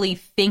to really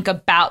think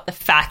about the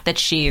fact that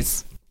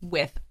she's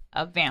with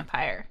a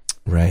vampire.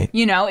 Right.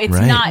 You know, it's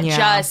Right. not Yeah.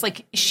 just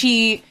like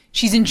she's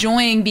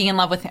enjoying being in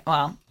love with him.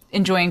 Well,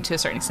 enjoying to a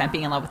certain extent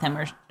being in love with him,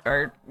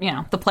 or you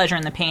know, the pleasure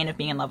and the pain of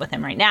being in love with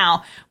him right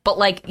now. But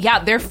like, yeah,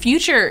 their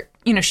future.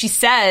 You know, she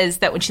says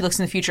that when she looks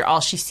in the future,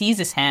 all she sees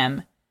is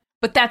him.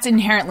 But that's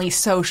inherently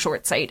so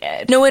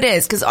short-sighted. No, it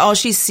is, because all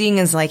she's seeing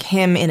is like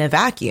him in a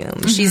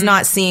vacuum. She's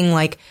not seeing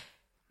like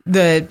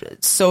the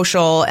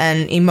social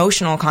and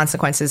emotional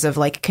consequences of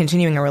like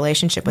continuing a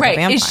relationship with a Right.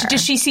 vampire.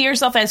 Does she see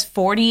herself as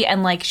 40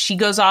 and like she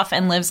goes off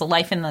and lives a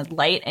life in the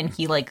light and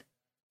he like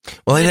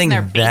Well, I lives in think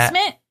their that,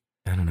 basement?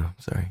 I don't know.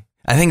 Sorry.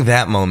 I think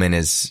that moment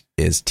is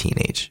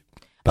teenage.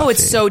 Oh, it's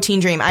Buffy. so teen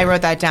dream. I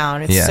wrote that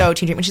down. It's Yeah. so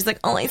teen dream. And she's like,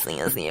 all I see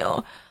is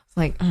you. It's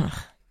like, ugh,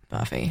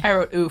 Buffy. I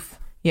wrote oof.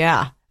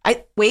 Yeah.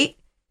 Wait.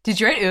 Did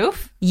you write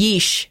oof?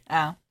 Yeesh.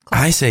 Oh.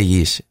 I say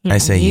yeesh. I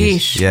say Yeesh.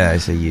 yeesh. Yeah, I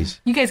say yeesh.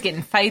 You guys get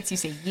in fights, you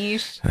say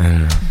yeesh. I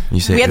don't know.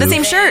 You say We had the oof.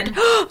 same shirt.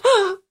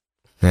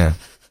 Yeah.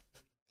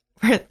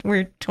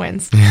 We're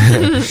twins.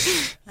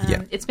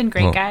 Yeah. It's been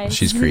great, Well, guys.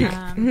 she's Greek.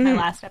 My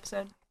last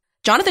episode.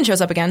 Jonathan shows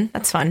up again.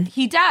 That's fun.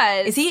 He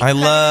does. Is he? I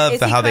love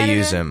is he how they credited?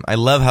 use him. I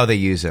love how they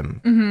use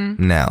him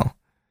now.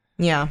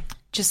 Yeah.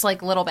 Just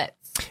like little bits.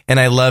 And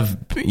I love,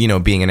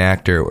 being an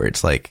actor where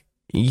it's like,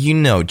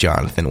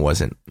 Jonathan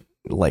wasn't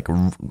like,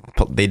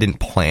 they didn't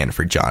plan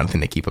for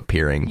Jonathan to keep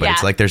appearing, but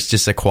it's Yeah. like, there's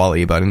just a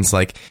quality about it. And it's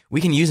like,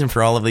 we can use him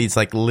for all of these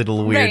like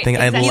little weird Right, things.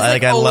 exactly. He's,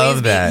 He's, I always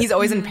love that. He's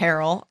always in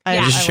peril.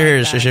 Yeah.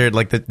 Sure.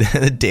 Like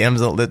the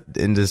damsel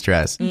in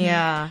distress.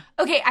 Yeah.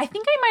 Okay, I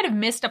think I might have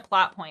missed a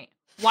plot point.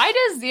 Why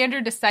does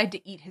Xander decide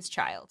to eat his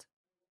child?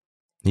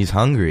 He's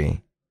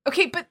hungry.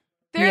 Okay, but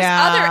there's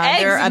Yeah, other eggs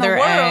there are in other the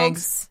world.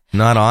 eggs.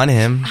 Not on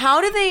him,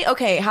 How do they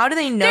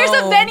know? There's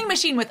a vending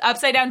machine with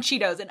upside down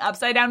Cheetos and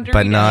upside down Doritos.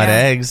 but not Yeah.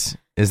 eggs.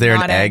 Is there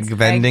Not an egg eggs.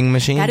 vending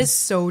machine? That is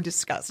so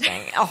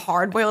disgusting. A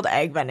hard-boiled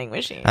egg vending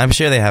machine. I'm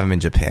sure they have them in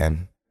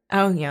Japan.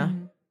 Oh, yeah.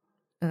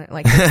 Mm-hmm.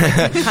 Like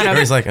kind of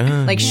It's like,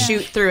 like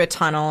shoot through a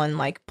tunnel and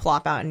like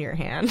plop out in your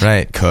hand.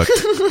 right, cooked,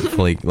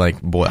 fully like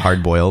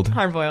hard boiled,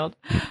 Hard-boiled.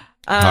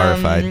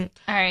 horrified.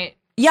 All right.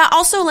 Yeah,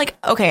 also, like,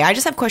 okay, I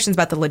just have questions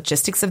about the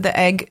logistics of the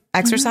egg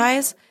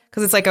exercise.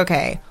 Because it's like,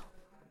 okay,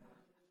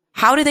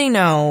 how do they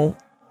know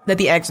that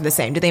the eggs are the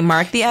same? Do they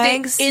mark the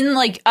eggs? In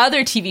like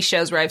other TV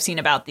shows where I've seen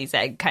about these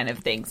egg kind of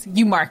things,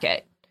 you mark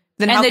it.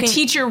 Then And how the can-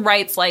 teacher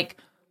writes like,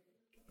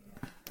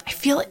 I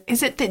feel,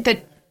 is it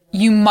that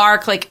you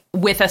mark like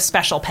with a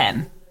special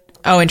pen?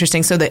 Oh,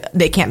 interesting. So that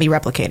they can't be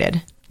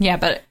replicated. Yeah,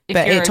 but if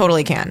But you're, it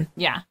totally can.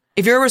 yeah.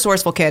 If you're a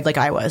resourceful kid like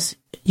I was,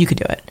 you could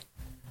do it.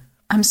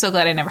 I'm so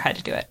glad I never had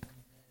to do it.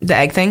 The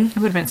egg thing? It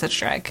would have been such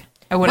drag.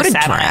 I would What have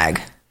a sat on it.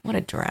 drag. What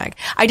a drag.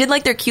 I did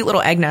like their cute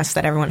little egg nests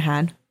that everyone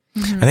had. I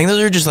think those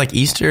are just like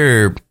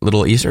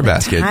little Easter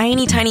basket,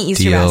 Tiny, tiny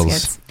Easter deals.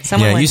 baskets.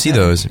 Someone Yeah, you likes see them.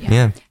 those.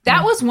 Yeah.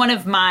 That was one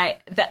of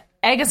the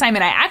egg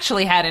assignment I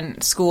actually had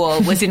in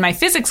school was in my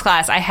physics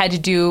class. I had to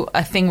do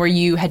a thing where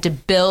you had to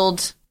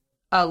build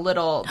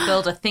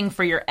a thing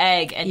for your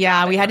egg. And Yeah,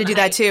 drop we it had to from do the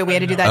that height. too. We had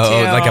to do that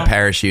Oh, too. like a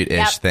parachute-ish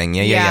Yep. thing.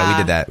 Yeah, we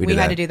did that. We did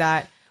had that. to do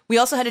that. We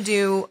also had to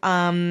do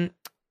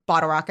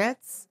bottle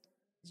rockets.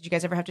 Did you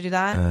guys ever have to do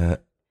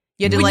that?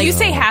 You had to When like you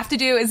say have to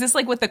do, is this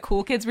like what the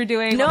cool kids were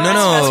doing? No,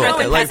 No,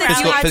 in like physics,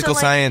 you had to, physical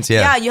like- science.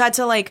 Yeah. you had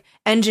to like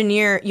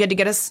engineer. You had to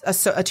get a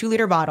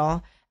 2-liter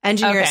bottle,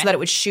 engineer it Okay. so that it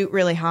would shoot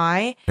really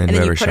high, And and then you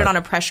whoever put it shot- on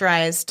a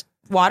pressurized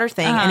water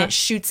thing, and Uh-huh. it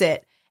shoots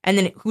it, and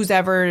then who's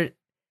ever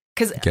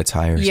because Gets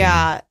higher.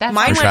 yeah, That's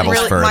mine Or went travels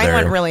really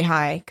further. really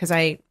high because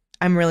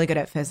I'm really good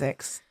at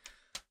physics.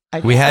 I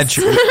We had guess.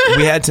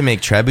 we had to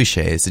make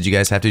trebuchets. Did you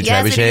guys have to do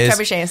yes, we did trebuchets?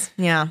 trebuchets.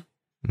 Yeah.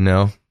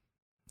 No.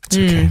 It's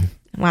okay.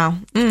 Wow.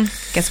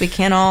 Guess we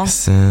can't all.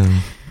 So,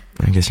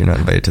 I guess you're not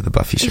invited to the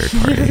Buffy shirt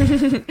party.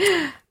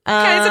 Guys,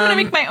 I'm gonna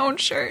make my own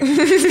shirt.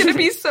 It's gonna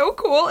be so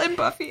cool and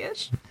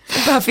Buffy-ish.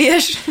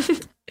 Buffy-ish.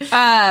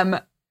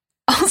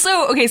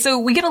 Also, okay, so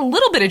we get a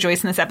little bit of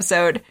Joyce in this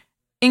episode,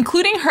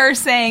 including her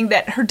saying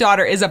that her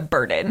daughter is a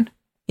burden,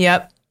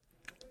 Yep.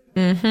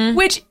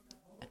 which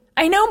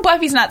I know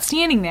Buffy's not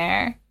standing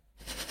there,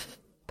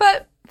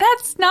 but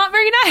that's not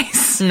very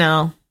nice.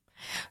 No.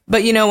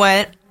 But you know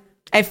what?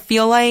 I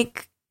feel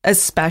like,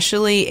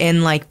 especially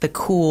in like the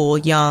cool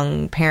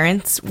young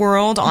parents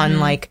world, on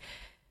like,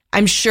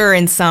 I'm sure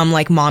in some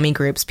like mommy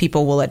groups,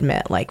 people will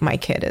admit like my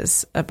kid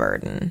is a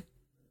burden.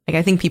 Like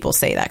I think people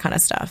say that kind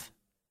of stuff.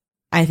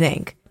 I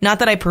think. Not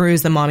that I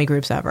peruse the mommy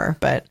groups ever,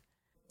 but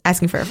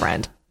asking for a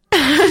friend.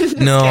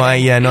 No, I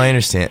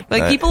understand.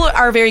 Like people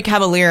are very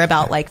cavalier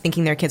about like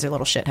thinking their kids are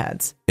little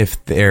shitheads.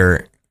 If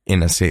they're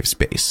in a safe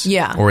space.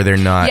 Yeah. Or they're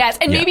not. Yes,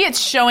 and maybe it's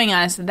showing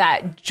us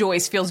that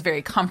Joyce feels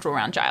very comfortable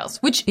around Giles,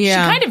 which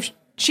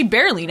she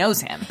barely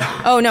knows him.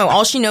 Oh no,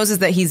 all she knows is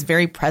that he's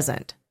very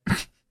present.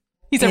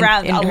 He's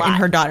around a lot in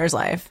her daughter's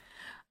life.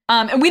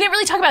 And we didn't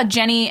really talk about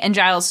Jenny and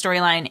Giles'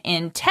 storyline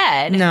in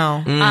Ted.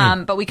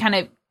 No. But we kind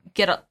of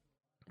get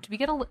did we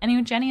get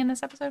any Jenny in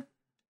this episode?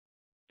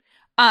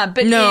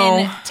 But no.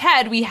 In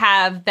Ted, we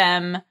have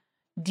them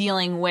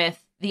dealing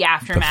with the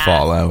aftermath. The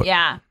fallout.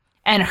 Yeah.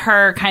 And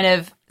her kind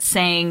of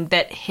saying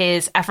that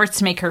his efforts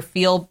to make her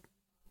feel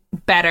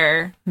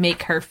better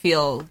make her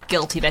feel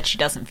guilty that she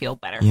doesn't feel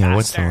better. Yeah, faster.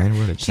 what's the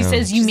line? What she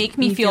says, "You make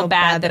me feel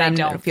bad that I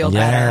don't feel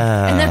better."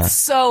 And that's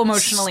so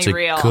emotionally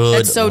real.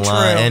 That's so true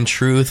and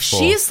truthful.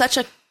 She is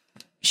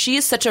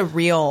such a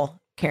real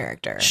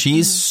character.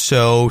 She's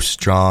so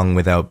strong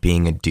without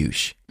being a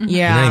douche. Yeah.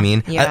 You know what I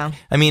mean? Yeah.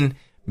 I mean,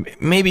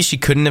 maybe she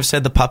couldn't have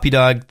said the puppy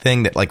dog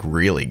thing that like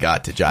really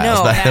got to Giles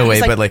by the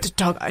way, but like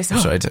dog eyes.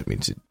 sorry, I didn't mean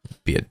to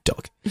be a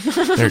dog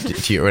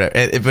or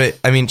whatever. But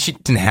I mean, she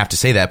didn't have to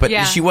say that. But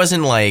she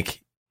wasn't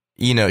like,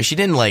 you know, she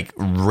didn't like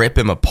rip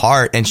him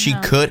apart. And she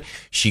could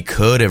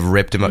have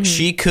ripped him up.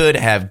 She could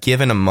have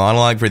given a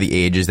monologue for the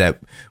ages that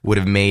would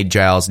have made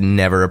Giles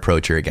never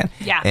approach her again.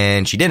 Yeah,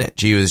 and she didn't.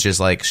 She was just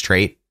like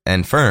straight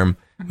and firm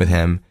with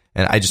him.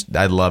 And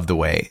I love the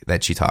way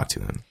that she talked to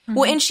him.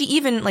 Well, and she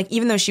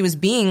even though she was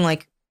being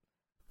like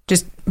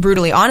just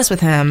brutally honest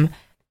with him,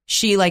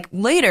 she like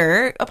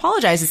later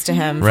apologizes to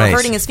him for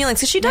hurting his feelings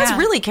because she does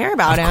really care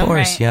about him. Of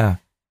course, yeah.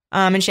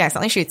 And she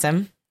accidentally shoots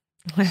him.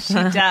 She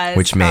does.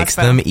 Which makes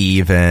them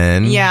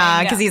even.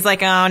 Yeah, because he's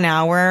like, oh,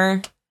 now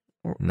we're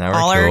all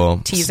cool.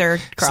 our T's are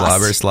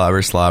crossed.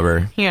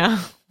 Slobber. Yeah,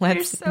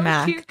 let's so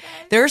Mac. cute, guys.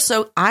 They're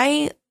so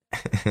actually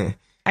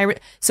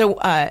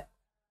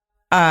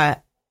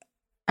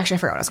I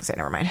forgot what I was gonna say.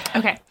 Never mind.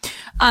 Okay.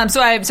 So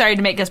I'm sorry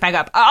to make us back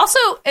up. Also,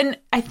 and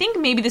I think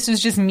maybe this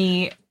was just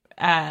me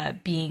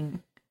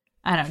being,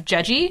 I don't know,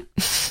 judgy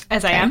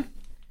as I am.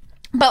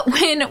 But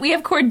when we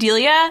have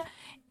Cordelia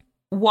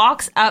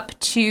walks up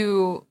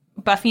to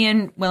Buffy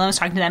and Willem's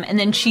talking to them, and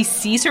then she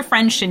sees her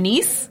friend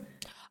Shanice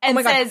and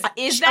says,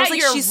 "Is that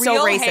your she's real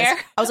so racist. hair?"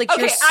 I was like,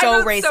 Okay, "You're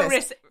so racist." I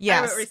wrote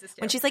Yes. racist too.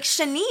 When she's like,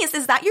 "Shanice,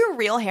 is that your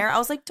real hair?" I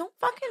was like, "Don't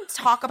fucking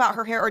talk about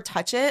her hair or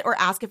touch it or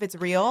ask if it's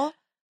real."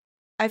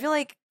 I feel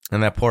like.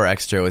 And that poor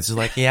extra was just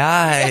like,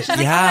 yeah. She's like,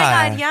 oh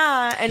my God,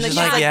 yeah. And she's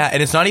like, yeah.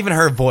 And it's not even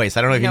her voice.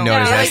 I don't know if you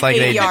noticed that. It's like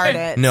they ADR'd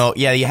it. No,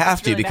 yeah, you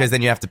have to really because bad.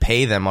 then you have to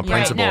pay them a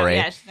principal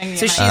rate. Yeah,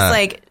 so she's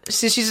like,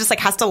 she's just like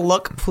has to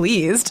look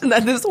pleased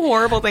that this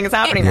horrible thing is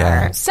happening to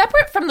her.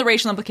 Separate from the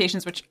racial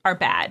implications, which are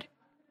bad,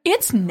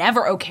 it's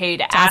never okay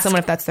to ask someone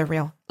if that's their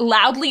real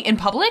loudly in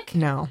public.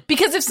 No,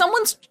 because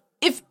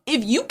if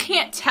you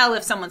can't tell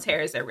if someone's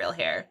hair is their real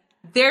hair,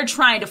 they're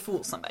trying to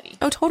fool somebody.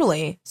 Oh,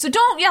 totally. So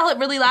don't yell it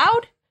really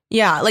loud.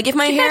 Yeah, like if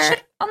my Keep hair that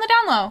shit on the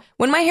down low.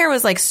 When my hair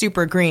was like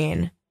super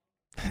green,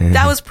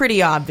 that was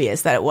pretty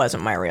obvious that it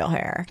wasn't my real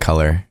hair.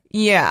 Color.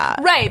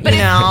 Yeah, right. But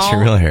That's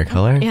your real hair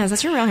color? Yeah,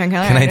 that's your real hair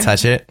color. Can I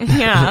touch it?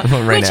 Yeah,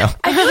 right now.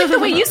 I feel like the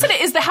way you said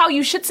it is how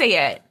you should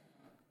say it.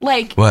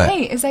 Like, what?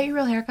 Hey, is that your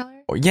real hair color?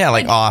 Yeah,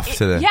 like off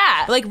to the.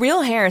 Yeah, like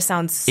real hair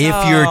sounds. So...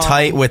 If you're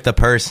tight with the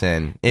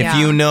person, if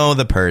you know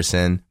the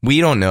person,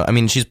 we don't know. I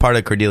mean, she's part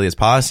of Cordelia's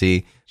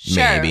posse.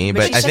 Sure, maybe,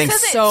 but I think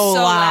so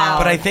loud.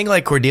 But I think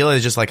like Cordelia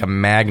is just like a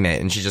magnet,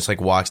 and she just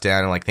like walks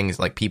down, and like things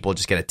like people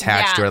just get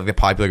attached to her. Like the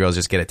popular girls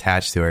just get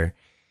attached to her,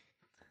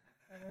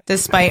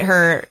 despite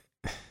her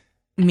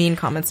mean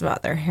comments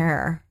about their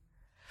hair.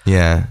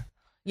 Yeah,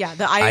 yeah.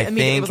 I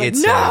think was like,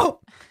 it's no.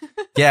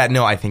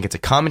 I think it's a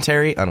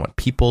commentary on what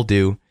people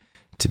do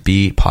to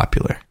be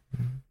popular.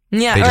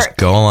 Yeah, they just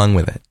go along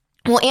with it.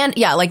 Well, and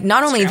yeah, like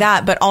not only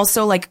that, but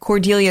also like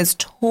Cordelia's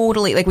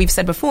totally like we've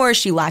said before,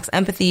 she lacks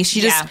empathy.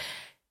 She just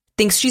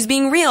thinks she's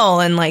being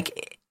real and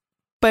like,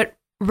 but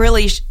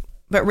really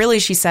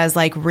she says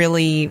like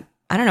really,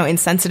 I don't know,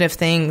 insensitive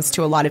things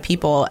to a lot of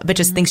people, but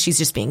just thinks she's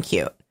just being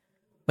cute,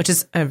 which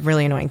is a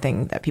really annoying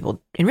thing that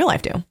people in real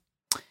life do.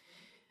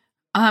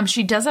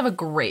 She does have a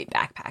great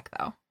backpack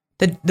though.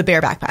 The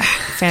bear backpack.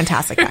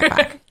 Fantastic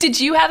backpack. Did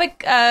you have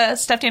a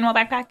stuffed animal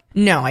backpack?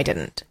 No, I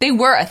didn't. They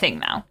were a thing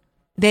now.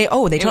 They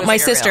told my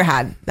sister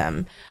had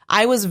them.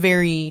 I was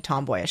very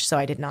tomboyish, so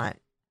I did not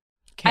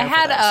care. I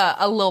had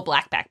a little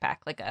black backpack,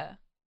 like a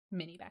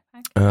mini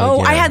backpack.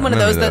 I had one of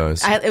those.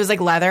 It was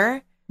like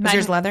leather. Was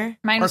yours leather?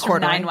 Mine was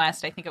from Nine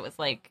West. I think it was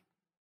like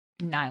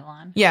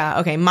nylon. Yeah,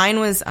 okay. Mine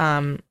was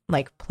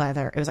like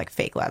pleather. It was like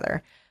fake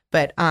leather.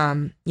 But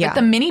yeah. But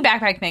the mini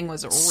backpack thing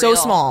was so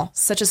small.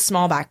 Such a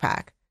small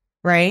backpack.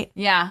 Right?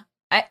 Yeah.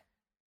 I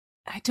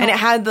don't. And it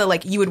had the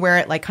like you would wear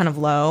it like kind of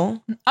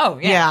low. Oh,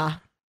 yeah.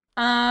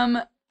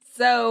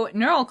 So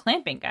neural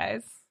clamping,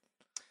 guys.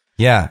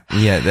 Yeah,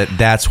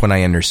 that's when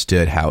I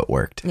understood how it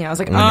worked. Yeah, I was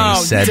like, when they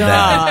said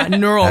that,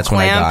 neural that's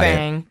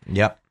clamping. When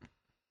I got it. Yep.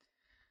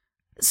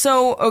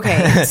 So,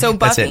 okay. So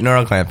That's Buffy, it.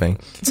 Neural clamping.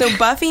 so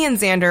Buffy and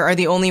Xander are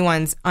the only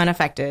ones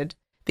unaffected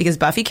because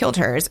Buffy killed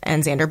hers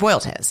and Xander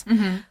boiled his.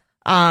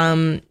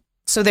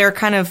 So they're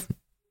kind of,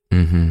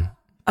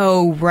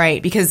 oh,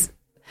 right. Because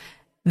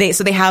they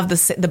have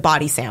the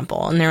body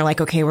sample and they're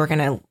like, okay, we're going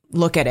to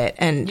look at it.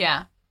 And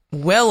Yeah.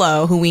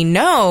 Willow, who we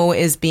know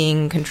is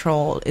being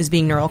controlled, is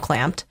being neural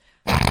clamped,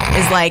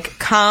 is like,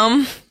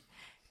 come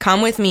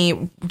with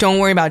me. Don't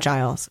worry about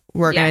Giles.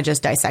 We're going to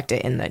just dissect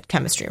it in the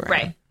chemistry room.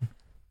 Right.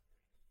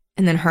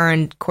 And then her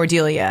and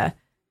Cordelia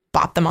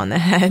bop them on the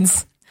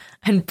heads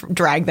and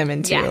drag them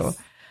into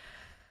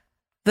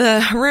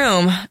the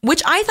room,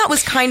 which I thought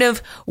was kind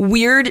of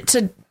weird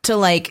to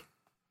like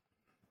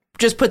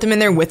just put them in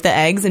there with the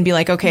eggs and be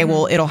like, okay,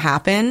 well, it'll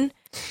happen.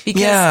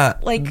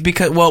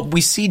 Because, well,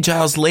 we see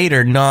Giles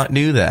later not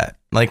do that.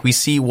 Like, we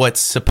see what's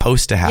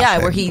supposed to happen. Yeah,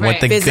 where he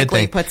what the good physically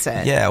thing puts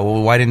it. Yeah,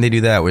 well, why didn't they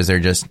do that? Was there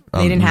just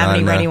They didn't have not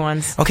any enough? ready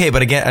ones. Okay,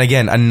 but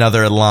again,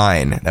 another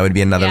line. That would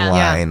be another Yeah.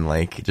 line,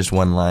 like just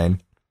one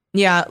line.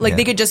 Yeah, like Yeah.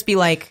 they could just be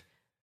like,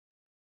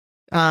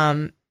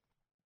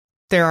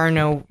 there are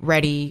no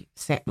ready,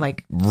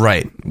 like,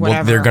 Right. Well,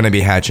 Whatever. they're going to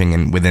be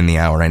hatching within the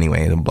hour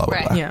anyway. Blah blah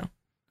Right. blah. yeah.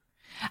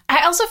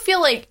 I also feel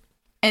like,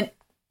 and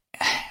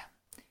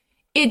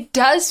it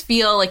does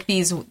feel like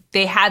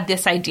they had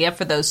this idea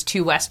for those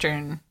two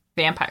Western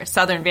vampires,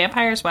 Southern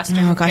vampires, Western.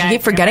 Oh gosh, I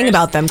keep forgetting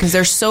about them because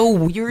they're so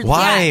weird.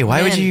 Why? Yeah,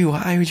 Why would man.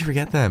 you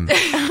forget them?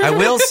 I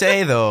will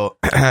say though,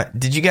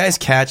 did you guys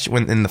catch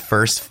when in the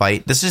first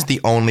fight? This is the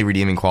only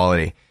redeeming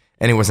quality,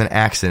 and it was an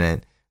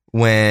accident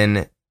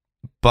when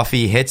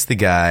Buffy hits the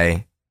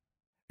guy,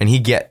 and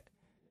he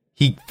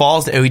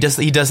falls.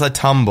 He does a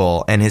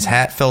tumble, and his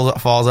hat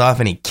falls off,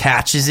 and he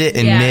catches it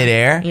in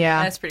midair.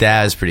 Yeah, That's pretty.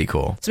 That is pretty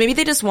cool. so maybe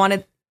they just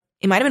wanted.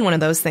 It might have been one of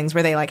those things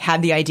where they like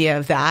had the idea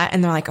of that,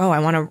 and they're like, "Oh, I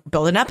want to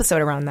build an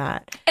episode around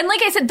that." And like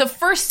I said, the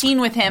first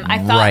scene with him, I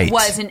thought Right,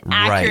 was an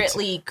right.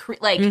 accurately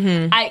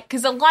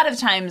because a lot of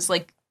times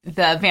like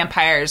the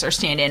vampires are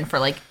stand-in for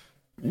like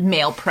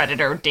male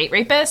predator date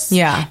rapists.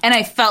 Yeah. And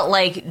I felt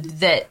like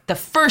that the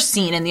first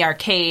scene in the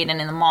arcade and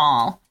in the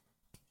mall,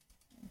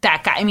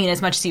 that guy, I mean,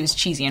 as much as he was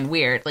cheesy and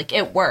weird, like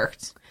it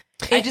worked.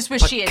 I just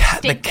wish she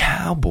had The stayed.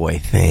 cowboy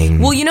thing.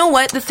 Well, you know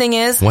what the thing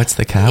is? What's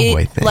the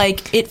cowboy thing?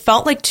 Like it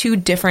felt like two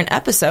different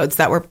episodes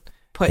that were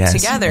put Yes,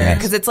 together yes.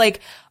 because it's like,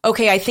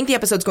 okay, I think the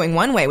episode's going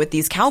one way with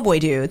these cowboy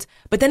dudes,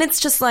 but then it's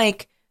just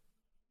like,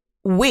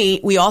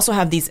 wait, we also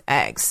have these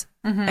eggs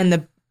and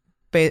the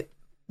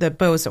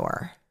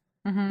Bozor.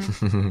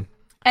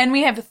 And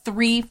we have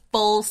 3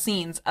 full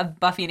scenes of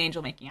Buffy and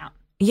Angel making out,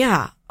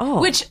 Yeah.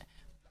 Oh, which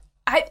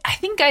I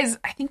think, guys,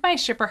 I think my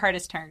shipper heart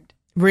has turned.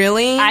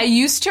 really? I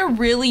used to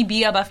really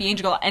be a Buffy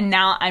Angel girl, and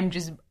now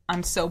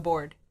I'm so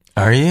bored.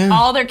 Are you?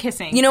 All their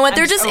kissing. You know what? I'm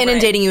They're just over it.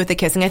 inundating you with the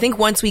kissing. I think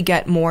once we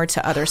get more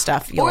to other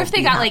stuff, you'll Or if they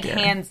be got like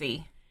happier.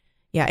 handsy.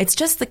 Yeah, it's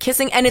just the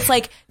kissing, and it's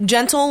like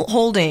gentle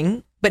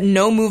holding, but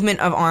no movement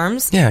of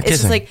arms. Yeah, it's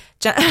just kissing.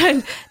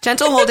 like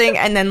gentle holding,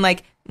 and then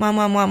like mwah,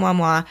 mwah, mwah, mwah,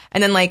 mwah,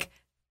 and then like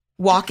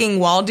walking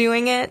while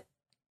doing it,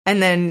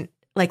 and then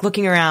like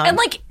looking around. And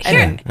like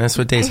here, That's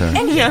what dates are.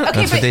 yeah, okay, That's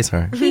what but dates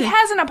are. he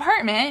has an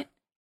apartment.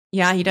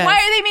 yeah, he does. Why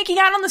are they making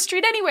out on the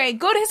street anyway?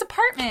 Go to his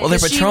apartment. Well, they're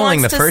She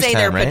patrolling wants the to first say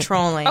time, they're right?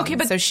 patrolling. Okay,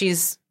 but- so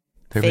she's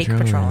They're fake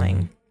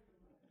patrolling.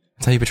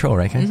 That's how you patrol,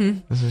 right,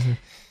 guys?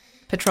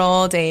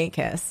 Patrol, date,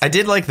 kiss. I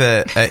did like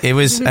it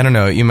was, I don't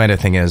know, you might have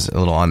think it was a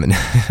little on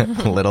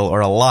the, a little or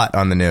a lot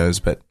on the nose,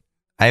 but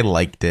I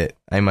liked it.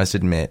 I must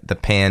admit, the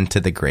pan to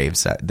the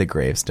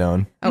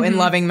gravestone. Oh, in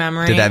loving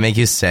memory. Did that make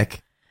you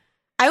sick?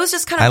 I was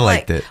just kind of I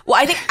like, liked it.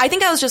 well, I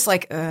think I was just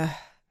like,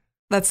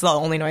 that's the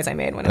only noise I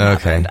made when it Okay.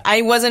 happened.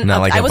 I wasn't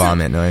Not like I a wasn't,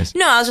 vomit noise.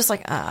 No, I was just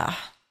like, I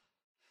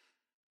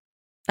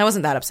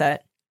wasn't that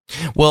upset.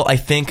 Well, I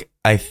think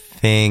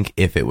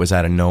if it was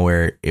out of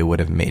nowhere, it would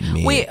have made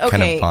me kind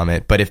okay. of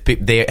vomit. But if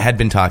they had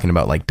been talking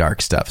about like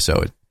dark stuff, so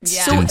it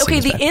Yeah. So, didn't seem okay,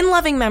 as the bad. in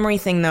loving memory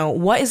thing though,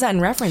 what is that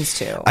in reference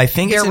to? I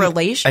think their it's in,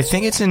 relation. I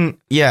think it's in.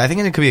 Yeah, I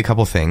think it could be a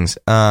couple things.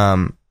 It's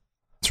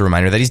a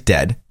reminder that he's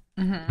dead.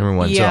 Number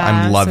one, so Yeah,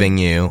 I'm loving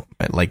you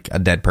like a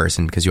dead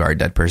person because you are a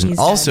dead person. He's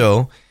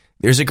Also,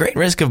 there's a great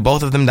risk of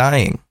both of them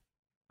dying.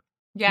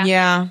 yeah,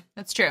 Yeah.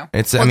 that's true.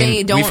 It's. Well, I they mean,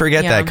 we don't-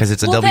 forget yeah. that because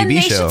it's a Well, then WB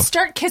they show. should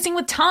start kissing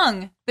with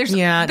tongue. There's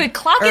Yeah. the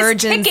clock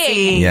Urgency. is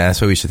ticking. Yeah,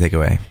 that's what we should take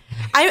away.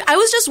 I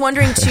was just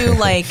wondering too,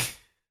 like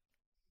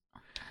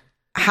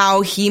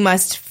how he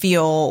must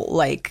feel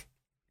like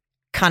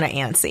kind of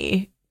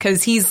antsy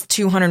because he's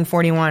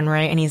 241,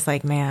 right? And he's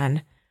like,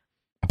 man,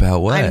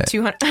 About what? I'm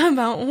 200.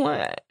 About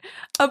what?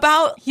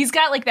 About He's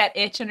got like that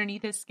itch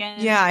underneath his skin.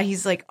 yeah.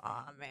 He's like,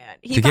 oh man.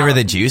 He to give her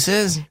probably- the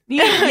juices?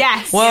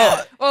 Yes.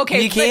 Well,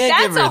 okay. you but can't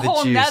that's give her a the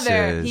whole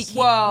nother. juices.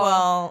 Whoa.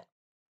 well.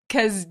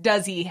 Because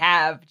does he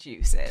have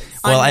juices?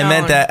 Well, I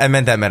Unknown.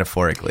 meant that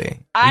metaphorically.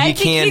 I you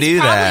think can't he's do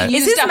probably that.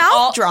 used Is his up mouth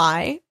all-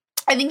 dry?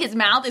 I think his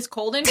mouth is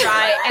cold and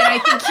dry, and I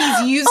think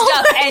he's used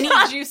up any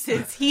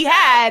juices he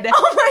had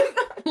Oh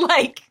my god!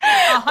 like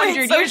 100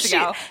 Wait, so years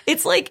ago.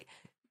 It's like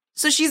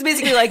So she's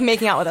basically like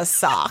making out with a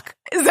sock.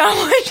 Is that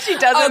what she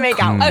doesn't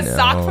make out with? A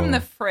sock from the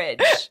fridge.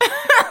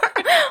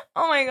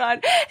 Oh my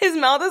God. His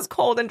mouth is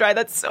cold and dry.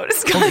 That's so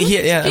disgusting.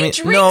 Yeah, I mean,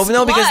 drinks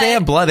no, because they blood.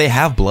 have blood. They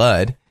have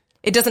blood.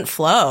 It doesn't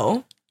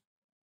flow,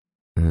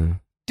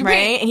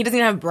 right? And he doesn't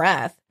even have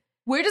breath.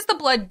 Where does the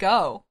blood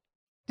go?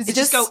 Does it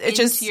just go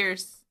into your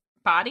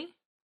body?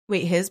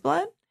 Wait, his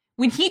blood?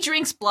 When he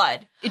drinks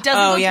blood, it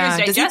doesn't go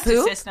through his Does he digestive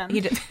poop?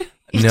 system.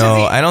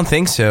 No, I don't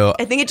think so.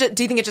 I think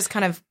do you think it just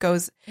kind of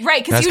goes? Right,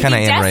 because That's he would be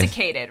kinda right.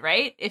 desiccated,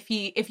 right? If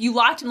you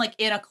locked him like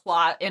in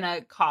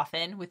a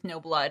coffin with no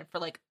blood for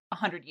like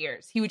 100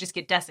 years, he would just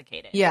get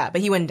desiccated. Yeah,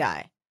 but he wouldn't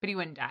die. But he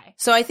wouldn't die.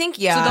 So I think,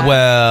 yeah. So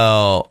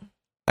Well,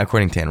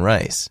 according to Anne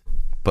Rice.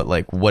 But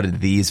like, what did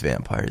these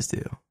vampires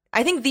do?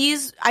 I think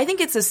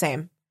it's the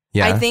same.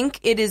 Yeah. I think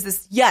it is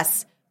this.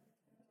 Yes.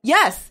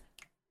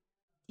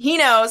 He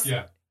knows.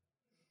 Yeah.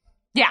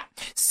 Yeah.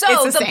 So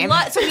It's the same.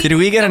 blood. So Did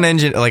we get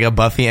like a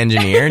Buffy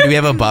engineer? Do we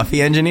have a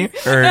Buffy engineer,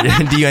 or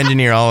do you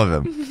engineer all of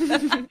them?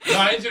 No,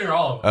 I engineer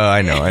all of them. Oh,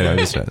 I know.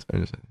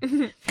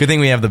 Good thing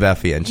we have the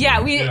Buffy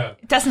engineer. yeah,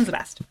 Dustin's the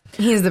best.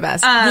 He's the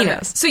best. He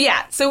knows. So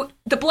yeah. So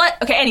the blood.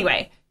 Okay.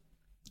 Anyway,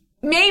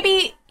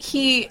 maybe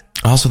he.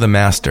 Also, the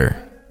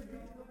master.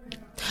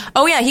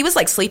 Oh yeah, he was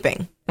like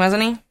sleeping,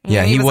 wasn't he?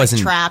 Yeah, he was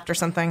wasn't- like, trapped or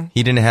something.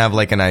 He didn't have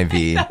like an IV.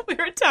 We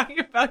were talking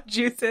about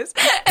juices,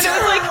 and it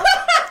was like,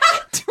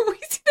 do we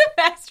see the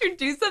master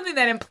do something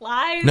that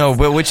implies? No,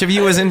 but which of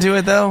you was into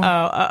it though?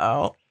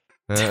 Uh-oh.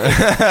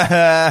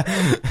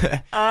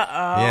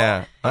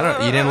 Yeah, I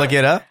don't. You didn't look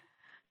it up?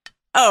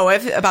 Oh,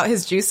 about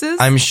his juices?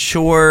 I'm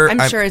sure.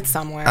 I'm sure it's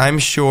somewhere. I'm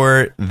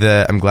sure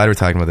I'm glad we're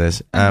talking about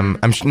this.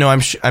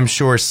 I'm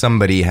sure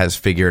somebody has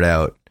figured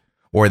out,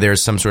 or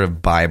there's some sort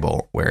of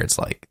Bible where it's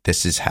like,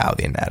 this is how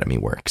the anatomy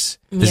works.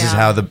 This is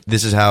how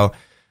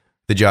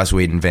the Joss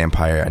Whedon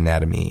vampire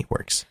anatomy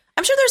works.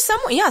 I'm sure there's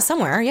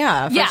somewhere.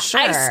 Yeah, for Yeah, sure.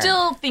 I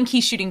still think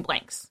he's shooting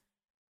blanks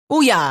Oh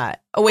yeah.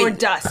 Oh wait. or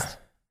dust.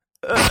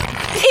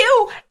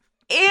 Ew.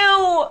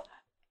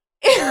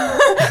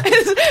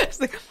 It's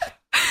like.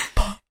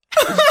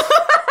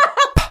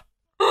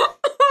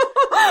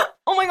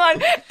 Oh my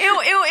God.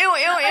 Ew.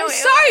 I'm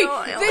sorry.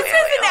 This is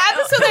an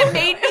episode that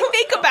made me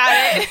think about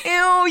it.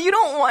 Ew, you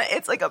don't want,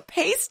 it's like a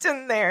paste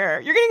in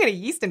there. You're going to get a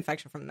yeast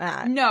infection from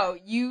that. No,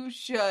 you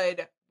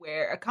should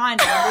wear a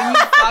condom when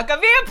you fuck a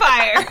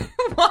vampire.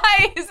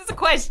 Why is this a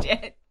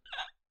question?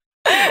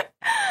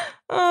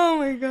 Oh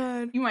my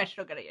God. You might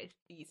still get a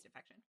yeast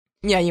infection.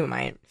 Yeah, you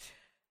might.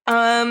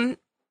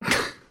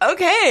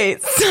 Okay.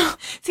 So,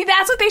 See,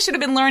 that's what they should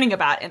have been learning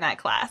about in that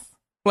class.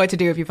 what to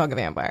do if you fuck a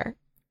vampire?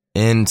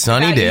 In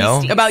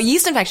Sunnydale, yeast. About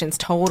yeast infections,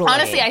 totally.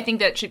 Honestly, I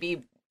think that should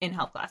be in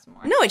health class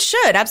more. No, it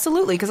should,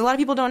 absolutely, because a lot of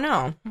people don't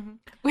know.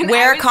 When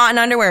Wear I was- cotton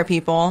underwear,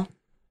 people.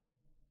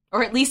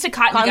 or at least a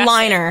cotton Cotton gusset.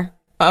 liner.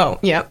 Oh,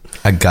 yep.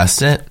 a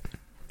gusset.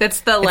 That's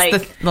the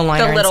like the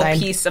liner little inside.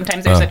 piece.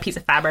 Sometimes there's a piece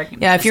of fabric.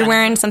 Yeah, if you're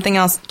wearing something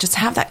else, just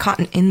have that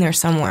cotton in there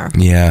somewhere.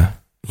 Yeah.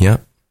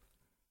 Yep.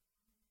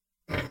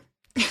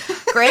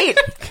 Great.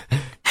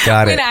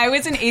 Got When it. I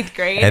was in 8th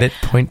grade. Edit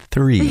point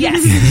 3.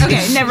 Yes.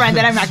 Okay, never mind.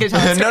 Then I'm not going to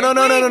tell. No.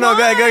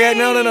 Go ahead.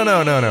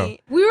 No.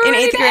 We were In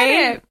ready 8th to grade?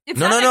 edit it. It's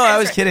No. not I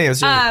was sex kidding. I was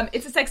joking. ed.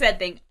 It's a sex ed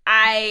thing.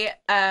 I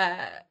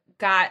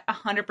got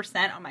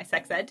 100% on my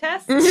sex ed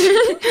test, like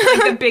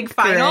the big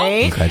final.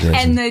 Great.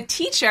 Congratulations. And the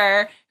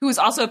teacher, who was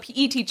also a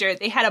PE teacher,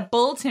 they had a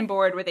bulletin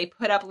board where they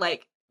put up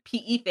like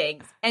PE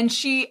things, and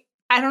she,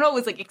 I don't know,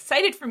 was like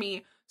excited for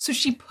me. So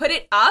she put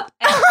it up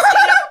and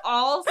stayed up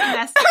all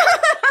semester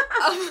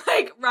of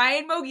like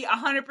Ryan Mogi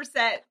 100%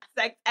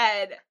 sex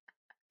ed.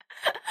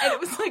 And it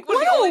was like one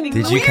of the only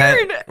things.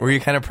 Were you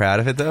kind of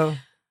proud of it though?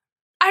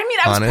 I mean,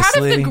 I was proud of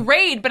Honestly? the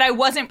grade, but I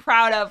wasn't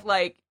proud of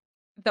like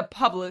the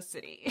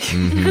publicity.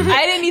 Mm-hmm.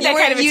 I didn't need that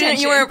kind of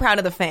attention. You weren't proud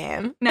of the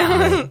fame.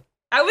 No.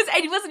 I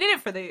wasn't in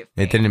it for the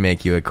It didn't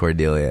make you a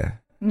Cordelia.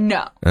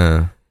 No.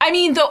 I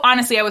mean, though,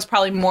 honestly, I was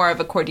probably more of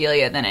a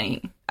Cordelia than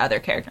any other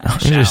character on the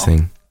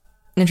show.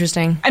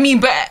 Interesting. I mean,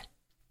 but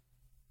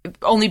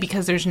only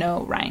because there's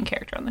no Ryan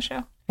character on the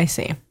show. I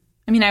see.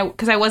 I mean,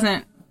 because I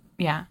wasn't,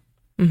 yeah.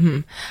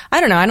 I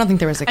don't know. I don't think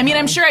there was a I mean,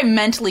 I'm sure I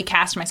mentally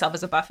cast myself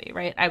as a Buffy,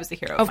 right? I was the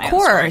hero of Of my own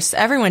course.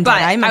 story. Everyone did.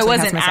 But I I mentally cast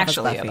wasn't myself as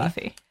actually a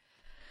Buffy.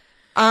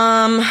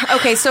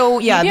 Okay, so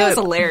yeah, Maybe I was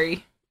a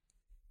Larry.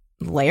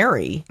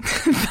 Larry.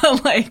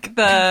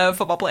 the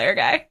football player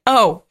guy.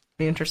 Oh,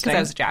 interesting. Because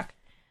I was a Jack.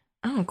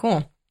 Oh,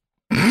 cool.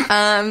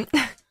 All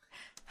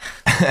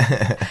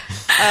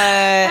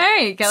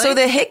right, Kelly. So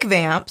the hick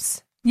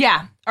vamps,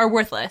 yeah, are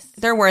worthless.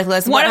 they're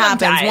worthless. One What of them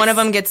happens? dies. One of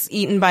them gets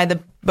eaten by the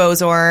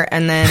Bozor,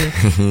 and then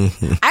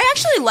I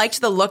actually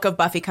liked the look of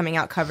Buffy coming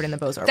out covered in the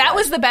Bozor. That blood.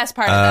 was the best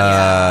part of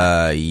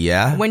that.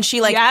 Yeah. when she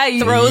like Yeah,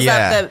 throws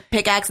yeah. up the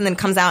pickaxe and then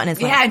comes out and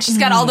is like, Yeah, and she's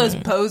got all those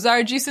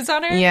Bozar juices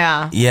on her.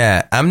 yeah.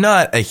 Yeah, I'm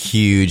not a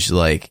huge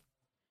like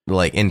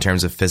in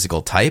terms of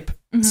physical type,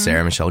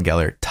 Sarah Michelle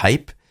Gellar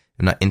type.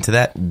 I'm not into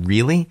that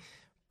really,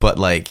 But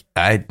like,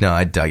 I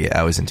dug it.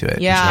 I was into it.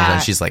 Yeah. And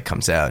then she's like,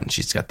 comes out and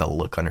she's got the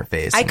look on her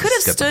face. I and could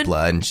have she's got the stood-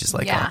 blood, and she's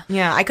like, Yeah. oh.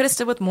 Yeah, I could have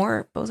stood with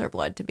more Bozer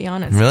blood, to be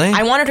honest. Really?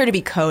 I wanted her to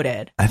be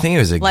coated. I think it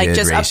was a Like, good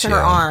just ratio. up to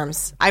her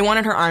arms. I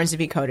wanted her arms to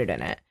be coated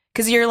in it.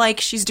 Because you're like,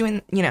 she's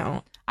doing,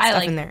 stuff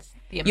liked in there.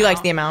 the You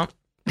liked amount. the amount?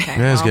 Okay.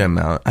 It was a well, good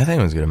amount. I think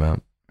it was a good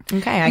amount.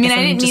 Okay, I mean, guess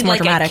I I'm didn't just need more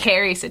like dramatic. a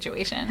Carrie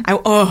situation.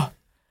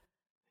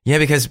 Yeah,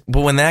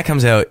 but when that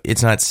comes out,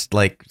 it's not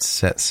like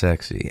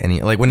sexy.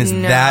 Like when it's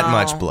that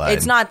much blood.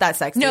 It's not that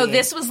sexy. No,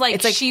 this was like,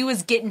 It's like- she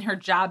was getting her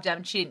job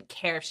done. She didn't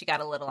care if she got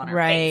a little on her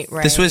Right, face.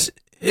 right. This was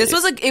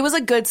it was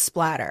a good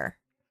splatter.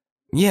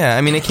 Yeah,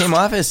 I mean, it came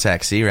off as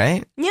sexy,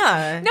 right?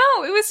 Yeah.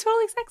 No, it was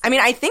totally sexy. I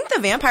mean, I think the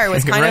vampire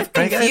was kind of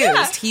Right, confused.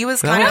 yeah. He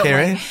was kind Okay, of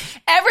like,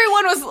 right?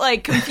 Everyone was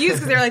like confused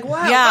because they were like,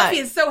 wow, Yeah. Buffy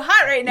is so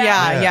hot right now.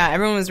 yeah.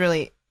 Everyone was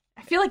really.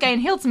 I feel like I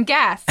inhaled some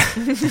gas.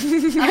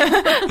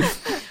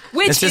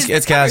 Which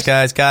It's gas,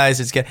 guys.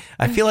 It's gas.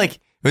 I feel like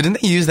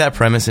didn't they use that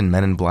premise in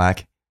Men in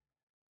Black? It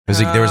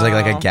was like there was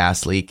like a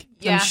gas leak.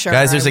 Yeah. I'm sure.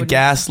 Guys, there's I a wouldn't-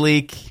 gas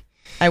leak.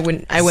 I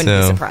wouldn't be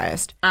So-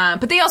 surprised.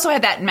 But they also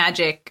had that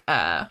magic.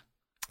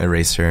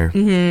 Eraser.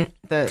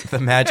 The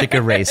magic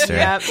eraser.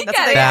 Yep, Yeah, what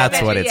they That's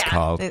magic, what it's yeah.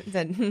 called. It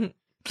said,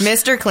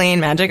 Mr. Clean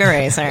Magic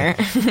Eraser.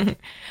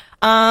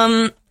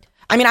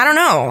 I mean, I don't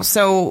know.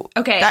 So,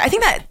 Okay. I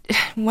think that,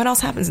 what else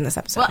happens in this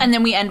episode? Well, and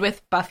then we end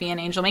with Buffy and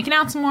Angel making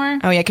out some more,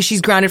 oh, yeah, because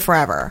she's grounded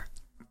forever.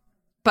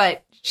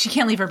 but she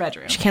can't leave her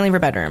bedroom. She can't leave her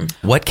bedroom.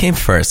 What came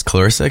first?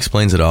 Clarissa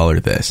explains it all, or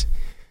this?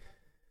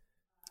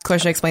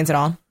 Clarissa explains it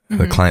all.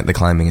 The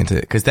climbing into,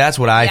 because that's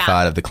what I Yeah.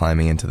 thought of, the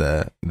climbing into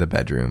the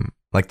bedroom.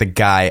 Like the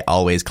guy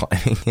always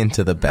climbing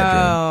into the bedroom.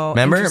 Oh,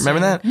 Remember interesting.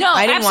 that? No,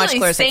 I didn't watch absolutely.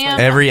 Clarissa Sam,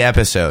 Every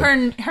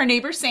episode. her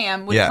neighbor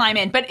Sam would Yeah. climb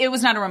in, but it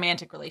was not a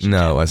romantic relationship.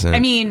 No, it wasn't. I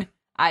mean,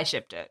 I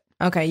shipped it,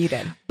 Okay, you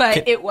did.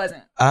 but it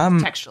wasn't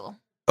textual.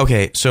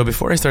 Okay, so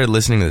before I started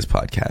listening to this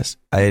podcast,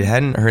 I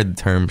hadn't heard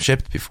the term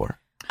shipped before.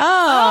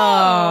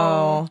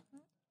 Oh.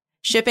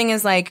 Shipping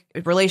is like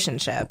a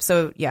relationship.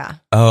 So, yeah.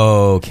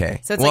 Oh,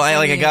 okay. So it's well,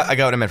 like I when got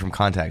what I meant from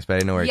context, but I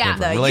didn't know where it Yeah, came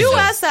from. The Relationship.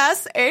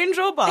 USS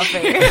Angel Buffy.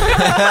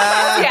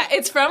 Yeah,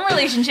 it's from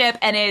relationship,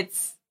 and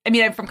it's. I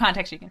mean, from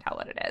context, you can tell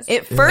what it is.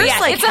 It first, Yeah,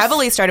 like, it's a-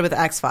 heavily started with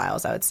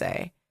X-Files, I would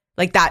say.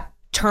 Like, that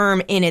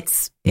term in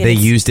its... They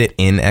used it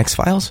in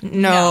X-Files?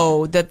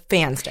 No, the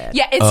fans did.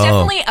 Yeah, it's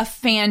definitely a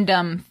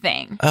fandom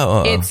thing.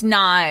 Oh. It's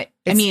not.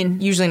 It's I mean,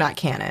 usually not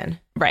canon.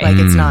 Right. Like,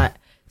 it's not...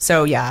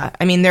 So, yeah.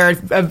 I mean, there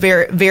are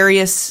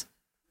various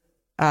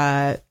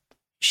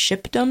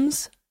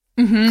shipdoms?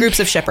 Groups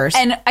of shippers.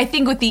 and I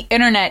think with the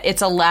internet,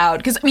 it's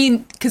allowed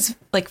because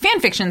like fan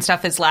fiction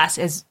stuff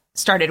is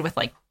started with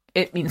like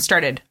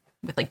started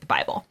with like the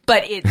Bible,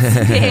 but it's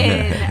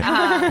been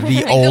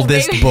The like,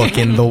 oldest way- book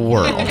in the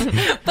world.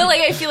 But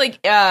like I feel like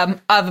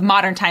of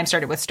modern times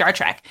started with Star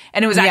Trek,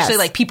 and it was actually Yes.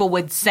 like people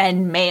would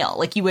send mail,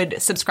 like you would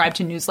subscribe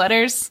to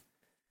newsletters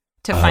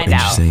to find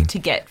interesting. out to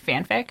get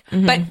fanfic.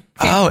 But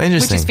Oh,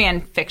 interesting. which is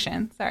fan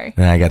fiction. Sorry.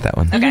 I got that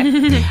one.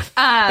 Okay.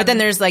 but then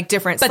there's, like,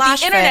 different but the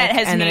slash internet fic,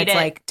 has and then made it's, it-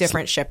 like,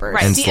 different shippers.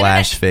 Right. And the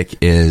slash fic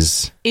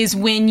is... Is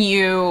when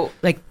you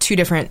Like, two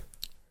different...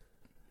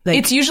 Like,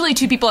 it's usually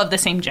two people of the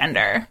same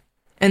gender.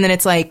 and then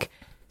it's, like...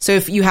 So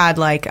if you had,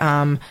 like Kirk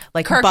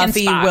and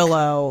Buffy, Spock.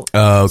 Willow,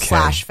 Okay.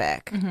 slash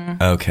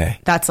fic. Okay.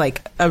 That's,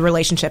 like, a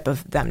relationship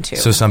of them two.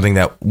 So something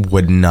that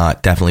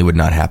definitely would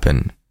not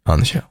happen on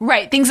the show.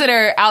 Right. Things that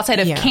are outside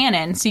of Yeah.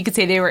 canon. So you could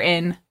say they were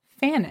in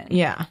fanon.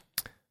 yeah.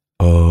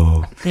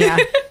 Oh. Yeah.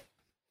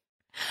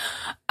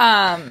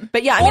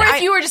 But yeah, I Or mean,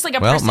 if you were just like a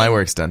Well, person. my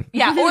work's done.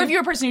 Yeah. Or if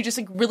you're a person who just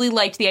like really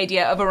liked the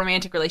idea of a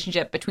romantic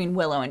relationship between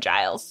Willow and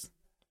Giles.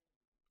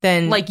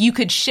 then Like you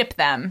could ship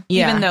them,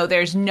 Yeah. even though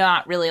there's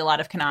not really a lot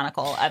of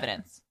canonical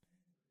evidence.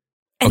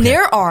 And Okay.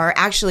 there are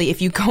actually,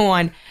 if you go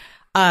on,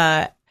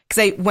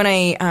 because when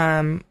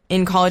I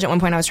in college at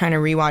one point I was trying to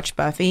rewatch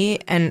Buffy,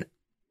 and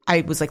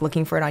I was like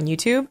looking for it on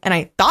YouTube, and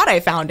I thought I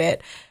found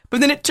it, but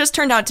then it just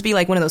turned out to be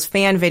like one of those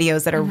fan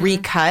videos that are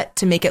recut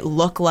to make it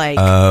look like.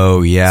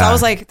 Oh, yeah. So I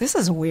was like, this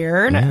is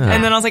weird, and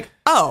then I was like,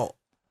 oh,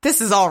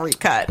 this is all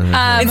recut.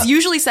 It's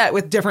usually set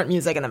with different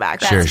music in the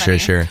background.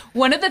 Sure.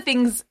 One of the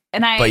things,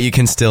 and I. But you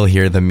can still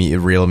hear the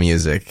real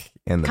music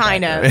in the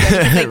Kind of.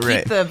 background. They keep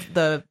Right.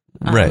 the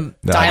Right.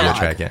 The audio dialogue.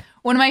 track, yeah.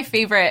 One of my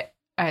favorite,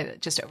 I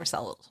just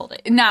oversold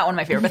it. Not one of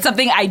my favorite, but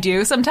something I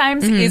do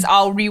sometimes is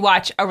I'll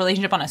rewatch a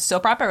relationship on a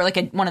soap opera or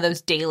like one of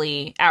those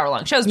daily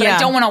hour-long shows, but I Yeah.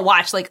 don't want to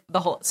watch like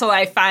the whole. So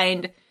I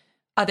find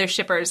other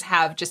shippers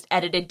have just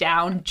edited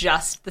down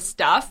just the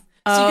stuff,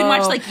 so you can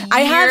watch like years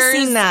I have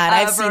seen that.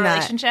 I've of seen a that.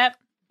 relationship.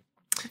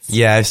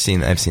 Yeah, I've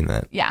seen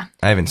that. Yeah,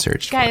 I haven't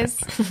searched guys,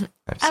 for it.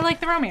 I like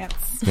the romance.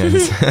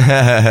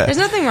 There's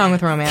nothing wrong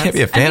with romance. Can't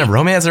be a fan of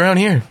romance around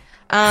here.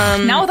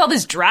 Now with all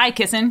this dry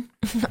kissing,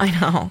 I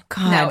know.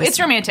 God. no, it's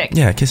romantic.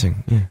 Yeah,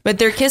 kissing. Yeah. But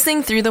they're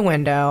kissing through the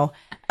window,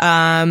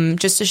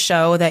 just to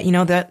show that, you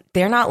know, that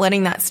they're not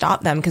letting that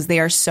stop them because they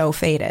are so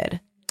faded.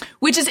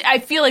 Which is, I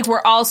feel like we're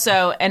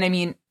also, and I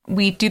mean,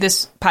 we do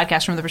this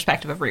podcast from the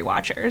perspective of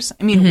rewatchers.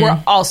 I mean, we're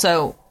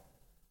also,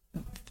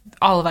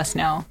 all of us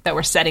know that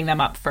we're setting them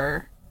up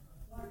for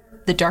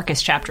the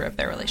darkest chapter of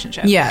their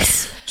relationship.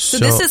 Yes. So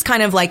this is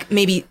kind of like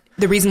maybe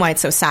the reason why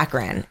it's so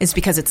saccharine is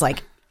because it's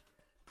like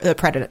the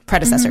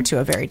predecessor to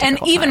a very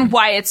difficult And even time.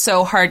 why it's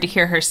so hard to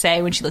hear her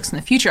say when she looks in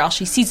the future, all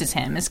she sees is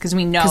him, is because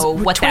we know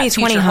what that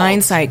future 2020 holds.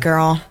 hindsight,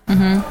 girl.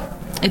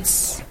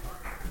 It's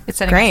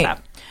setting Great. us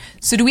up.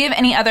 So do we have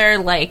any other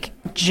like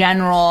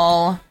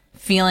general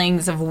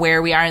feelings of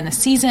where we are in the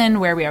season,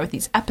 where we are with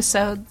these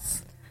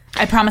episodes?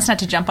 I promise not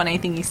to jump on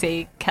anything you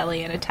say,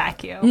 Kelly, and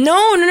attack you.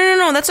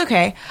 No. That's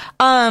okay.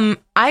 I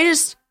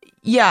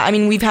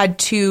mean, we've had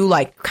two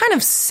like kind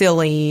of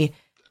silly,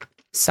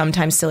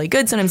 sometimes silly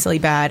good, sometimes silly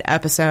bad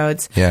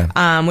episodes.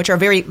 Yeah. Which are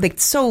very like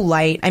so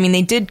light. I mean,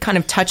 they did kind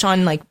of touch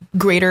on like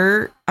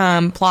greater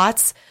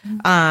plots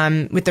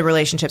with the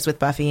relationships with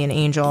Buffy and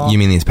Angel. You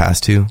mean these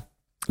past two?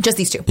 Just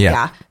these two.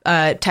 Yeah.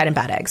 Ted and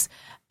Bad Eggs.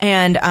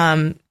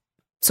 And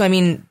so I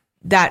mean,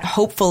 that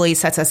hopefully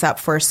sets us up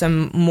for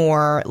some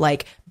more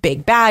like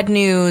big bad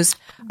news.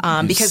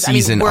 Because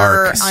Season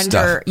we're arc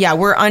under stuff.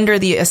 we're under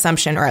the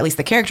assumption, or at least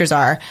the characters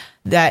are,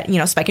 that, you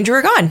know, Spike and Drew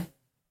are gone.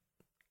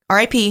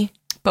 R.I.P.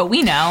 But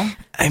we know.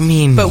 I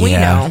mean, But we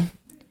know.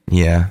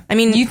 Yeah. I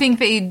mean, You think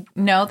they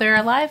know they're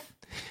alive?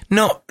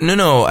 No.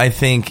 I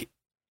think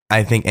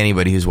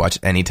anybody who's watched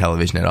any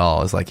television at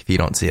all is like, if you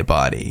don't see a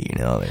body,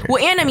 you know.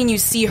 well, and I mean, you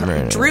see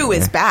her. Drew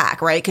is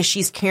back, right? Because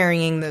she's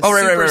carrying the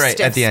super right.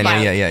 stiff At the end,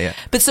 Spike. yeah.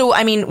 But so,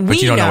 I mean, we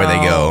you don't know where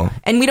they go.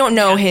 and we don't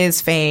know his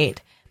fate.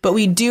 But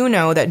we do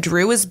know that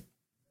Drew is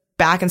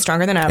back and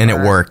stronger than ever, And it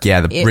worked. Yeah,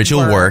 the It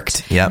ritual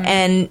worked. Yep.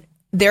 And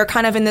they're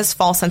kind of in this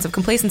false sense of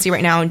complacency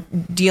right now,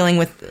 dealing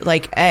with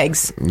like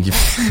eggs.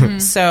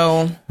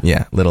 So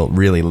Yeah,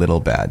 really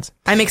little bads.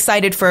 I'm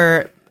excited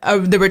for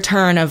the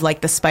return of like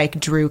the Spike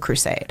Drew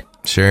crusade.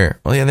 Sure.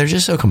 Well, yeah, they're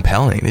just so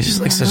compelling. They're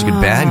just like such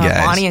good bad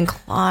guys. Bonnie and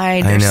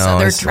Clyde. I know.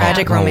 They're it's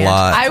tragic a romance.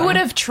 lot. I would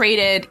have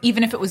traded,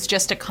 even if it was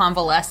just a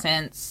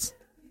convalescence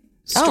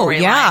Oh,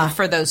 storyline, yeah.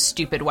 for those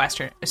stupid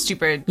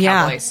stupid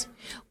Yeah. cowboys,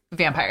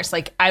 vampires.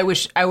 Like I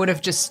would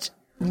have just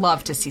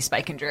loved to see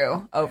Spike and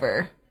Drew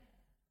over,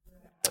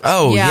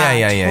 Oh, Yeah,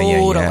 yeah.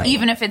 totally.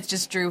 even if it's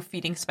just Drew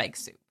feeding Spike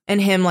soup. And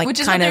him like Which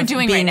is kind what they're of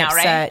doing being right now, right?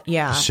 upset.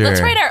 Yeah. Sure.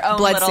 Let's write our own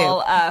Blood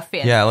little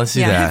fan. Yeah, let's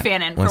do that.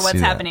 Fanon for Let's what's do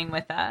that. happening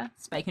with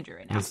Spike and Drew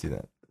right now. Let's do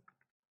that.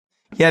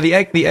 Yeah, the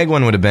egg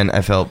one would have been.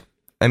 I felt.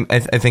 I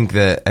think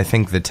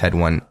the Ted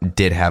one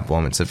did have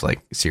moments of like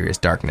serious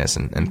darkness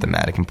and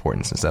thematic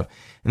importance and stuff.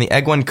 And the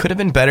egg one could have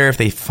been better if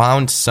they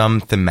found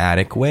some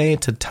thematic way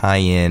to tie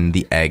in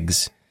the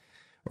eggs,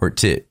 or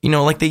to, you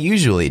know, like they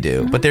usually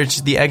do. But they're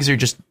just, the eggs are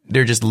just,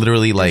 they're just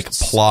literally like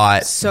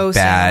plot so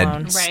bad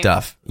standalone. Right.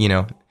 stuff, you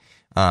know.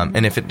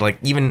 And if it like,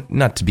 even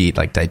not to be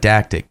like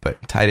didactic,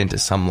 but tied into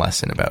some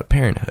lesson about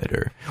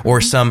parenthood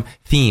or some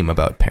theme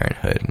about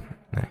parenthood,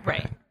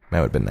 Right. that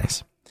would have been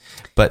nice.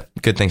 But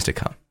good things to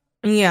come.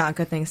 Yeah,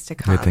 good things to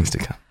come. Good things to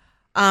come.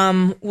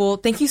 Well,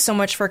 thank you so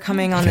much for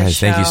coming on the Guys,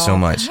 show. thank you so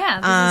much.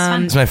 Yeah, this is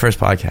fun. It's my first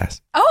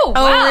podcast. Oh,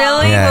 Oh, wow.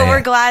 really? Yeah, well, yeah.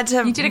 we're glad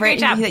to You did a great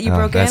job. that you Oh,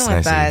 broke in that's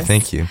with nice of you. us.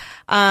 Thank you. Do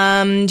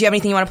you have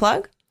anything you want to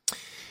plug?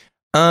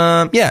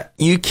 Yeah,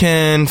 you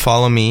can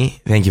follow me.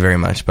 Thank you very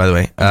much, by the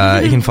way.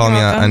 You can follow me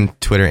on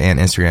Twitter and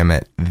Instagram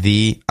at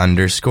 _Vasilios,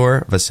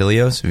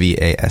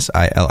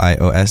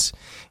 VASILIOS.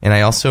 And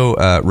I also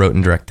wrote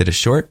and directed a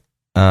short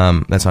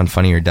that's on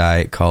Funny or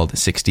Die called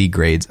 60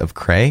 Grades of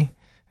Cray.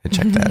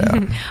 Check that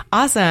out.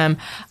 Awesome.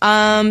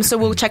 So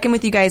we'll check in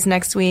with you guys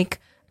next week.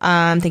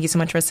 Thank you so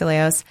much,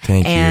 Vasilios.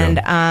 Thank you.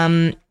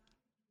 And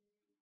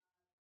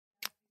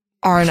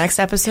our next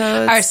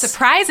episode. Our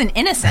surprise and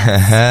innocence.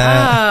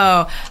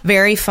 Oh,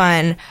 very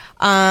fun.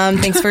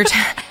 Thanks for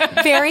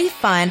very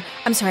fun.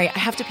 I'm sorry, I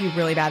have to pee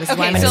really bad. This is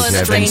why I'm Okay, so in a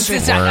let's strange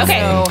this done.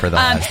 Okay, worming for the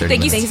last 30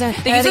 thank you. minutes.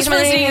 Thank you so much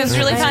for listening. It was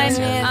really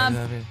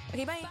fun.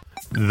 Okay, bye.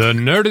 The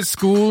Nerdist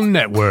School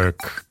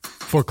Network.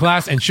 For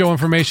class and show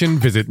information,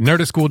 visit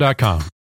nerdistschool.com.